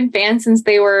have been fans since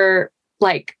they were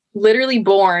like literally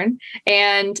born.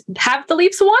 And have the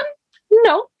Leafs won?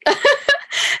 No.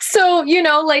 So, you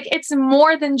know, like it's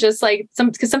more than just like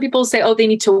because some people say, oh, they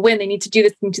need to win. They need to do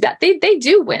this and do that. They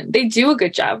do win. They do a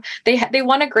good job. They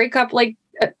won a Grey Cup like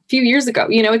a few years ago.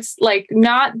 You know, it's like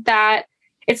not that.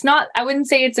 It's not, I wouldn't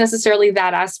say it's necessarily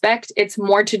that aspect. It's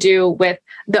more to do with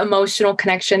the emotional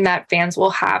connection that fans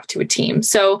will have to a team.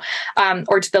 So,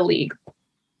 or to the league.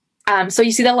 So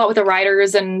you see that a lot with the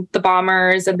Riders and the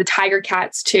Bombers and the Tiger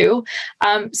Cats too.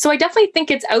 So I definitely think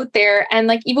it's out there. And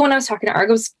like, even when I was talking to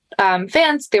Argos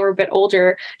fans, they were a bit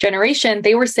older generation.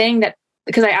 They were saying that,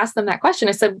 because I asked them that question,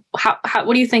 I said,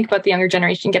 what do you think about the younger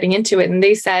generation getting into it? And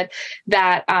they said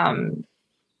that,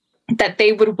 that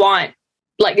they would want,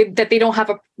 like, that they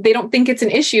don't think it's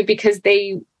an issue because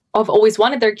they have always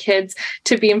wanted their kids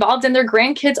to be involved, and their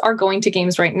grandkids are going to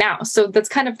games right now. So that's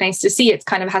kind of nice to see. It's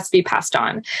kind of has to be passed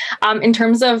on. In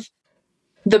terms of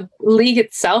the league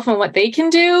itself and what they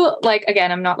can do, like,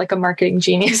 again, I'm not like a marketing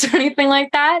genius or anything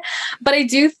like that, but I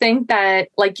do think that,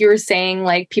 like you were saying,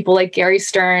 like people like Gary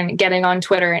Stern getting on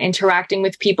Twitter and interacting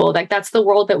with people, like that's the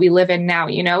world that we live in now.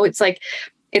 You know, it's like,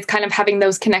 it's kind of having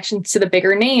those connections to the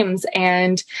bigger names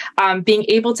and being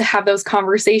able to have those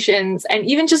conversations and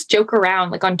even just joke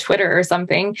around like on Twitter or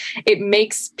something. It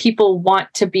makes people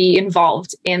want to be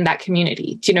involved in that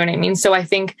community. Do you know what I mean? So I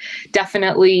think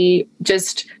definitely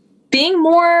just being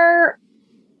more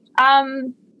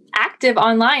active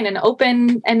online and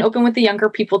open with the younger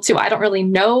people too. I don't really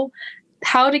know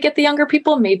how to get the younger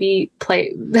people, maybe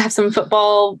have some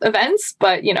football events,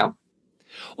 but you know.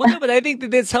 Well, no, but I think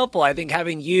that it's helpful. I think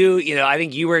having you, you know, I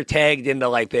think you were tagged into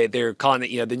like they're calling it,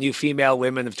 you know, the new female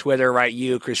women of Twitter, right?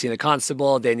 You, Christina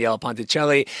Constable, Danielle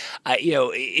Ponticelli, you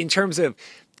know, in terms of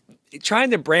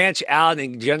trying to branch out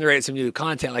and generate some new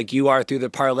content like you are through the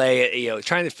parlay, you know,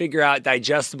 trying to figure out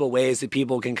digestible ways that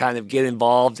people can kind of get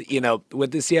involved, you know,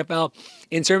 with the CFL.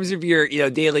 In terms of your, you know,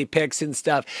 daily picks and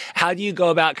stuff, how do you go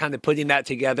about kind of putting that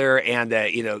together and,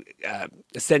 you know,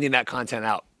 sending that content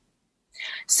out?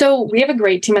 So we have a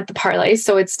great team at the Parleh.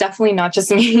 So it's definitely not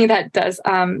just me that does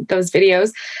those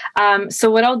videos. So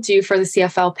what I'll do for the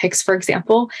CFL picks, for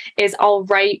example, is I'll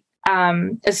write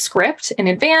a script in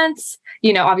advance,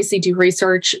 you know, obviously do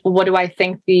research. What do I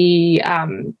think the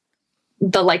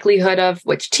likelihood of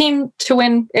which team to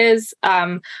win is,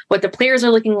 what the players are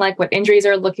looking like, what injuries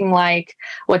are looking like,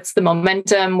 what's the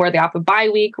momentum, were they off a bye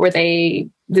week,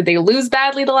 did they lose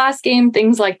badly the last game,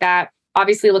 things like that.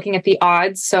 Obviously looking at the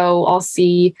odds. So I'll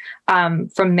see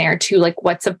from there too, like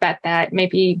what's a bet that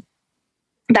maybe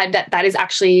that is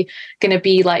actually going to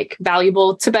be like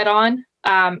valuable to bet on.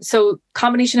 So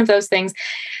combination of those things.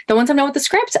 Then once I'm done with the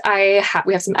script,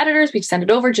 we have some editors. We send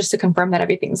it over just to confirm that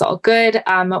everything's all good.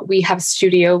 We have a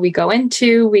studio we go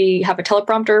into. We have a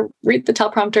teleprompter, read the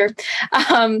teleprompter,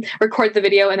 record the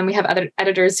video, and then we have other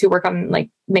editors who work on like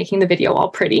making the video all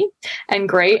pretty and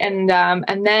great. And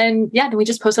then we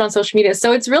just post it on social media.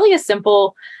 So it's really a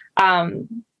simple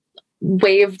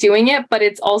way of doing it, but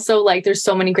it's also like there's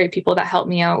so many great people that help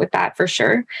me out with that for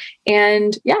sure.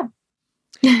 And yeah.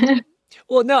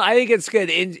 Well, no, I think it's good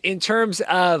in terms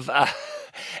of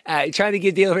trying to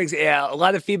get deal picks. A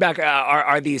lot of feedback.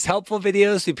 Are these helpful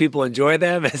videos? Do people enjoy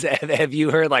them? Have you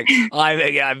heard like, oh,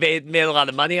 I made a lot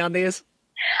of money on these?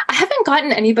 I haven't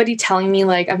gotten anybody telling me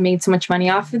like I've made so much money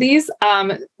off of these.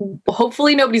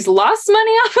 Hopefully nobody's lost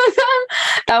money off of them.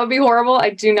 That would be horrible.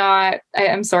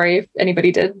 I'm sorry if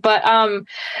anybody did, but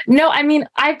no, I mean,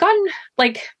 I've gotten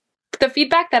like the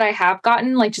feedback that I have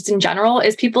gotten, like just in general,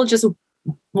 is people just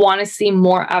want to see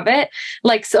more of it.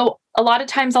 Like, so a lot of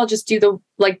times I'll just do the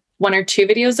like 1 or 2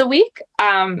 videos a week.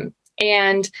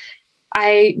 And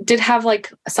I did have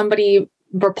like somebody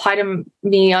reply to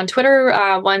me on Twitter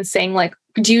once saying like,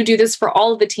 do you do this for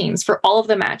all of the teams, for all of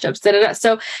the matchups? Da-da-da.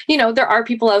 So, you know, there are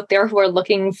people out there who are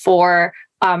looking for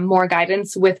more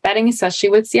guidance with betting, especially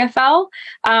with CFL.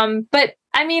 But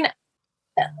I mean,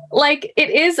 like it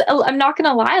is, I'm not going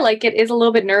to lie, like it is a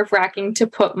little bit nerve wracking to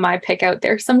put my pick out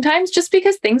there sometimes just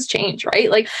because things change, right?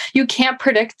 Like you can't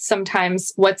predict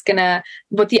sometimes what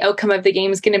the outcome of the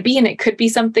game is going to be. And it could be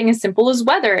something as simple as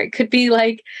weather. It could be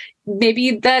like,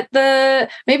 maybe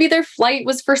their flight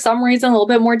was for some reason a little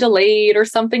bit more delayed or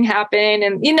something happened.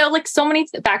 And, you know, like so many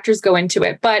factors go into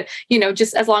it, but you know,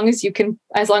 just as long as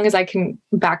I can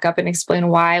back up and explain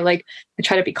why, like I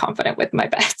try to be confident with my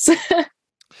bets.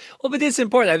 Well, but it's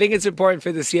important. I think it's important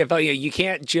for the CFL. You know, you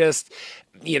can't just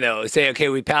say, okay,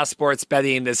 we passed sports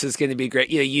betting. This is going to be great.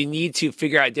 You need to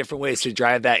figure out different ways to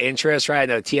drive that interest, right? I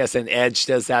know TSN Edge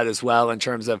does that as well in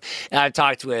terms of, and I've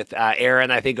talked with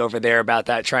Aaron, I think over there about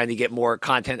that, trying to get more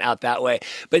content out that way.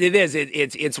 But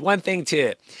it's one thing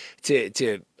to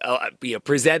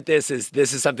present this as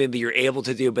this is something that you're able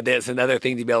to do, but it's another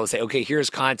thing to be able to say, okay, here's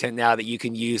content now that you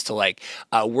can use to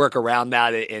work around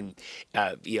that and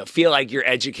feel like you're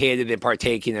educated and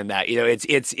partaking in that.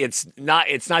 It's not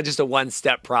just a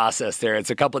one-step process there. It's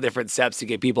a couple of different steps to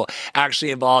get people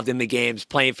actually involved in the games,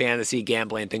 playing fantasy,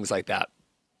 gambling, things like that.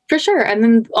 For sure. And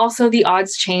then also the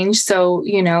odds change. So,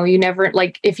 you never,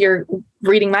 if you're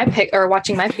reading my pick or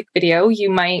watching my pick video, you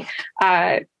might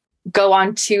go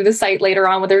on to the site later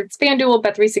on, whether it's FanDuel,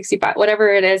 Bet365,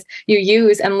 whatever it is you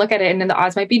use, and look at it, and then the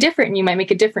odds might be different and you might make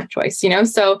a different choice,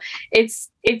 So it's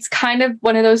kind of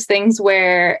one of those things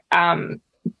where,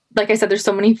 like I said, there's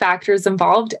so many factors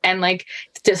involved and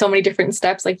so many different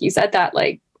steps, like you said, that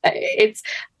it's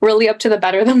really up to the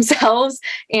bettor themselves.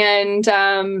 And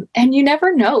you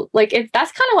never know,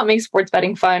 that's kind of what makes sports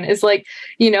betting fun is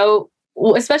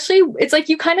especially it's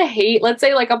you kind of hate, let's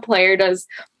say a player does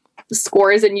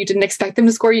scores and you didn't expect them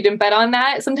to score, you didn't bet on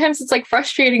that. Sometimes it's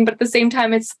frustrating, but at the same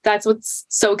time, that's what's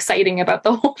so exciting about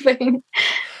the whole thing.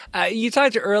 You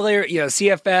talked earlier,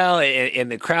 CFL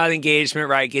and the crowd engagement,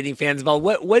 right? Getting fans involved.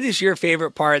 What is your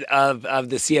favorite part of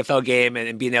the CFL game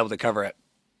and being able to cover it?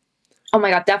 Oh my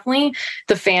God, definitely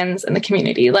the fans and the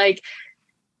community. When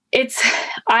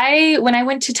I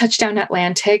went to Touchdown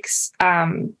Atlantics a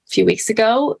few weeks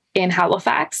ago in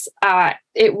Halifax,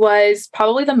 it was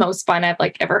probably the most fun I've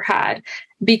ever had,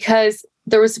 because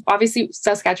there was obviously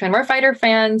Saskatchewan Warfighter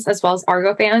fans as well as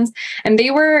Argo fans, and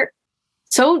they were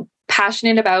so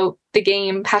passionate about the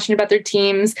game, passionate about their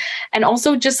teams, and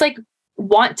also just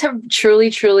want to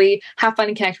truly have fun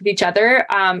and connect with each other.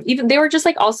 Even they were just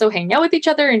also hanging out with each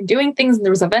other and doing things, and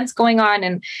there was events going on,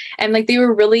 and they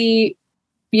were really,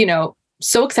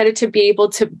 so excited to be able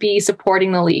to be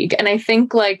supporting the league. And I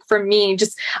think for me,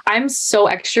 I'm so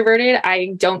extroverted.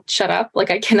 I don't shut up.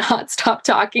 I cannot stop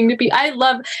talking to people.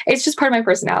 It's just part of my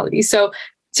personality. So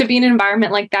to be in an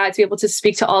environment like that, to be able to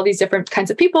speak to all these different kinds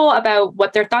of people about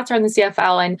what their thoughts are on the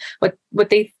CFL and what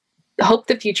they hope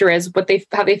the future is,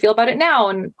 how they feel about it now,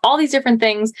 and all these different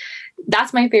things,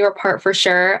 that's my favorite part for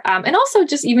sure. And also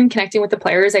just even connecting with the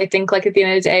players. I think at the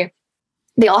end of the day,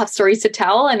 they all have stories to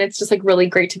tell, and it's just really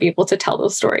great to be able to tell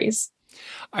those stories.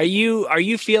 Are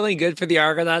you feeling good for the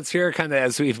Argonauts here, kind of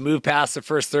as we've moved past the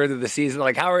first third of the season?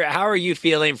 How are you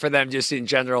feeling for them, just in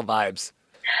general vibes?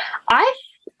 I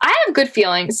have good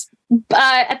feelings, but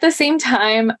at the same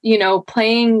time,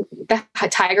 playing the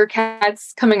Tiger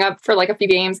Cats coming up for a few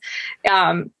games,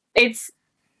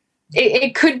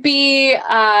 it could be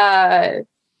like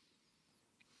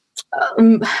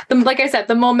I said,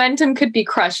 the momentum could be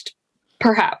crushed.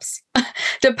 Perhaps,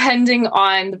 depending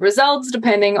on the results,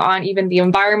 depending on even the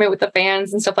environment with the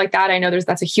fans and stuff like that. I know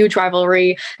that's a huge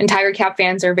rivalry, and Tiger Cat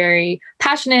fans are very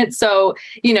passionate. So,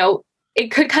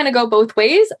 it could kind of go both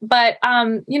ways. But,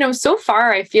 so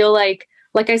far, I feel like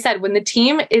I said, when the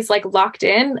team is locked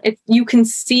in, you can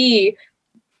see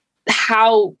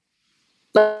how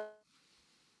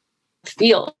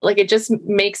feel it just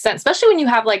makes sense, especially when you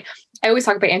have I always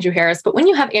talk about Andrew Harris, but when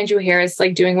you have Andrew Harris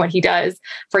doing what he does,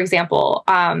 for example,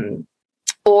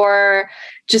 or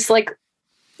just like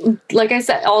I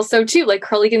said, also too,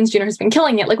 Curly Giddens Jr. has been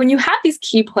killing it. When you have these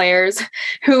key players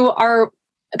who are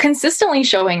consistently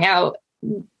showing out,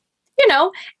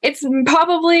 it's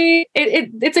probably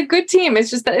it's a good team. It's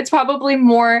just that it's probably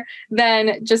more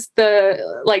than just the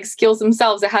skills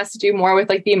themselves. It has to do more with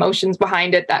the emotions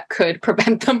behind it that could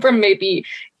prevent them from maybe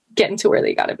getting to where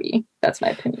they got to be. That's my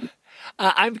opinion.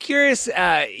 I'm curious,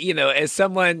 as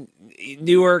someone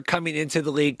newer coming into the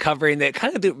league, covering that,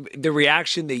 kind of the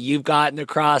reaction that you've gotten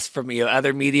across from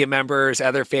other media members,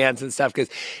 other fans and stuff. Because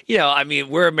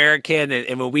we're American,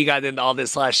 and when we got into all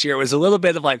this last year, it was a little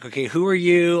bit of okay, who are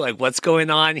you? What's going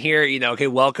on here? Okay,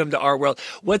 welcome to our world.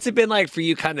 What's it been like for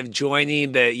you, kind of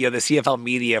joining the the CFL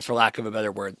media, for lack of a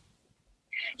better word?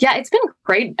 Yeah, it's been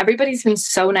great. Everybody's been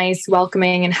so nice,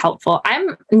 welcoming, and helpful.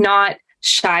 I'm not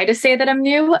shy to say that I'm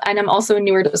new, and I'm also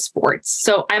newer to sports.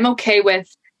 So I'm okay with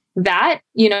that.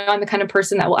 I'm the kind of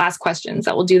person that will ask questions,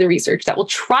 that will do the research, that will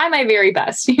try my very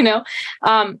best,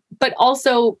 but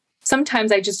also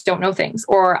sometimes I just don't know things,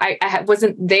 or I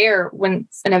wasn't there when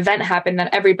an event happened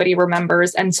that everybody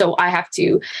remembers. And so I have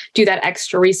to do that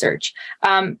extra research.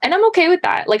 And I'm okay with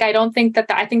that. I don't think that,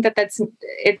 I think that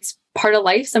it's part of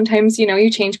life. Sometimes,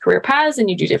 you change career paths and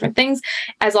you do different things,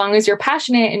 as long as you're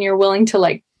passionate and you're willing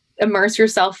to immerse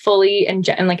yourself fully and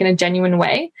like in a genuine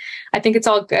way, I think it's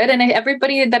all good. And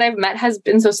everybody that I've met has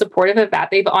been so supportive of that.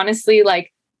 They've honestly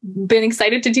like been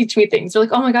excited to teach me things. They're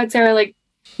like, oh my God, Sarah, like,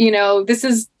 this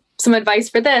is some advice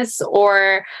for this,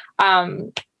 or,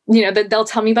 that they'll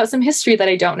tell me about some history that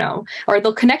I don't know, or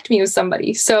they'll connect me with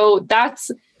somebody. So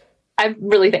I'm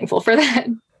really thankful for that.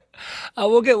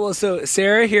 So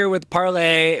Sarah here with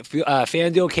Parleh,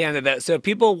 FanDuel Canada. So if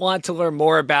people want to learn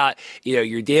more about,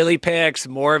 your daily picks,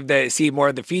 see more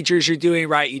of the features you're doing,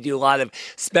 right? You do a lot of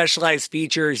specialized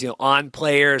features, on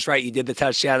players, right? You did the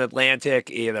Touchdown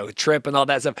Atlantic, trip and all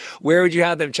that stuff. Where would you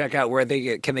have them check out?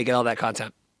 Can they get all that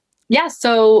content? Yeah.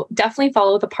 So definitely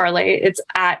follow the Parleh. It's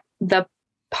at the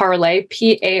Parleh,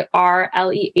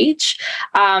 Parleh.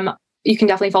 You can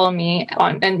definitely follow me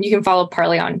and you can follow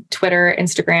Parleh on Twitter,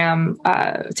 Instagram,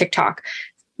 TikTok.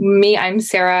 Me, I'm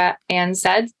Sarah Ann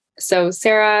Said. So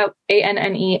Sarah,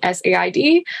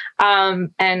 ANNESAID.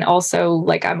 And also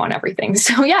like I'm on everything.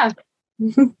 So yeah.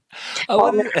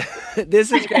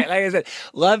 This is great. Like I said,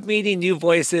 love meeting new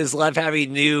voices, love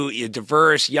having new,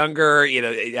 diverse, younger,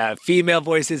 female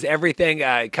voices,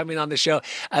 everything coming on the show.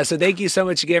 So thank you so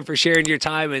much again for sharing your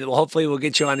time, and hopefully we'll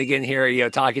get you on again here,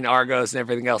 talking Argos and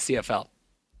everything else CFL.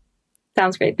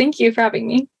 Sounds great. Thank you for having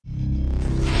me.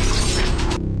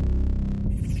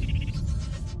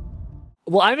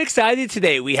 Well, I'm excited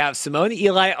today. We have Simone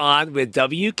Eli on with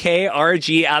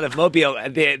WKRG out of Mobile,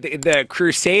 the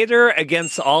crusader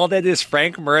against all that is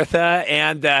Frank Murtha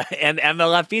and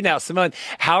MLFB. Now, Simone,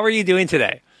 how are you doing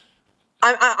today?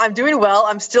 I'm doing well.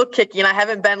 I'm still kicking. I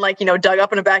haven't been dug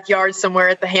up in a backyard somewhere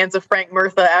at the hands of Frank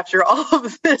Murtha after all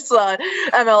of this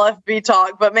MLFB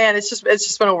talk. But man, it's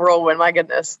just been a whirlwind. My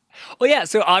goodness. Well, yeah.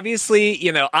 So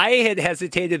obviously, I had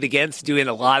hesitated against doing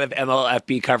a lot of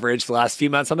MLFB coverage the last few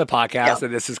months on the podcast,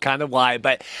 and this is kind of why.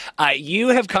 But you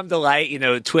have come to light,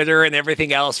 Twitter and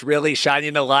everything else really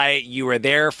shining the light. You were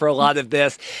there for a lot of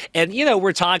this. And,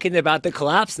 we're talking about the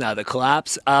collapse now, the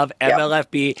collapse of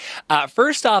MLFB.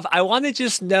 First off, I want to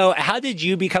just know, how did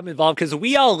you become involved? Because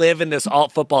we all live in this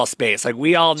alt football space. Like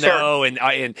we all know,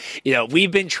 and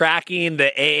we've been tracking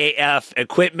the AAF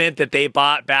equipment that they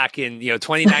bought back in,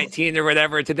 2019 or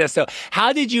whatever to this. So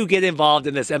how did you get involved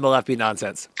in this MLFB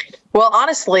nonsense? Well,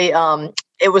 honestly,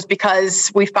 it was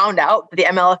because we found out that the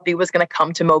MLFB was going to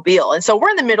come to Mobile. And so we're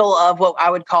in the middle of what I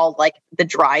would call like the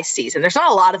dry season. There's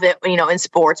not a lot of it, in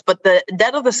sports, but the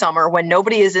dead of the summer when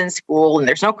nobody is in school and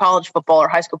there's no college football or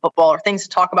high school football or things to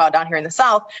talk about down here in the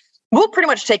South, we'll pretty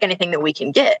much take anything that we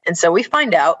can get. And so we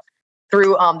find out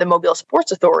through the Mobile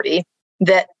Sports Authority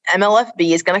that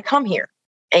MLFB is going to come here.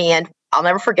 And I'll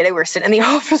never forget it. We were sitting in the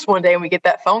office one day and we get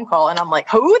that phone call and I'm like,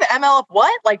 who? The MLF?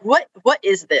 What? Like, what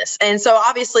is this? And so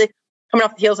obviously coming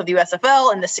off the heels of the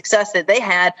USFL and the success that they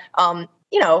had,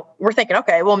 we're thinking,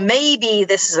 okay, well, maybe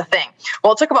this is a thing.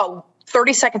 Well, it took about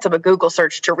 30 seconds of a Google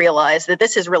search to realize that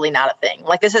this is really not a thing.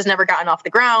 Like this has never gotten off the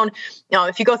ground.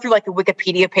 If you go through like the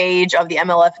Wikipedia page of the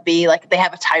MLFB, like they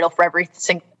have a title for every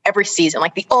season,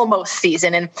 like the almost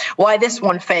season and why this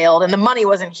one failed and the money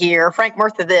wasn't here, Frank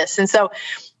Murtha this. And so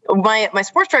my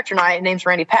sports director and I, name's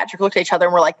Randy Patrick, looked at each other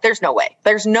and we're like, there's no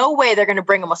way they're going to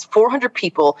bring almost 400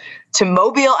 people to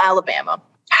Mobile, Alabama,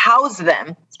 house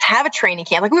them, have a training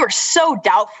camp. Like we were so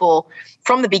doubtful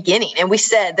from the beginning. And we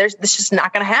said, this is just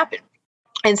not going to happen.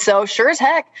 And so sure as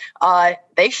heck,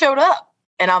 they showed up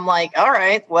and I'm like, all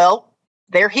right, well,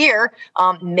 they're here.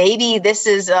 Maybe this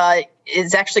is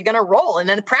actually going to roll. And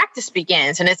then the practice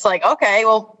begins and it's like, okay,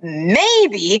 well,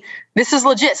 maybe this is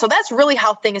legit. So that's really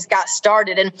how things got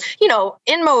started. And,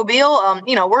 in Mobile,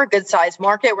 we're a good sized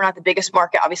market. We're not the biggest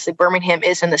market. Obviously Birmingham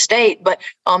is in the state, but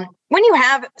when you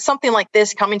have something like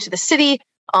this coming to the city,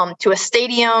 to a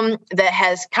stadium that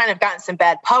has kind of gotten some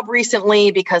bad pub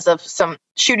recently because of some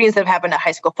shootings that have happened at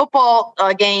high school football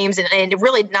games and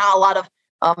really not a lot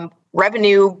of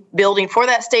revenue building for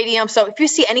that stadium. So if you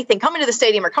see anything coming to the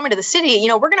stadium or coming to the city,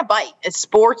 we're going to bite. It's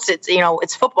sports. It's,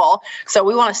 it's football. So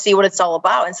we want to see what it's all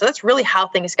about. And so that's really how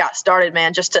things got started,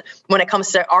 man, when it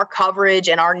comes to our coverage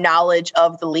and our knowledge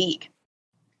of the league.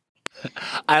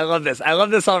 I love this. I love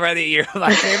this already. You're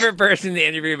my favorite person to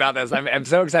interview about this. I'm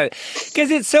so excited because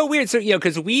it's so weird. So,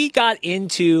 because we got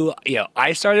into,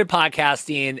 I started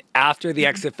podcasting after the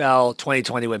XFL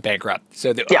 2020 went bankrupt.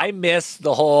 So I missed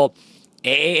the whole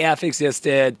AAF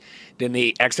existed, then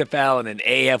the XFL, and then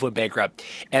AAF went bankrupt.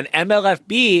 And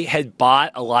MLFB had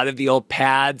bought a lot of the old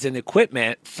pads and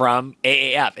equipment from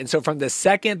AAF. And so from the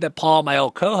second that Paul, my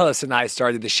old co-host, and I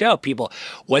started the show, people,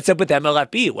 what's up with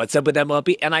MLFB? What's up with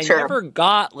MLFB? And I never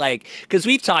got because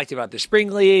we've talked about the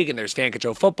Spring League and there's fan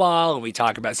control football and we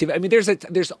talk about CFL. I mean,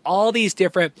 there's all these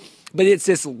different but it's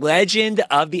this legend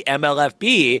of the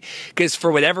MLFB because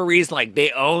for whatever reason, like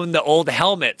they own the old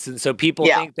helmets. And so people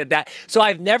think that, so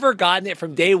I've never gotten it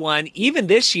from day one, even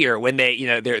this year when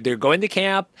they, they're going to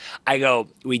camp. I go,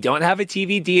 we don't have a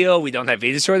TV deal. We don't have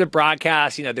any sort of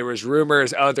broadcast. There was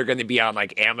rumors, oh, they're going to be on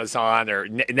like Amazon or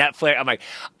Netflix. I'm like,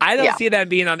 I don't see them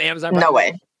being on Amazon. No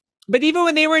way. But even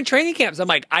when they were in training camps, I'm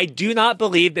like, I do not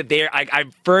believe that I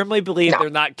firmly believe they're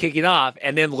not kicking off.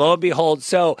 And then lo and behold,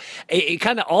 so it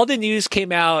kind of all the news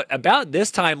came out about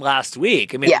this time last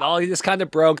week. I mean, it all just kind of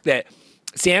broke that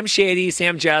Sam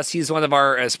Jess, he's one of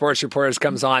our sports reporters,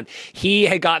 comes on. He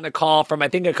had gotten a call from, I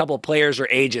think, a couple of players or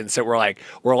agents that were like,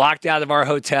 we're locked out of our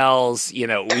hotels.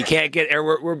 We can't get,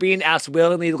 or we're being asked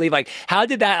willingly to leave. Like, how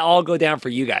did that all go down for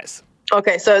you guys?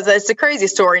 Okay, so it's a crazy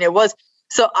story, and it was.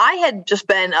 So I had just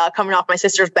been coming off my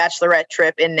sister's bachelorette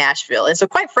trip in Nashville. And so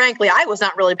quite frankly, I was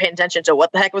not really paying attention to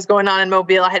what the heck was going on in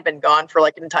Mobile. I had been gone for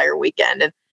like an entire weekend.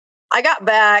 And I got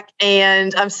back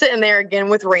and I'm sitting there again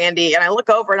with Randy and I look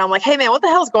over and I'm like, hey man, what the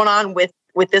hell's going on with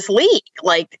this league?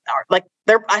 Like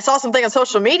I saw something on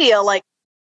social media, like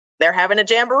they're having a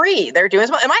jamboree. They're doing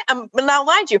something. Now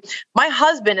mind you, my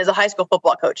husband is a high school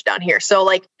football coach down here. So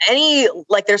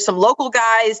there's some local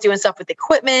guys doing stuff with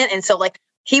equipment. And so like,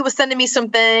 he was sending me some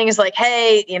things like,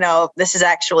 hey, this is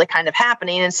actually kind of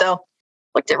happening. And so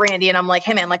looked at Randy and I'm like,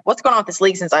 hey man, like what's going on with this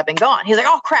league since I've been gone? He's like,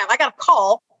 oh crap, I got a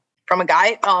call from a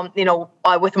guy,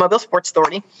 with the Mobile Sports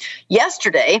Authority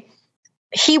yesterday.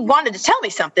 He wanted to tell me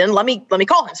something. Let me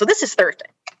call him. So this is Thursday.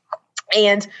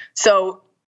 And so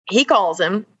he calls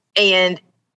him and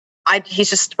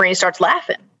Randy starts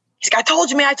laughing. He's like, I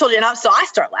told you, man, I told you. And so I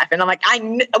start laughing. I'm like, I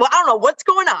don't know what's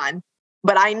going on,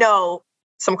 but I know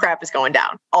some crap is going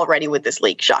down already with this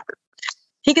league. Shocker.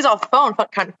 He gets off the phone,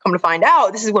 kind of come to find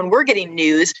out, this is when we're getting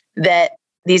news that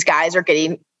these guys are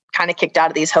getting kind of kicked out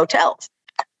of these hotels.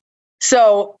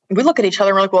 So we look at each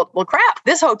other and we're like, well, crap,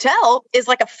 this hotel is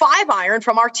like a 5-iron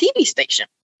from our TV station.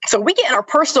 So we get in our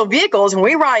personal vehicles and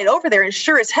we ride over there and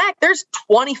sure as heck, there's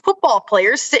 20 football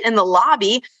players sitting in the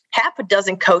lobby, half a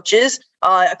dozen coaches,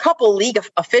 a couple league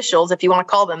officials, if you want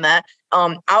to call them that,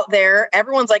 out there.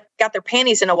 Everyone's like got their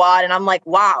panties in a wad. And I'm like,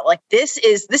 wow, like this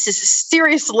is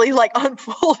seriously like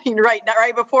unfolding right now,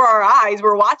 right before our eyes.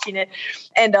 We're watching it.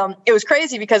 And it was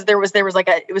crazy because there was like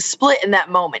it was split in that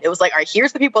moment. It was like, all right,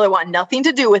 here's the people that want nothing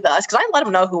to do with us. Cause I let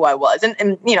them know who I was.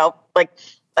 And like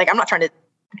I'm not trying to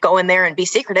go in there and be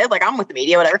secretive. Like I'm with the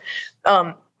media, whatever.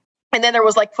 And then there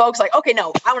was like folks like, okay,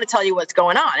 no, I want to tell you what's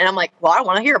going on. And I'm like, well, I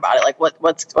want to hear about it. Like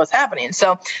what's happening.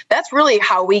 So that's really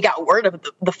how we got word of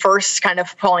the first kind of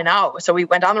falling out. So we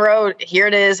went down the road. Here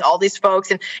it is, all these folks.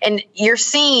 And you're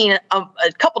seeing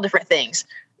a couple different things.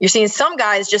 You're seeing some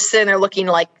guys just sitting there looking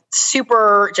like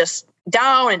super just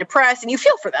down and depressed. And you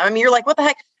feel for them. I mean, you're like, what the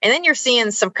heck? And then you're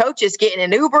seeing some coaches getting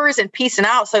in Ubers and peacing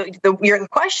out. So your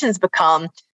questions become,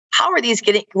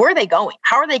 where are they going?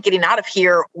 How are they getting out of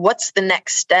here? What's the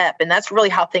next step? And that's really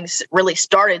how things really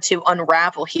started to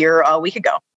unravel here a week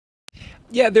ago.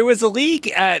 Yeah, there was a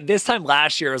league this time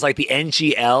last year. It was like the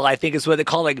NGL, I think is what they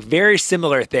call, like very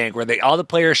similar thing where all the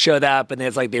players showed up and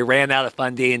it's like they ran out of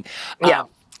funding. Yeah.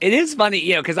 It is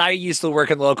funny, because I used to work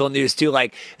in local news too.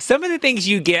 Like some of the things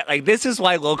you get, like this is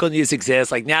why local news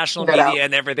exists, like national media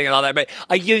and everything and all that. But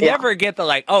like you never get the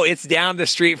like, oh, it's down the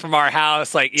street from our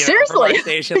house, like seriously, from our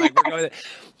station, like we're going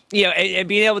to, and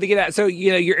being able to get that. So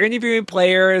you're interviewing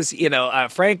players.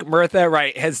 Frank Murtha,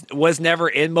 right, was never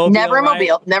in Mobile. Never in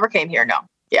Mobile. Never came here. No,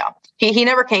 yeah, he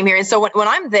never came here. And so when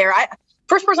I'm there,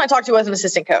 first person I talked to was an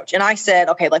assistant coach, and I said,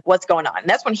 okay, like what's going on? And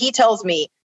that's when he tells me,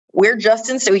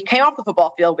 so we came off the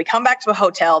football field, we come back to a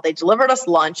hotel, they delivered us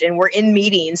lunch, and we're in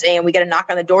meetings, and we get a knock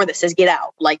on the door that says, get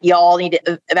out. Like, y'all need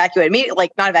to evacuate immediately,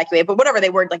 like not evacuate, but whatever they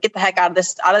were, like get the heck out of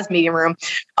this meeting room,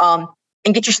 and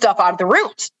get your stuff out of the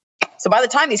rooms. So by the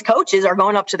time these coaches are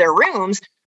going up to their rooms,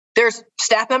 there's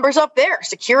staff members up there,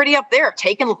 security up there,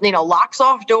 taking, locks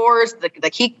off doors, the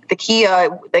key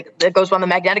that goes on the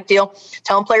magnetic deal,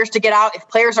 telling players to get out. If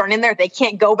players aren't in there, they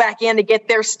can't go back in to get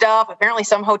their stuff. Apparently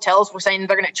some hotels were saying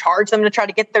they're going to charge them to try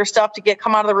to get their stuff to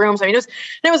come out of the rooms. I mean,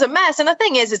 it was a mess. And the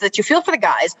thing is that you feel for the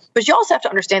guys, but you also have to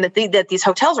understand that these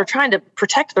hotels are trying to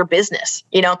protect their business.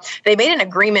 They made an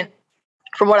agreement,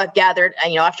 from what I've gathered,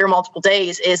 after multiple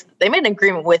days, is they made an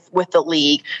agreement with the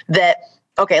league that,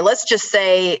 okay, let's just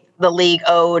say the league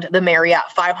owed the Marriott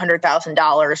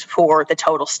 $500,000 for the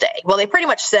total stay. Well, they pretty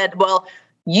much said, well,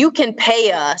 you can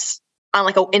pay us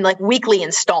on in weekly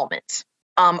installments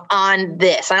on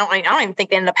this. I don't even think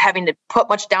they ended up having to put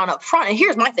much down up front. And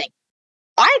here's my thing.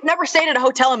 I've never stayed at a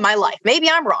hotel in my life, maybe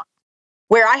I'm wrong,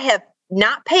 where I have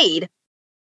not paid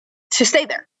to stay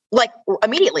there. like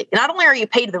immediately. Not only are you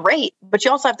paid the rate, but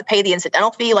you also have to pay the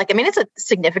incidental fee. Like, I mean, it's a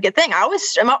significant thing.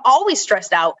 I'm always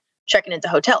stressed out checking into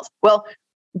hotels. Well,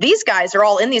 these guys are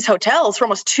all in these hotels for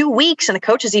almost 2 weeks, and the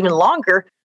coaches even longer,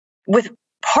 with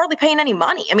hardly paying any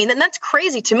money. I mean, and that's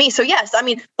crazy to me. So yes, I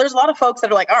mean, there's a lot of folks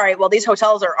that are like, all right, well, these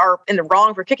hotels are in the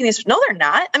wrong for kicking these. No, they're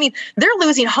not. I mean, they're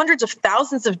losing hundreds of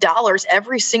thousands of dollars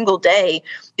every single day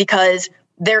because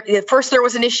first there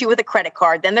was an issue with a credit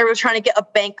card. Then they were trying to get a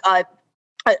bank, a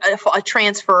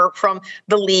transfer from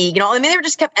the league. I mean, they were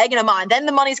just kept egging them on. Then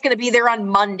the money's going to be there on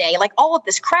Monday, like all of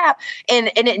this crap.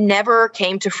 And it never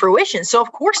came to fruition. So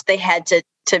of course they had to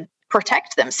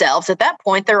protect themselves. At that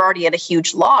point, they're already at a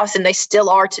huge loss, and they still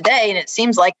are today. And it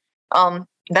seems like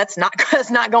that's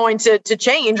not going to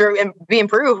change or be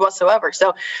improved whatsoever.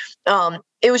 So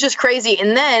it was just crazy.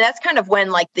 And then that's kind of when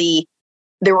like the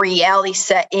reality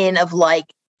set in of like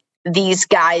these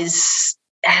guys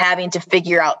having to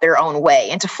figure out their own way.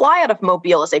 And to fly out of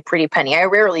Mobile is a pretty penny. I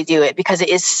rarely do it because it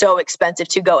is so expensive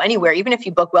to go anywhere, even if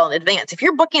you book well in advance. If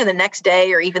you're booking the next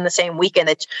day or even the same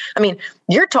weekend,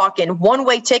 you're talking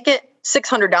one-way ticket,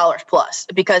 $600 plus,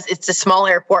 because it's a small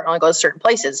airport and only goes to certain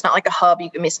places. It's not like a hub.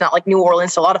 It's not like New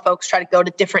Orleans. So a lot of folks try to go to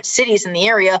different cities in the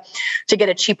area to get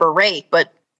a cheaper rate.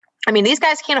 But I mean, these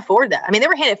guys can't afford that. I mean, they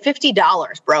were handed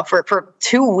 $50, bro, for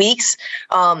 2 weeks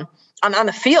on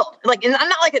the field. Like, and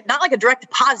not like a direct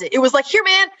deposit. It was like, here,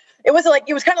 man. It was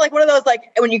kind of like one of those,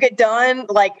 like when you get done,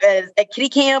 like at kiddie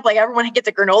camp, like everyone gets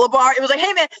a granola bar. It was like,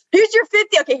 hey man, here's your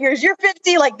 50. Okay, here's your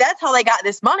 50. Like that's how they got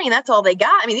this money, and that's all they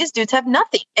got. I mean, these dudes have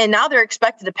nothing, and now they're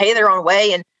expected to pay their own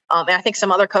way. And I think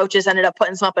some other coaches ended up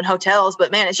putting some up in hotels.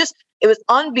 But man, it was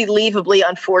unbelievably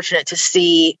unfortunate to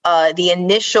see the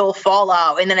initial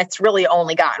fallout, and then it's really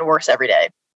only gotten worse every day.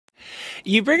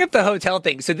 You bring up the hotel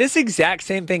thing. So this exact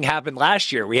same thing happened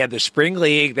last year. We had the Spring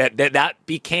League that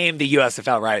became the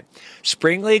USFL, right?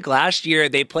 Spring League last year,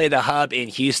 they played a hub in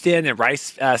Houston and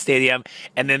Rice Stadium,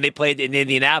 and then they played in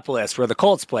Indianapolis where the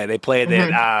Colts play. They played in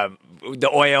the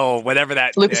Oil, whatever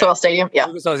that. Lucas Oil Stadium, yeah.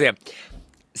 Lucas Oil Stadium.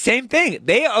 Same thing.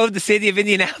 They owed the city of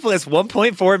Indianapolis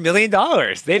 $1.4 million.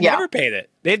 They've never paid it.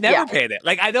 They've never paid it.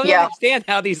 Like, I don't understand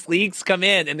how these leagues come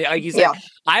in. And like you said,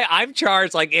 I'm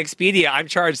charged, like Expedia, I'm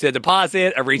charged a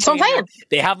deposit, a retainer.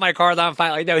 They have my card on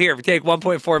file. Like, no, here, if you take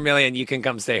 $1.4 million, you can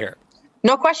come stay here.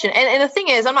 No question. And the thing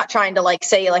is, I'm not trying to like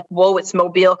say like, whoa, it's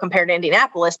Mobile compared to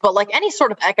Indianapolis, but like any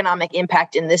sort of economic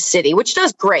impact in this city, which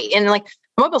does great. And like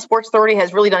Mobile Sports Authority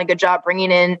has really done a good job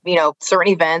bringing in, certain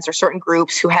events or certain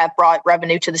groups who have brought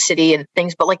revenue to the city and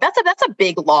things. But like that's a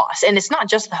big loss. And it's not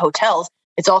just the hotels.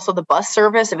 It's also the bus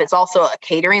service. If it's also a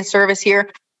catering service here,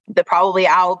 they're probably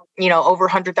out, over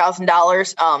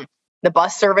 $100,000. The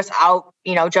bus service out,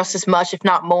 just as much, if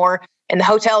not more. And the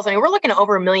hotels, I mean, we're looking at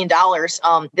over $1 million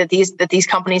that these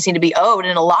companies need to be owed.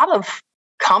 And a lot of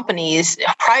companies,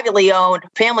 privately owned,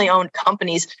 family owned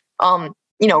companies,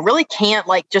 really can't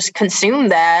like just consume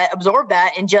that, absorb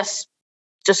that, and just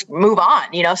move on.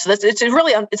 So it's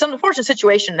an unfortunate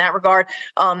situation in that regard.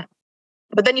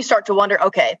 But then you start to wonder,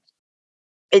 okay,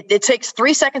 it takes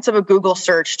 3 seconds of a Google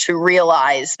search to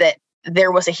realize that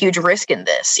there was a huge risk in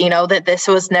this, that this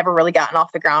was never really gotten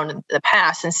off the ground in the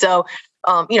past. And so,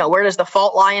 where does the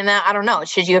fault lie in that? I don't know.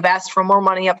 Should you have asked for more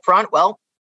money up front? Well,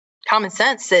 common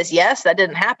sense says, yes, that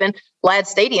didn't happen. Ladd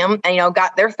Stadium,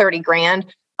 got their 30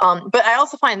 grand. But I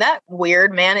also find that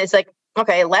weird, man. It's like,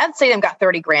 okay, Ladd Stadium got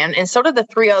 30 grand, and so did the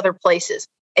 3 other places,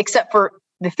 except for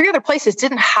the 3 other places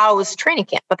didn't house training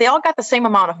camp, but they all got the same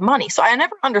amount of money. So I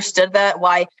never understood that,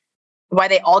 why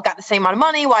they all got the same amount of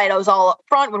money, why it was all up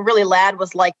front when really Ladd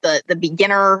was like the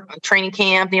beginner training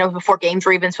camp, before games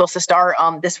were even supposed to start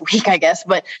this week, I guess.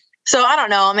 But so I don't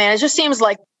know, man. It just seems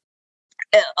like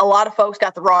a lot of folks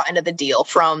got the raw end of the deal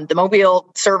from the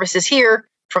Mobile services here,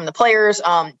 from the players,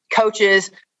 coaches.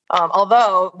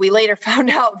 Although we later found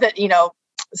out that,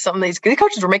 some of these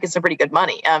coaches were making some pretty good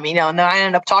money. And then I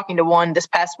ended up talking to one this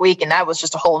past week, and that was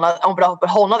just a whole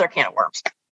nother can of worms.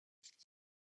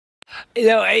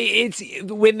 It's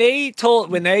when they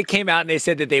came out and they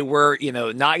said that they were,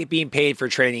 not being paid for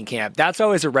training camp. That's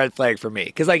always a red flag for me.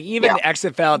 Because like even the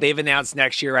XFL, they've announced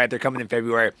next year, right? They're coming in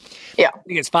February. Yeah, I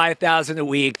think it's $5,000 a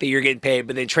week that you're getting paid,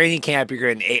 but then training camp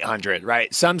you're getting $800,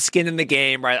 right? Some skin in the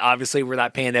game, right? Obviously, we're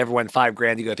not paying everyone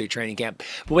 $5,000 to go through training camp.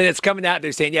 But when it's coming out,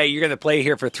 they're saying, yeah, you're going to play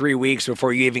here for 3 weeks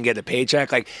before you even get a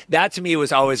paycheck. Like that to me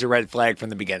was always a red flag from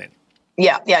the beginning.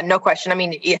 Yeah, no question. I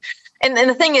mean. And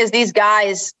the thing is, these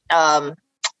guys,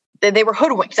 they were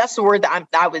hoodwinked. That's the word that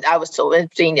I was told in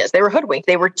genius. They were hoodwinked.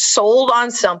 They were sold on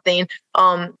something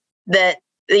that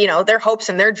their hopes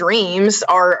and their dreams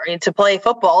are to play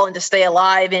football and to stay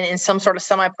alive in some sort of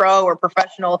semi-pro or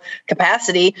professional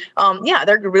capacity,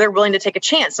 they're willing to take a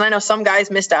chance. And I know some guys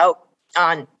missed out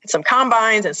on some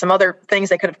combines and some other things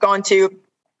they could have gone to,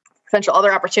 potential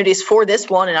other opportunities for this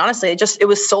one. And honestly, it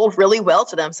was sold really well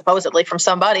to them, supposedly from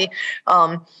somebody,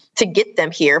 to get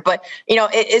them here. But,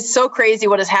 it's so crazy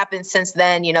what has happened since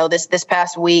then. This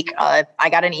past week, I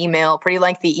got an email, pretty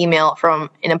lengthy email from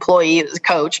an employee, it was a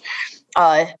coach,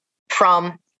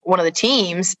 from one of the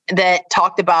teams that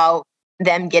talked about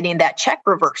them getting that check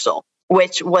reversal,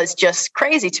 which was just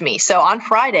crazy to me. So on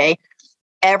Friday,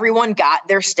 everyone got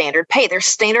their standard pay, their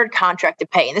standard contracted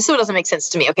pay. And this is what doesn't make sense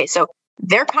to me. Okay, so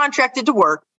they're contracted to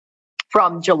work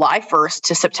from July 1st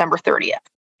to September 30th.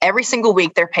 Every single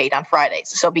week they're paid on Fridays.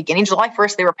 So beginning July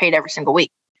 1st, they were paid every single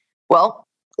week. Well,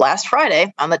 last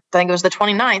Friday, I think it was the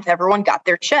 29th, everyone got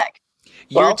their check.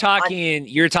 You're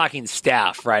talking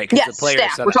staff, right? Yes,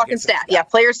 staff. We're talking staff. Yeah,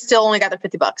 players still only got their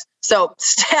 $50. So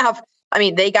staff,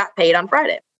 they got paid on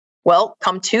Friday. Well,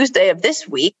 come Tuesday of this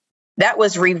week, that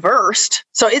was reversed.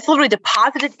 So it's literally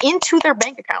deposited into their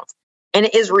bank accounts, and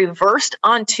it is reversed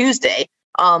on Tuesday,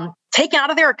 taken out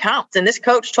of their accounts. And this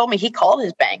coach told me he called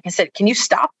his bank and said, "Can you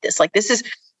stop this? Like, this is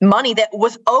money that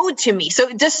was owed to me."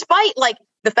 So despite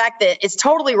the fact that it's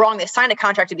totally wrong, they signed a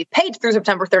contract to be paid through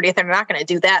September 30th. They're not going to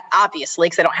do that, obviously,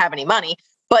 because they don't have any money.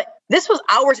 But this was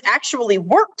hours actually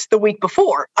worked the week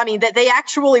before. That they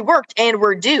actually worked and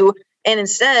were due. And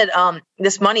instead,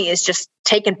 this money is just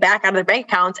taken back out of their bank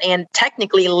accounts. And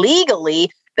technically, legally,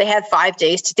 they had 5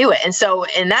 days to do it. And so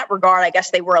in that regard, I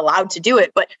guess they were allowed to do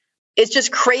it. But it's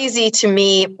just crazy to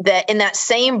me that in that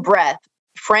same breath,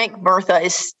 Frank Murtha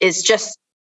is just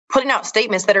putting out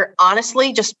statements that are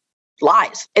honestly just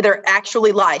lies. They're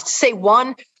actually lies. To say,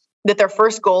 one, that their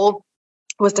first goal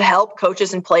was to help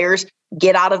coaches and players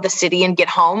get out of the city and get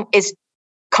home is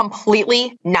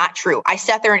completely not true. I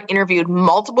sat there and interviewed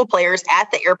multiple players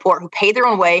at the airport who paid their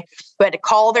own way, who had to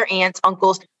call their aunts,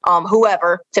 uncles,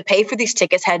 whoever, to pay for these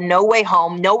tickets, had no way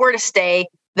home, nowhere to stay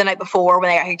the night before when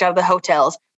they got kicked out of the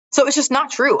hotels. So it's just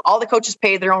not true. All the coaches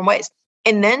paid their own ways.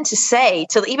 And then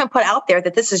to even put out there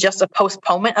that this is just a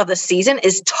postponement of the season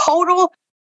is total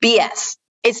BS.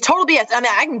 It's total BS.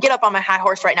 I can get up on my high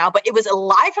horse right now, but it was a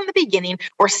lie from the beginning.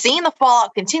 We're seeing the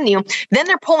fallout continue. Then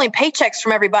they're pulling paychecks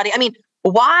from everybody.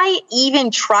 Why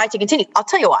even try to continue? I'll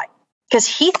tell you why. Because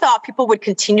he thought people would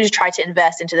continue to try to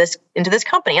invest into this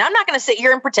company. And I'm not going to sit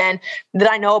here and pretend that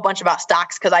I know a bunch about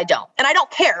stocks, because I don't. And I don't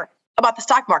care about the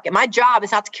stock market. My job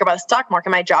is not to care about the stock market.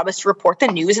 My job is to report the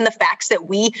news and the facts that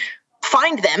we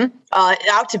find them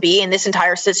out to be in this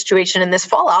entire situation and this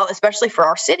fallout, especially for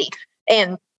our city.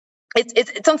 And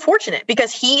it's unfortunate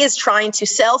because he is trying to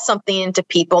sell something into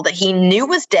people that he knew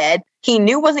was dead. He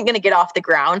knew wasn't going to get off the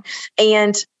ground.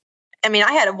 And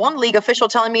I had one league official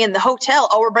telling me in the hotel,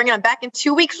 "Oh, we're bringing him back in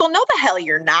 2 weeks." Well, no, the hell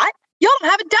you're not. Y'all don't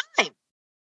have a dime.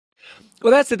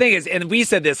 Well, that's the thing is, and we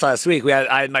said this last week,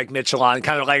 I had Mike Mitchell on,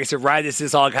 kind of like I said, right as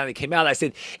this all kind of came out, I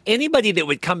said, anybody that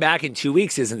would come back in 2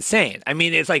 weeks is insane.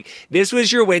 It's like, this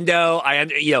was your window.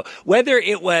 Whether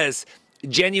it was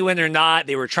genuine or not,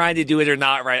 they were trying to do it or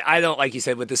not, right? I don't, like you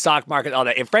said, with the stock market, all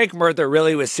that. If Frank Murtha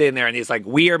really was sitting there and he's like,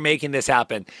 "We are making this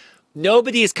happen,"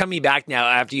 nobody is coming back now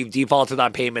after you've defaulted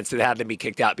on payments that have them be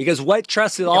kicked out. Because what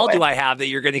trust at all do I have that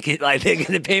you're going to get, they're going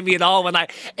to pay me at all and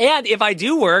if I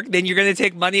do work, then you're going to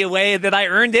take money away that I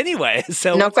earned anyway.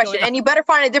 So no question. And you better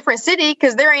find a different city,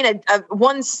 because there ain't a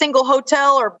one single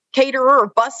hotel or caterer or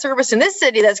bus service in this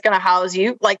city that's going to house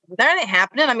you. Like, that ain't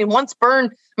happening. Once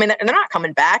burned, they're not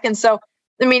coming back. And so,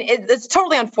 it's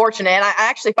totally unfortunate. And I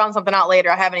actually found something out later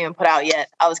I haven't even put out yet.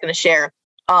 I was going to share.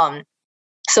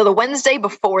 So the Wednesday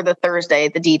before the Thursday,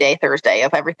 the D-Day Thursday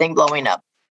of everything blowing up,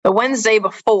 the Wednesday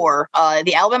before,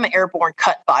 the Alabama Airborne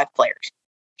cut 5 players.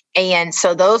 And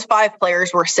so those 5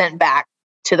 players were sent back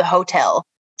to the hotel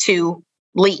to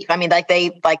leave.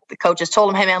 The coaches told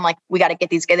them, "Hey man, we got to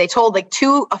get these guys." They told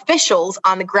 2 officials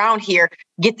on the ground here,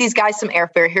 "Get these guys some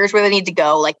airfare. Here's where they need to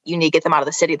go. You need to get them out of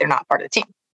the city. They're not part of the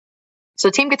team." So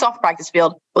the team gets off the practice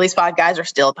field. Well, these 5 guys are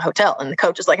still at the hotel. And the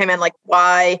coach is like, "Hey man,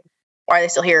 why are they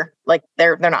still here?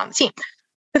 They're not on the team."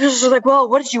 The officials are like, "Well,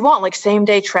 what did you want? Same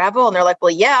day travel?" And they're like, "Well,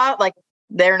 yeah,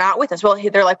 they're not with us." Well,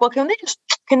 they're like, "Well, can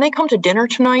they come to dinner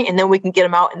tonight and then we can get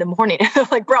them out in the morning?" And they're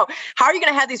like, "Bro, how are you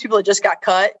going to have these people that just got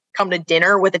cut come to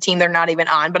dinner with a team they're not even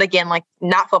on?" But again,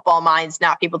 not football minds,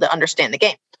 not people that understand the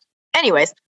game.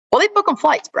 Anyways, well, they book them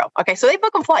flights, bro. Okay, so they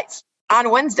book them flights on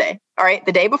Wednesday. All right,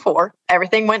 the day before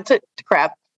everything went to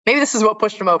crap. Maybe this is what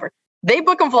pushed them over. They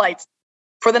book them flights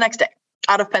for the next day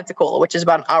out of Pensacola, which is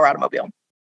about an hour out of Mobile.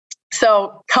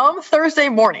 So come Thursday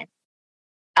morning,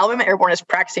 Alabama Airborne is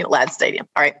practicing at Ladd Stadium.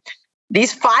 All right.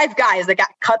 These 5 guys that got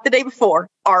cut the day before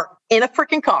are in a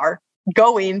freaking car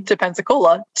going to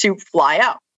Pensacola to fly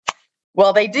out.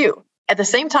 Well, they do. At the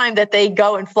same time that they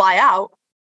go and fly out,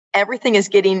 everything is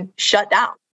getting shut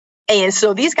down. And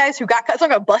so these guys who got cut,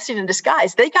 talking about blessing in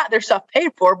disguise, they got their stuff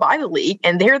paid for by the league.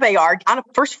 And there they are on a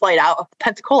first flight out of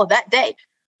Pensacola that day.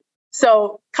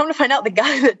 So come to find out, the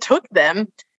guy that took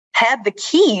them had the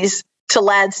keys to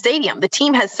Ladd Stadium. The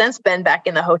team has since been back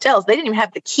in the hotels. They didn't even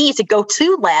have the keys to go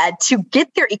to Ladd to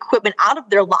get their equipment out of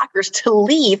their lockers to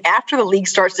leave after the league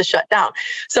starts to shut down.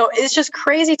 So it's just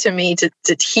crazy to me to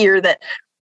hear that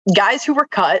guys who were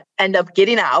cut end up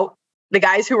getting out. The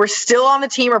guys who were still on the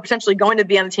team or potentially going to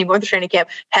be on the team, going to training camp,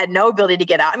 had no ability to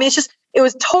get out. I mean, it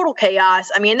was total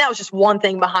chaos. I mean, that was just one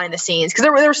thing behind the scenes, because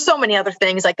there were so many other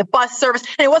things, like the bus service.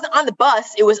 And it wasn't on the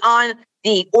bus. It was on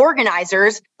the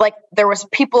organizers. Like, there was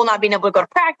people not being able to go to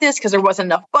practice because there wasn't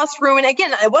enough bus room. And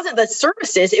again, it wasn't the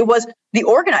services. It was the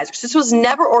organizers. This was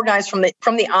never organized from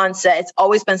the onset. It's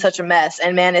always been such a mess.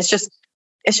 And man, it's just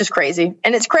crazy.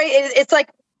 And it's crazy. It's like,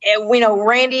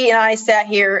 Randy and I sat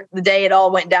here the day it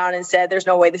all went down and said, there's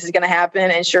no way this is going to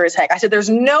happen. And sure as heck, I said, there's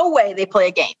no way they play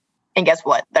a game. And guess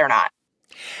what? They're not.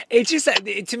 It's just,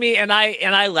 to me, and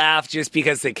I laugh just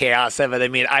because the chaos of it. I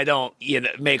mean, I don't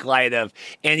make light of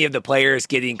any of the players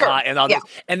getting caught and all this.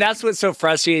 And that's what's so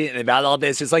frustrating about all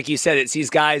this is, like you said, it's these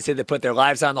guys that put their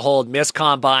lives on hold, miss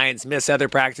combines, miss other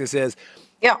practices,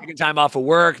 taking time off of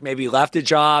work, maybe left a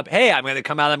job. Hey, I'm going to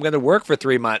come out, I'm going to work for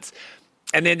 3 months.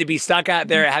 And then to be stuck out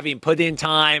there, having put in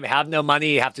time, have no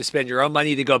money, have to spend your own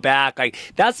money to go back. Like,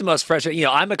 that's the most frustrating.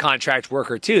 I'm a contract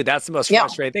worker too. That's the most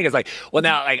frustrating thing. Is like, well,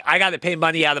 now I got to pay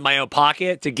money out of my own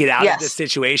pocket to get out of this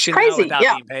situation now without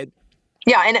being paid.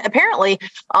 Yeah. And apparently,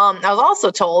 I was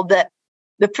also told that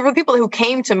the people who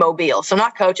came to Mobile, so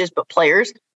not coaches, but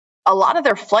players, a lot of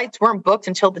their flights weren't booked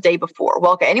until the day before.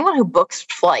 Well, anyone who books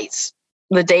flights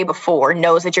the day before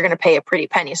knows that you're going to pay a pretty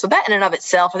penny. So that in and of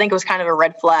itself, I think it was kind of a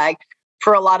red flag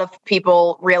for a lot of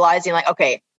people realizing, like,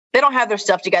 okay, they don't have their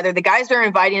stuff together. The guys they're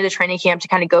inviting to training camp to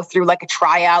kind of go through like a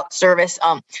tryout service.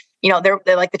 They're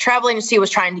like, the travel agency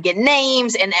was trying to get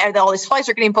names, and all these flights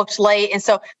are getting booked late. And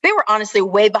so they were honestly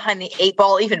way behind the 8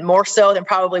 ball, even more so than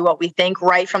probably what we think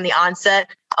right from the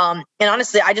onset. And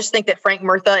honestly, I just think that Frank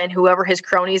Murtha and whoever his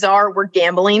cronies are were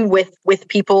gambling with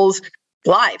people's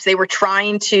lives. They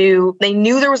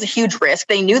knew there was a huge risk.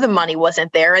 They knew the money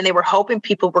wasn't there, and they were hoping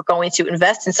people were going to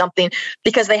invest in something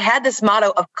because they had this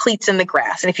motto of cleats in the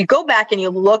grass. And if you go back and you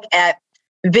look at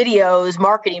videos,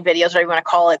 marketing videos, whatever you want to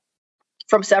call it,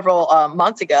 from several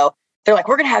months ago, they're like,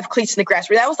 we're going to have cleats in the grass.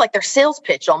 That was like their sales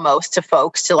pitch almost to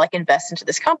folks to like invest into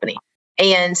this company.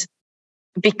 And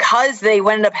because they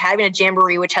ended up having a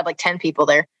jamboree, which had like 10 people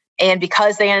there, and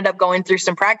because they ended up going through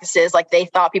some practices, like they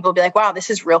thought people would be like, wow,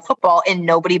 this is real football, and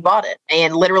nobody bought it,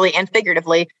 and literally and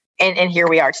figuratively. And here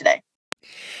we are today.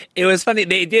 It was funny.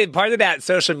 They did part of that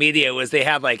social media was they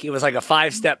have like, it was like a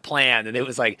 5-step plan. And it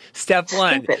was like, step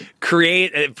 1,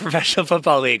 create a professional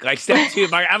football league. Like step 2,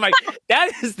 I'm like,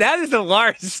 that is a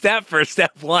large step for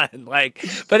step 1. Like,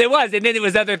 but it was. And then it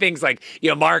was other things like,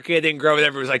 market and grow,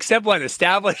 whatever. It was like step 1,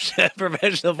 establish a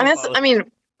professional football league.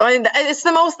 It's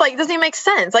the most like, doesn't even make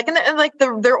sense. Like,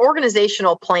 their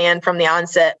organizational plan from the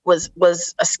onset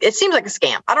it seems like a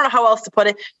scam. I don't know how else to put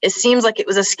it. It seems like it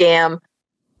was a scam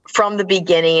from the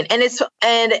beginning.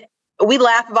 And we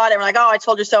laugh about it. We're like, oh, I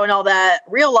told you so and all that.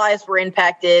 Real lives were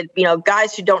impacted.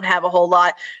 Guys who don't have a whole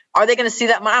lot, are they going to see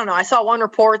that? I don't know. I saw one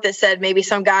report that said maybe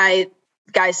some guys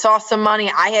saw some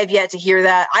money. I have yet to hear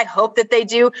that. I hope that they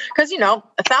do, because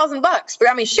 $1,000. But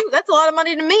I mean, shoot, that's a lot of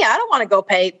money to me. I don't want to go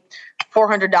pay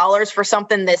 $400 for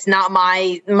something that's not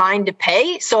mine to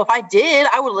pay. So if I did,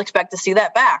 I would expect to see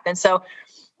that back. And so,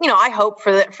 I hope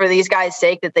for these guys'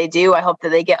 sake that they do. I hope that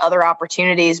they get other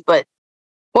opportunities. But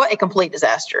what a complete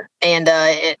disaster. And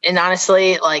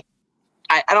honestly, like,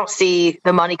 I don't see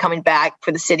the money coming back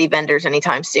for the city vendors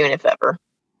anytime soon, if ever.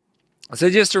 So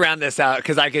just to round this out,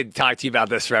 because I could talk to you about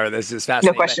this forever. This is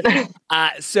fascinating. No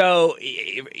question. So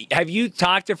have you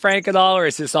talked to Frank at all, or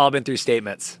has this all been through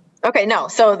statements? Okay, no.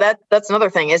 So that's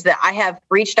another thing, is that I have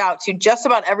reached out to just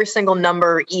about every single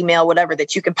number, email, whatever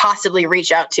that you could possibly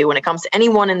reach out to when it comes to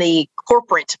anyone in the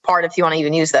corporate part, if you want to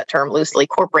even use that term loosely,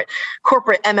 corporate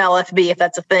MLFB, if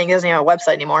that's a thing. It doesn't even have a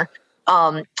website anymore,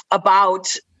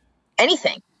 about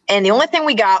anything. And the only thing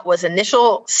we got was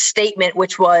initial statement,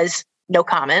 which was no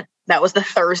comment. That was the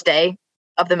Thursday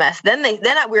of the mess. Then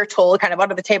we were told kind of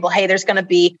under the table, hey, there's going to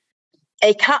be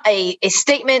a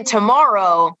statement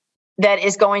tomorrow that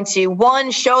is going to, one,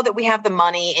 show that we have the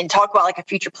money and talk about like a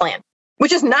future plan,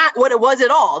 which is not what it was at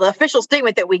all. The official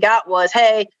statement that we got was,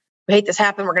 hey, we hate this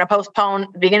happen. We're going to postpone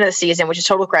the beginning of the season, which is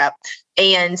total crap.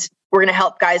 And we're going to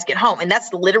help guys get home. And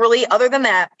that's literally, other than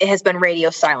that, it has been radio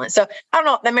silent. So I don't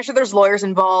know. I'm sure there's lawyers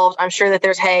involved. I'm sure that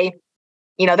there's, hey,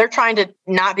 they're trying to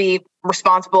not be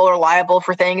responsible or liable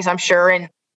for things, I'm sure. And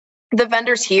the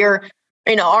vendors here,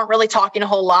 aren't really talking a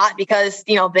whole lot because,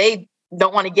 they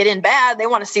don't want to get in bad. They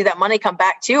want to see that money come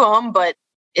back to them. But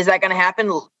is that going to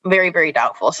happen? Very, very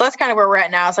doubtful. So that's kind of where we're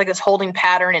at now. It's like this holding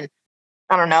pattern. And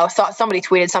I don't know. Somebody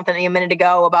tweeted something a minute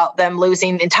ago about them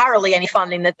losing entirely any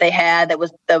funding that they had that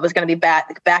was going to be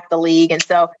back the league, and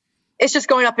so it's just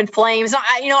going up in flames.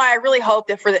 I really hope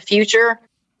that for the future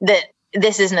that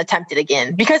this isn't attempted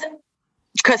again, because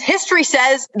history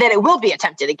says that it will be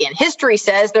attempted again. History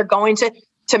says they're going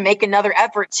to make another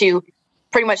effort to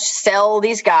pretty much sell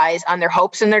these guys on their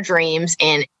hopes and their dreams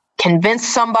and convince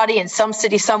somebody in some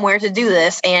city somewhere to do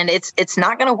this, and it's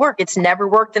not going to work. It's never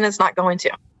worked, and it's not going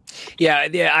to.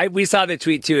 Yeah. We saw the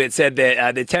tweet too. It said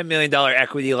that the $10 million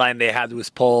equity line they had was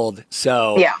pulled.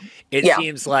 So it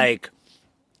seems like,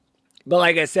 but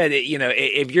like I said,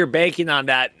 if you're banking on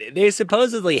that, they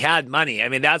supposedly had money. I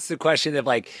mean, that's the question of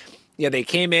they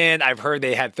came in. I've heard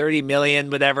they had 30 million,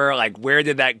 whatever. Like, where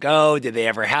did that go? Did they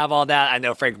ever have all that? I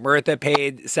know Frank Murtha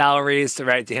paid salaries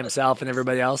to himself and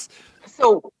everybody else.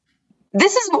 So I'm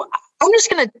just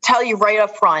going to tell you right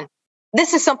up front.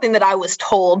 This is something that I was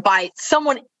told by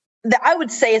someone that I would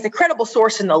say is a credible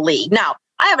source in the league. Now,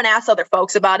 I haven't asked other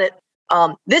folks about it.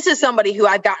 This is somebody who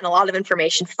I've gotten a lot of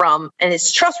information from, and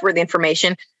it's trustworthy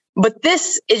information. But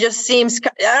it just seems,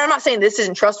 I'm not saying this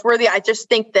isn't trustworthy. I just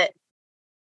think that,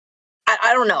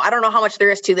 I don't know. I don't know how much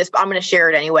there is to this, but I'm going to share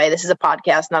it anyway. This is a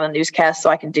podcast, not a newscast, so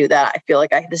I can do that. I feel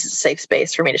like this is a safe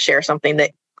space for me to share something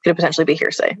that could potentially be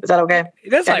hearsay. Is that okay?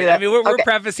 That's fine. I mean, we're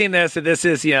prefacing this that this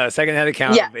is, a secondhand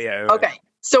account. Yeah. Okay.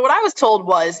 So what I was told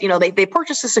was, they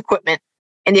purchased this equipment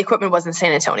and the equipment was in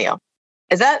San Antonio.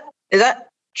 Is that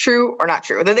true or not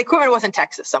true? The equipment was in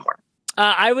Texas somewhere.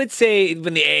 I would say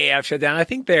when the AAF shut down, I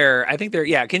think they're,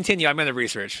 continue. I'm going to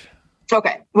research.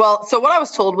 Okay. Well, so what I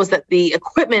was told was that the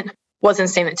equipment was in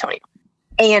San Antonio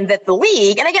and that the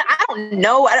league, and again, I don't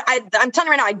know. I'm telling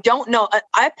you right now, I don't know.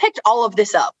 I picked all of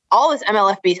this up, all this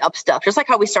MLFB up stuff, just like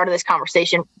how we started this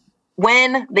conversation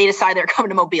when they decided they're coming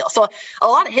to Mobile. So a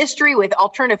lot of history with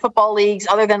alternative football leagues,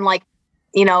 other than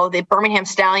the Birmingham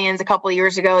Stallions a couple of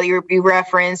years ago that you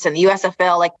referenced, and the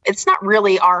USFL, it's not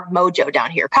really our mojo down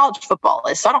here. College football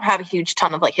is, so I don't have a huge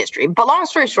ton of history. But long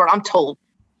story short, I'm told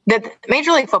that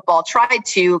Major League Football tried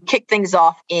to kick things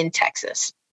off in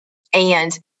Texas,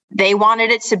 and they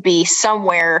wanted it to be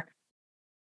somewhere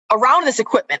around this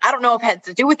equipment. I don't know if it had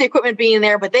to do with the equipment being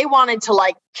there, but they wanted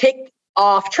to kick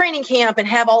off training camp and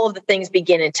have all of the things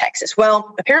begin in Texas.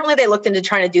 Well, apparently they looked into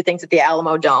trying to do things at the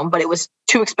Alamo Dome, but it was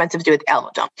too expensive to do at the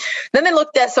Alamo Dome. Then they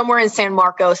looked at somewhere in San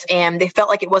Marcos, and they felt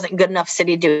like it wasn't good enough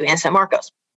city to do in San Marcos.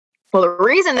 Well, the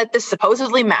reason that this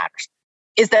supposedly matters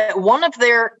is that one of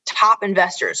their top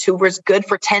investors, who was good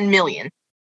for 10 million,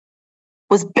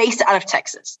 was based out of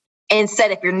Texas and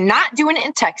said, if you're not doing it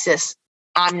in Texas,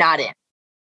 I'm not in.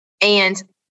 And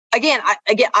again,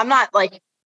 I'm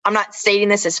not stating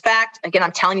this as fact. Again,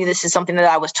 I'm telling you this is something that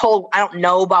I was told. I don't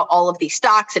know about all of these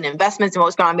stocks and investments and what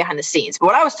was going on behind the scenes. But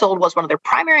what I was told was one of their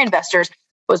primary investors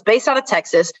was based out of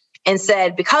Texas and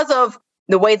said, because of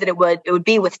the way that it would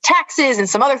be with taxes and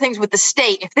some other things with the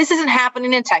state, if this isn't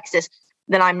happening in Texas,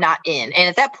 then I'm not in. And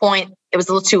at that point, it was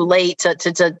a little too late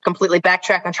to completely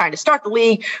backtrack on trying to start the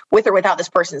league with or without this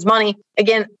person's money.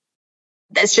 Again,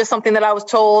 that's just something that I was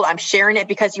told. I'm sharing it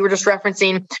because you were just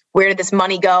referencing where did this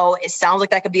money go? It sounds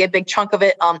like that could be a big chunk of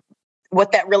it.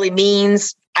 What that really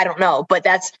means, I don't know. But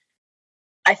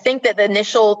I think that the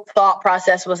initial thought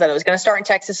process was that it was going to start in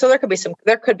Texas. So there could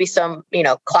be some,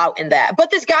 clout in that.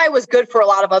 But this guy was good for a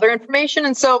lot of other information.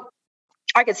 And so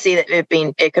I could see that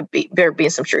there being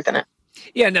some truth in it.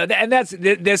 Yeah, no, and that's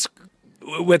this.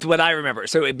 With what I remember.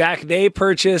 So back, they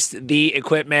purchased the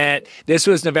equipment. This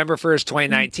was November 1st,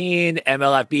 2019,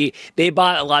 MLFB. They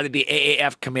bought a lot of the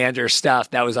AAF Commander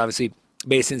stuff that was obviously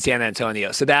based in San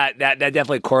Antonio. So that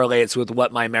definitely correlates with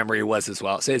what my memory was as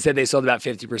well. So it said they sold about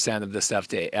 50% of the stuff,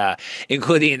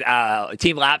 including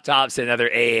team laptops and other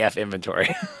AAF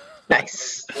inventory.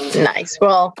 Nice.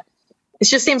 Well, it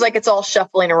just seems like it's all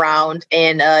shuffling around,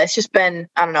 and it's just been,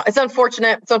 I don't know. It's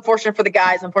unfortunate. It's unfortunate for the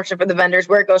guys, unfortunate for the vendors.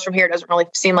 Where it goes from here doesn't really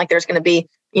seem like there's going to be,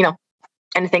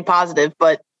 anything positive,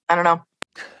 but I don't know.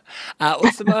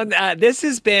 Well, Simone, this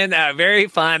has been very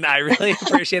fun. I really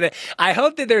appreciate it. I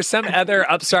hope that there's some other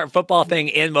upstart football thing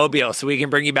in Mobile so we can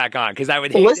bring you back on, because I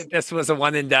would hate if this was a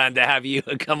one and done to have you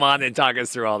come on and talk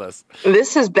us through all this.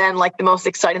 This has been like the most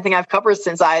exciting thing I've covered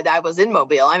since I was in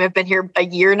Mobile. I've been here a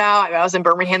year now. I was in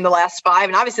Birmingham the last 5,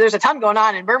 and obviously there's a ton going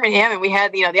on in Birmingham, and we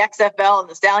had, the XFL and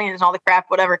the Stallions and all the crap,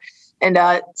 whatever. And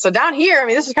so down here,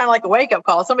 this is kind of like a wake-up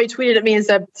call. Somebody tweeted at me and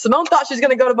said, Simone thought she was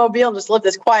going to go to Mobile and just live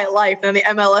this quiet life. And then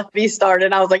the MLFB started,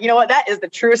 and I was like, you know what? That is the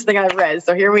truest thing I've read.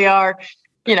 So here we are,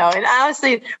 and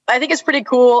honestly, I think it's pretty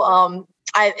cool.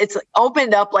 It's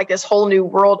opened up like this whole new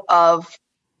world of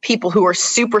people who are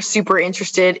super, super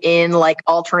interested in like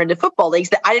alternative football leagues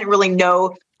that I didn't really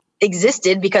know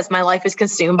existed, because my life is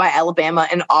consumed by Alabama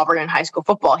and Auburn and high school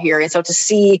football here. And so to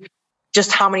see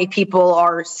just how many people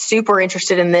are super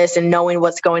interested in this and knowing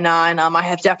what's going on, I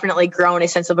have definitely grown a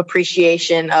sense of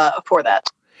appreciation for that.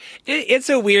 It's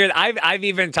a weird. I've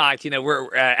even talked. We're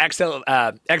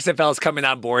XFL is coming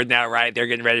on board now, right? They're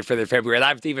getting ready for their February. And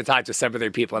I've even talked to some of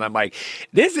their people, and I'm like,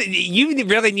 you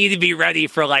really need to be ready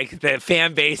for like the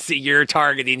fan base that you're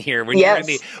targeting here. When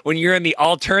you're in the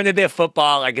alternative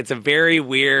football, like it's a very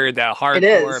weird,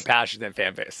 hardcore, passionate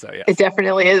fan base. So yeah, it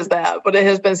definitely is that. But it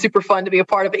has been super fun to be a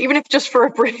part of it, even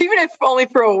if only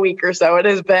for a week or so. It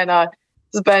has been.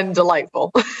 It's been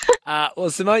delightful. Well,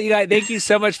 Simone, thank you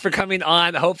so much for coming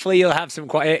on. Hopefully you'll have some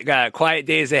quiet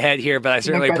days ahead here, but I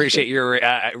certainly appreciate your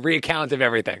recount of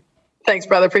everything. Thanks,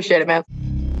 brother. Appreciate it, man.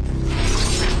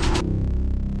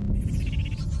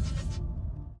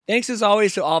 Thanks as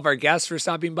always to all of our guests for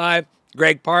stopping by.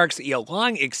 Greg Parks, a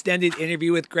long extended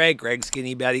interview with Greg. Greg's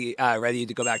getting ready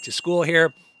to go back to school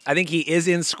here. I think he is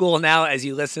in school now as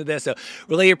you listen to this. So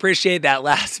really appreciate that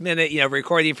last minute,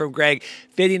 recording from Greg,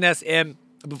 fitting us in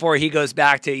before he goes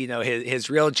back to, his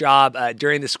real job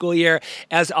during the school year.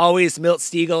 As always, Milt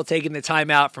Stegall taking the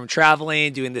time out from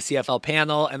traveling, doing the CFL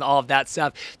panel and all of that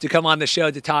stuff to come on the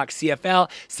show to talk CFL.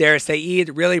 Sarah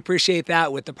Said, really appreciate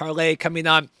that with the parlay coming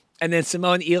on. And then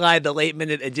Simone Eli, the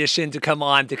late-minute addition to come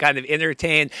on to kind of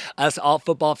entertain us all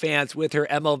football fans with her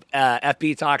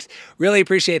MLFB talks. Really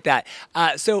appreciate that.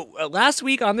 So last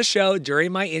week on the show,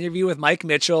 during my interview with Mike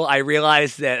Mitchell, I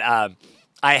realized that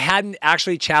I hadn't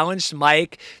actually challenged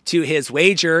Mike to his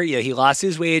wager. He lost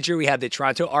his wager. We had the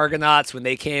Toronto Argonauts when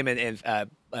they came and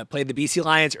played the BC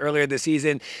Lions earlier this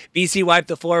season. BC wiped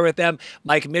the floor with them.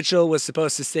 Mike Mitchell was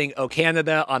supposed to sing "O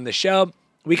Canada" on the show.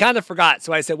 We kind of forgot.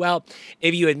 So I said, well,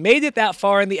 if you had made it that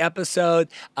far in the episode,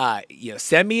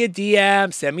 send me a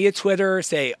DM, send me a Twitter,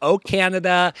 say, "Oh,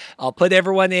 Canada." I'll put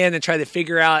everyone in and try to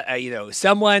figure out,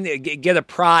 someone get a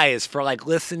prize for like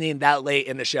listening that late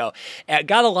in the show.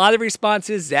 Got a lot of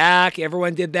responses. Zach,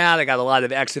 everyone did that. I got a lot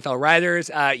of XFL writers,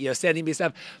 sending me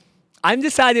stuff. I'm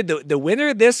decided the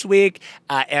winner this week,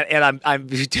 and I'm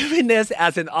doing this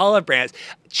as an olive branch.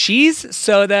 Cheese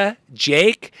Soda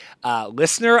Jake,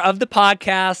 listener of the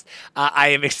podcast. I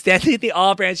am extending the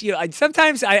olive branch.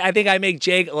 Sometimes I think I make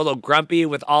Jake a little grumpy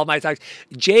with all my talks.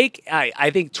 Jake,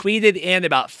 I think tweeted in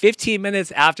about 15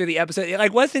 minutes after the episode.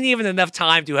 It wasn't even enough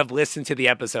time to have listened to the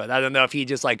episode. I don't know if he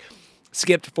just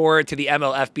skipped forward to the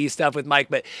MLFB stuff with Mike,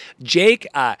 but Jake,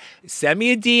 send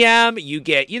me a DM. You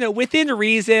get, within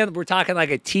reason, we're talking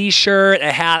like a t-shirt,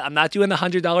 a hat. I'm not doing the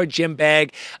 $100 gym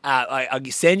bag. I'll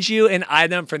send you an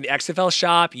item from the XFL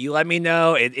shop. You let me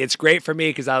know. It's great for me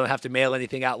because I don't have to mail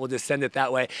anything out. We'll just send it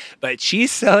that way. But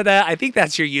Cheese Soda, I think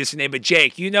that's your username. But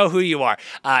Jake, you know who you are.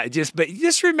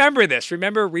 Just remember this.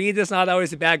 Remember, Reed is not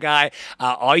always a bad guy.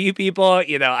 All you people,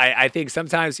 I think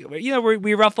sometimes,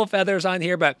 we ruffle feathers on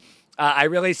here, but I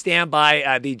really stand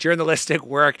by the journalistic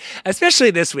work, especially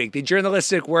this week, the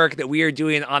journalistic work that we are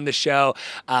doing on the show,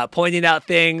 pointing out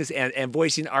things and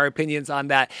voicing our opinions on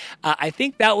that. I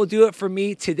think that will do it for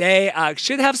me today.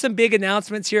 Should have some big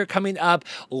announcements here coming up.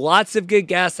 Lots of good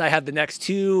guests. I have the next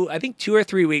 2 or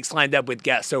 3 weeks lined up with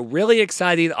guests. So really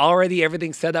exciting. Already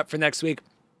everything set up for next week.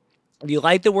 If you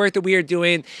like the work that we are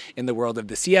doing in the world of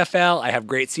the CFL, I have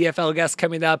great CFL guests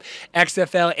coming up,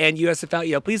 XFL and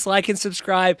USFL. Please like and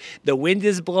subscribe. The wind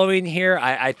is blowing here.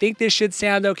 I think this should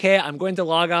sound okay. I'm going to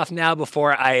log off now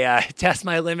before I test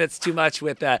my limits too much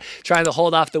with trying to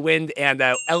hold off the wind and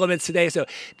elements today. So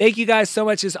thank you guys so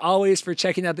much as always for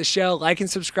checking out the show. Like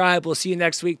and subscribe. We'll see you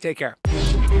next week. Take care.